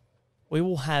 We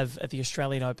will have at the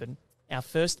Australian Open our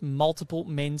first multiple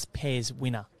men's pairs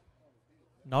winner.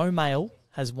 No male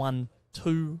has won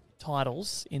 2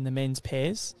 titles in the men's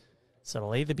pairs. So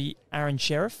it'll either be Aaron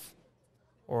Sheriff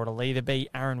or it'll either be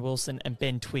Aaron Wilson and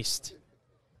Ben Twist.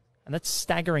 And that's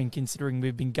staggering considering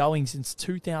we've been going since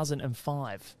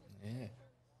 2005. Yeah.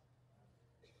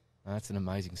 That's an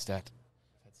amazing stat.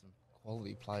 Had some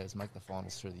quality players make the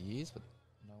finals through the years, but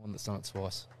no one that's done it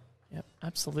twice. Yep,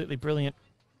 absolutely brilliant.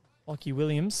 Lockie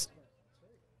Williams.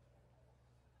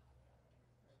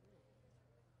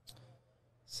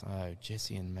 So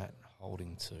Jesse and Matt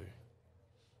holding 2.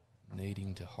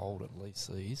 Needing to hold at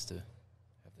least these to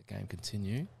have the game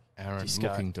continue. Aaron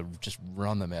looking to just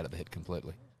run them out of the head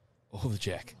completely. Or the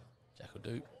jack. Jack will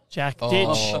do. Jack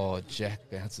ditch. Oh,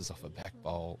 Jack bounces off a back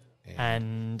bowl.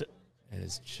 And it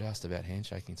is just about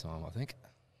handshaking time, I think.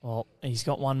 well, he's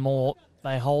got one more.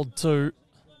 They hold 2.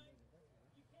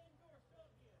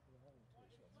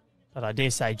 But I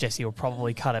dare say Jesse will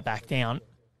probably cut it back down.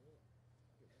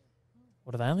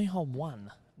 Or do they only hold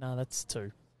 1? No, that's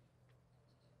 2.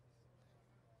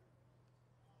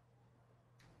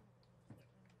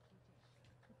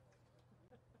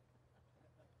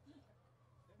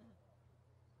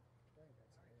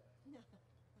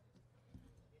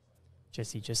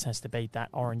 Jesse just has to beat that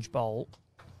orange bowl.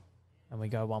 And we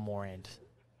go one more end.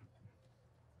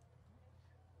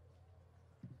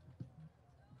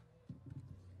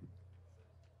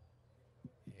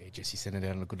 Yeah, Jesse sent it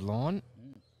out on a good line.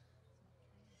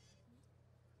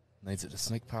 Needs it to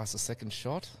sneak past the second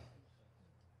shot.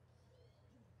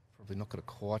 Probably not going to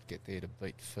quite get there to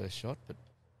beat first shot, but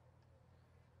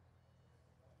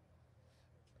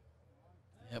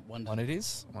Yep, one it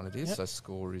is. Yep. So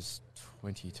score is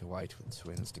 20-8 with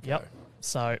 2 ends to go. Yep.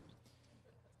 So,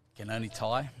 can only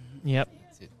tie. yep.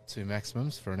 That's it. 2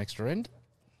 maximums for an extra end.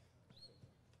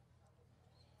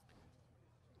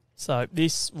 So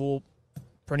this will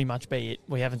pretty much be it.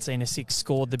 We haven't seen a 6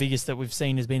 scored. The biggest that we've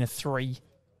seen has been a 3.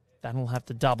 That'll have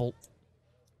to double.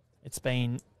 It's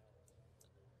been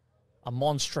a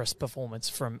monstrous performance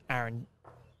from Aaron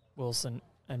Wilson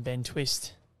and Ben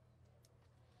Twist.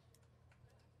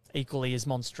 Equally as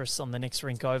monstrous on the next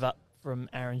rink over from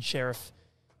Aaron Sheriff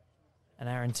and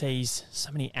Aaron Tees.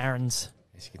 So many Aarons.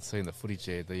 As you can see in the footage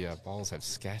there, the bowls have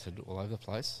scattered all over the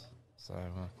place. So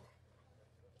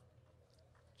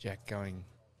Jack going...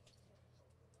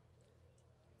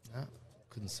 No,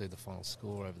 couldn't see the final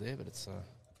score over there, but it's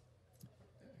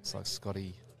looks like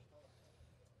Scotty's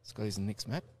and Nick's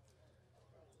map.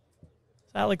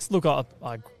 Alex, look, I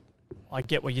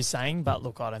get what you're saying, but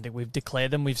look, I don't think we've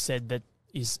declared them. We've said that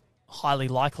is highly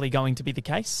likely going to be the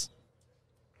case.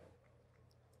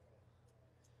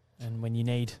 And when you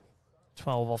need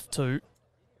 12 off 2.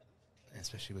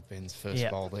 Especially with Ben's first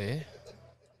bowl there.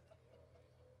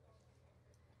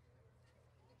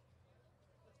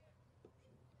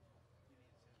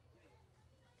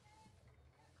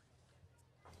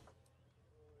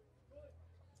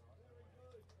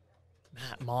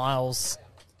 Matt Miles.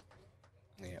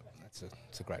 Yeah,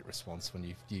 it's a great response when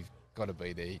you've got to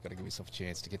be there. You've got to give yourself a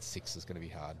chance. To get 6 is going to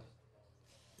be hard.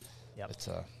 Yep.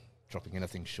 But dropping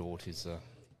anything short is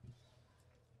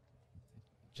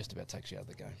just about takes you out of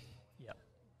the game. Yep.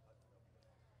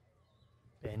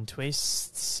 Ben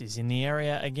Twists is in the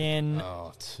area again.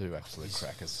 Oh, 2 absolute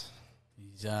crackers.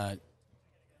 He's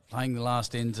playing the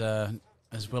last ends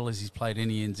as well as he's played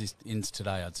any ends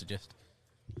today, I'd suggest.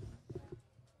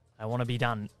 They want to be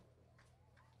done.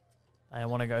 They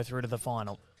want to go through to the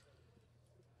final.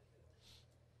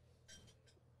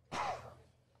 Good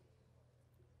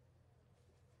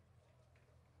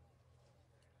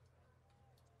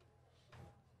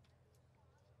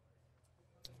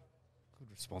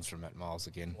response from Matt Miles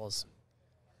again. Was.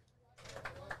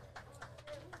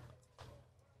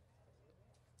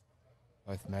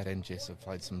 Both Matt and Jess have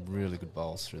played some really good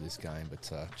bowls through this game,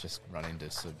 but just run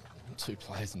into some 2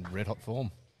 players in red hot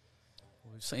form.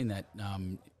 We've seen that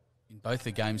in both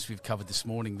the games we've covered this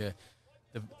morning. The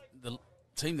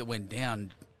team that went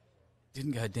down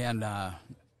didn't go down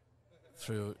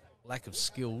through lack of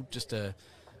skill. Just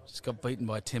got beaten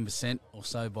by 10% or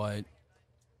so by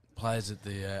players at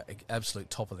the absolute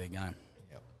top of their game.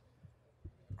 Yep.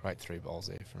 Great 3 bowls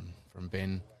there from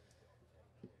Ben.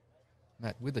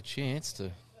 Matt with a chance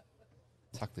to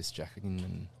tuck this jack in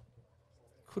and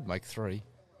could make 3.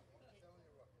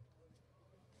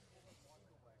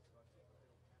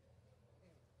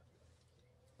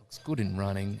 Looks good in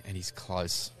running and he's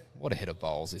close. What a head of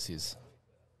bowls this is.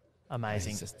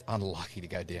 Amazing. He's just unlucky to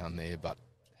go down there, but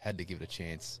had to give it a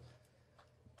chance.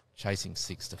 Chasing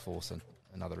 6 to force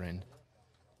another end.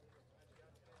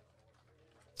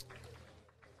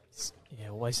 Yeah,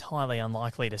 always highly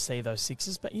unlikely to see those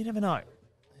 6s, but you never know.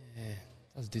 Yeah,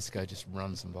 does Disco just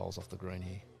run some bowls off the green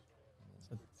here?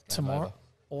 Tomorrow,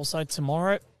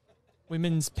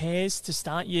 women's pairs to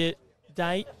start your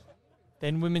day,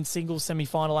 then women's singles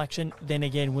semi-final action, then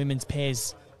again women's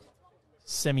pairs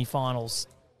semi-finals,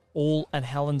 all at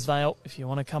Helensvale if you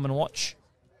want to come and watch.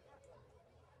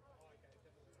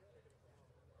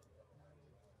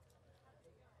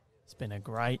 It's been a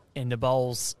great end of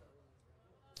bowls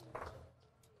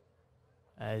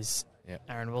as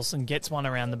Aaron Wilson gets one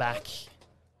around the back.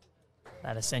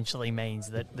 That essentially means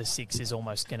that the 6 is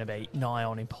almost going to be nigh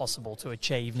on impossible to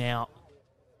achieve now.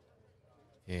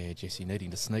 Yeah, Jesse needing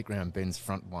to sneak round Ben's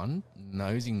front one,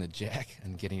 nosing the jack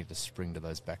and getting it to spring to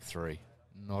those back 3.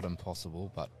 Not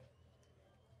impossible, but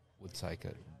would take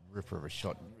a ripper of a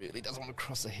shot. Really doesn't want to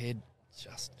cross the head.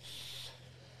 Just,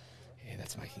 yeah,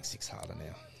 that's making 6 harder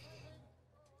now.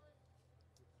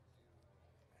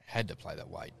 Had to play that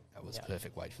weight. That was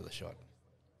perfect weight for the shot.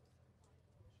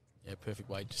 Yeah, perfect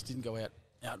weight. Just didn't go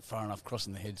out far enough.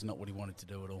 Crossing the head's not what he wanted to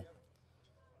do at all.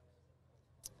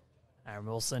 Aaron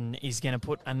Wilson is going to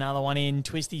put another one in.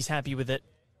 Twisty's happy with it.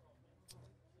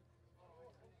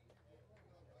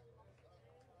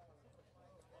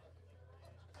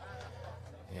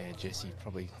 Yeah, Jesse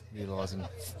probably realising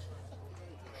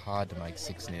hard to make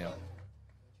 6 now.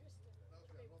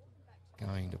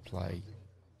 Going to play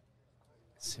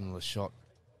a similar shot,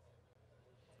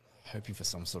 hoping for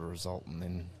some sort of result, and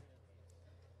then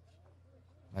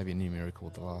maybe a numerical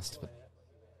at the last. But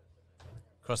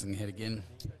crossing the head again.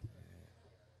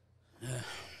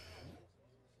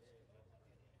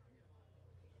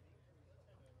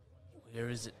 Where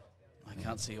is it? I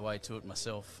can't see a way to it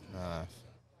myself. No.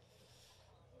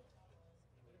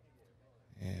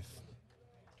 Yeah.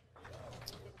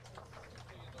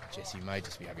 Jesse may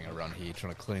just be having a run here,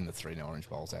 trying to clean the 3 orange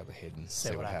bowls out of the head and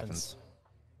see what happens.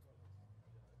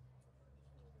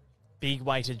 Big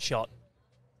weighted shot.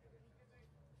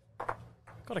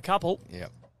 Got a couple. Yeah,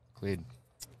 cleared.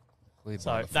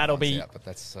 So that'll be out, but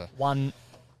that's one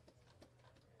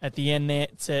at the end there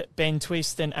to Ben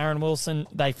Twist and Aaron Wilson.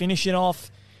 They finish it off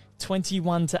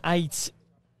 21-8.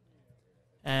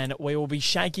 And we will be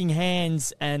shaking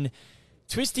hands, and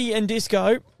Twisty and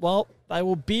Disco, well, they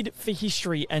will bid for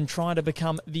history and try to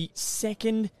become the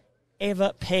 2nd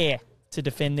ever pair to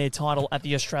defend their title at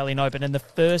the Australian Open and the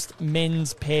first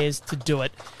men's pairs to do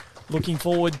it. Looking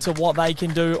forward to what they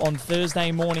can do on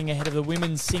Thursday morning ahead of the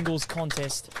women's singles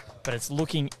contest, but it's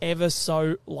looking ever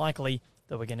so likely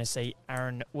that we're going to see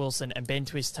Aaron Wilson and Ben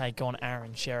Twist take on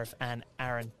Aaron Sheriff and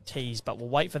Aaron Tees, but we'll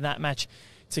wait for that match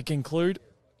to conclude.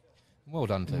 Well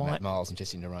done to Matt Miles and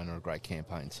Jesse Noronha, a great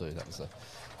campaign too. That was a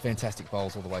fantastic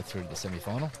bowls all the way through to the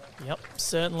semi-final. Yep,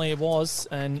 certainly it was,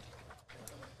 and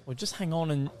we'll just hang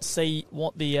on and see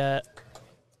what the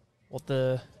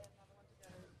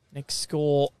next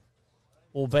score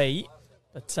will be.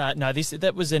 But no,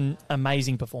 that was an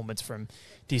amazing performance from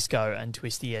Disco and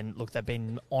Twisty, and look, they've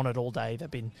been on it all day. They've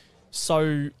been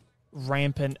so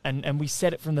rampant, and we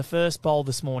said it from the first bowl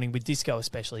this morning with Disco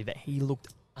especially, that he looked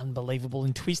unbelievable,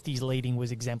 and Twisty's leading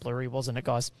was exemplary, wasn't it,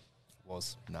 guys?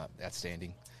 Was. No,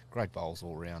 outstanding. Great bowls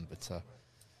all round, but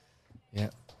yeah,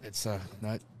 it's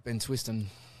no, Ben Twist and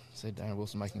said Aaron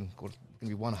Wilson going to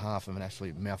be one half of an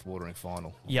actually mouth-watering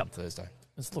final on Thursday.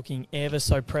 It's looking ever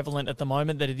so prevalent at the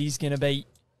moment that it is going to be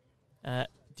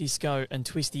Disco and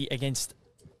Twisty against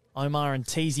Omar and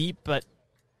Teasy, but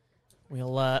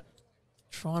we'll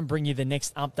try and bring you the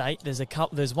next update.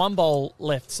 There's one bowl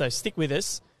left, so stick with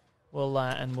us.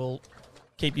 We'll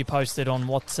keep you posted on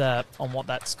what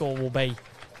that score will be.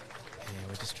 Yeah,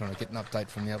 we're just trying to get an update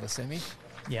from the other semi.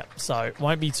 Yep, so it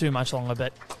won't be too much longer,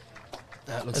 but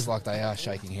it looks like they are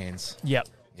shaking hands. Yep.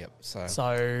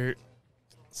 So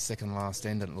second last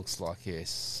end, and it looks like,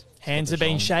 yes, hands have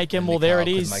been shaken. Well, there it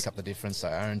is. Make up the difference. So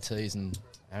Aaron Tees and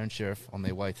Aaron Sheriff on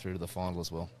their way through to the final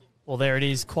as well. Well, there it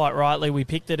is. Quite rightly, we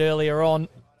picked it earlier on,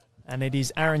 and it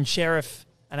is Aaron Sheriff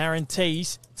and Aaron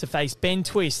Tees to face Ben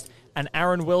Twist and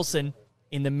Aaron Wilson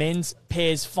in the men's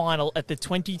pairs final at the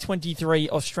 2023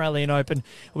 Australian Open.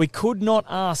 We could not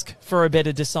ask for a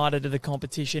better decider to the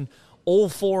competition. All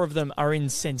four of them are in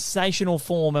sensational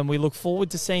form, and we look forward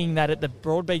to seeing that at the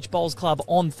Broadbeach Bowls Club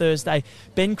on Thursday.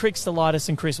 Ben Crickstolitis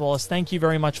and Chris Wallace, thank you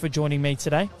very much for joining me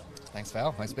today. Thanks,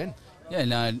 Val. Thanks, Ben. Yeah,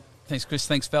 no, thanks, Chris.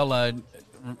 Thanks, Val. A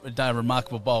day of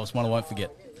remarkable bowls, one I won't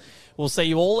forget. We'll see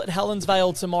you all at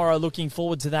Helensvale tomorrow. Looking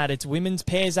forward to that. It's women's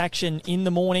pairs action in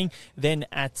the morning. Then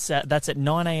that's at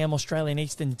 9 a.m. Australian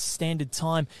Eastern Standard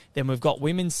Time. Then we've got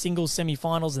women's singles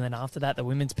semi-finals, and then after that, the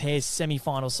women's pairs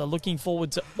semi-finals. So looking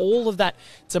forward to all of that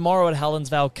tomorrow at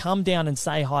Helensvale. Come down and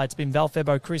say hi. It's been Val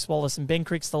Febo, Chris Wallace, and Ben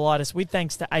Crickstolitis, with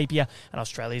thanks to Apia and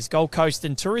Australia's Gold Coast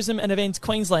and Tourism and Events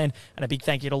Queensland. And a big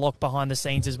thank you to Locke behind the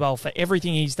scenes as well for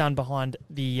everything he's done behind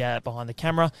the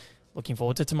camera. Looking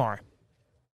forward to tomorrow.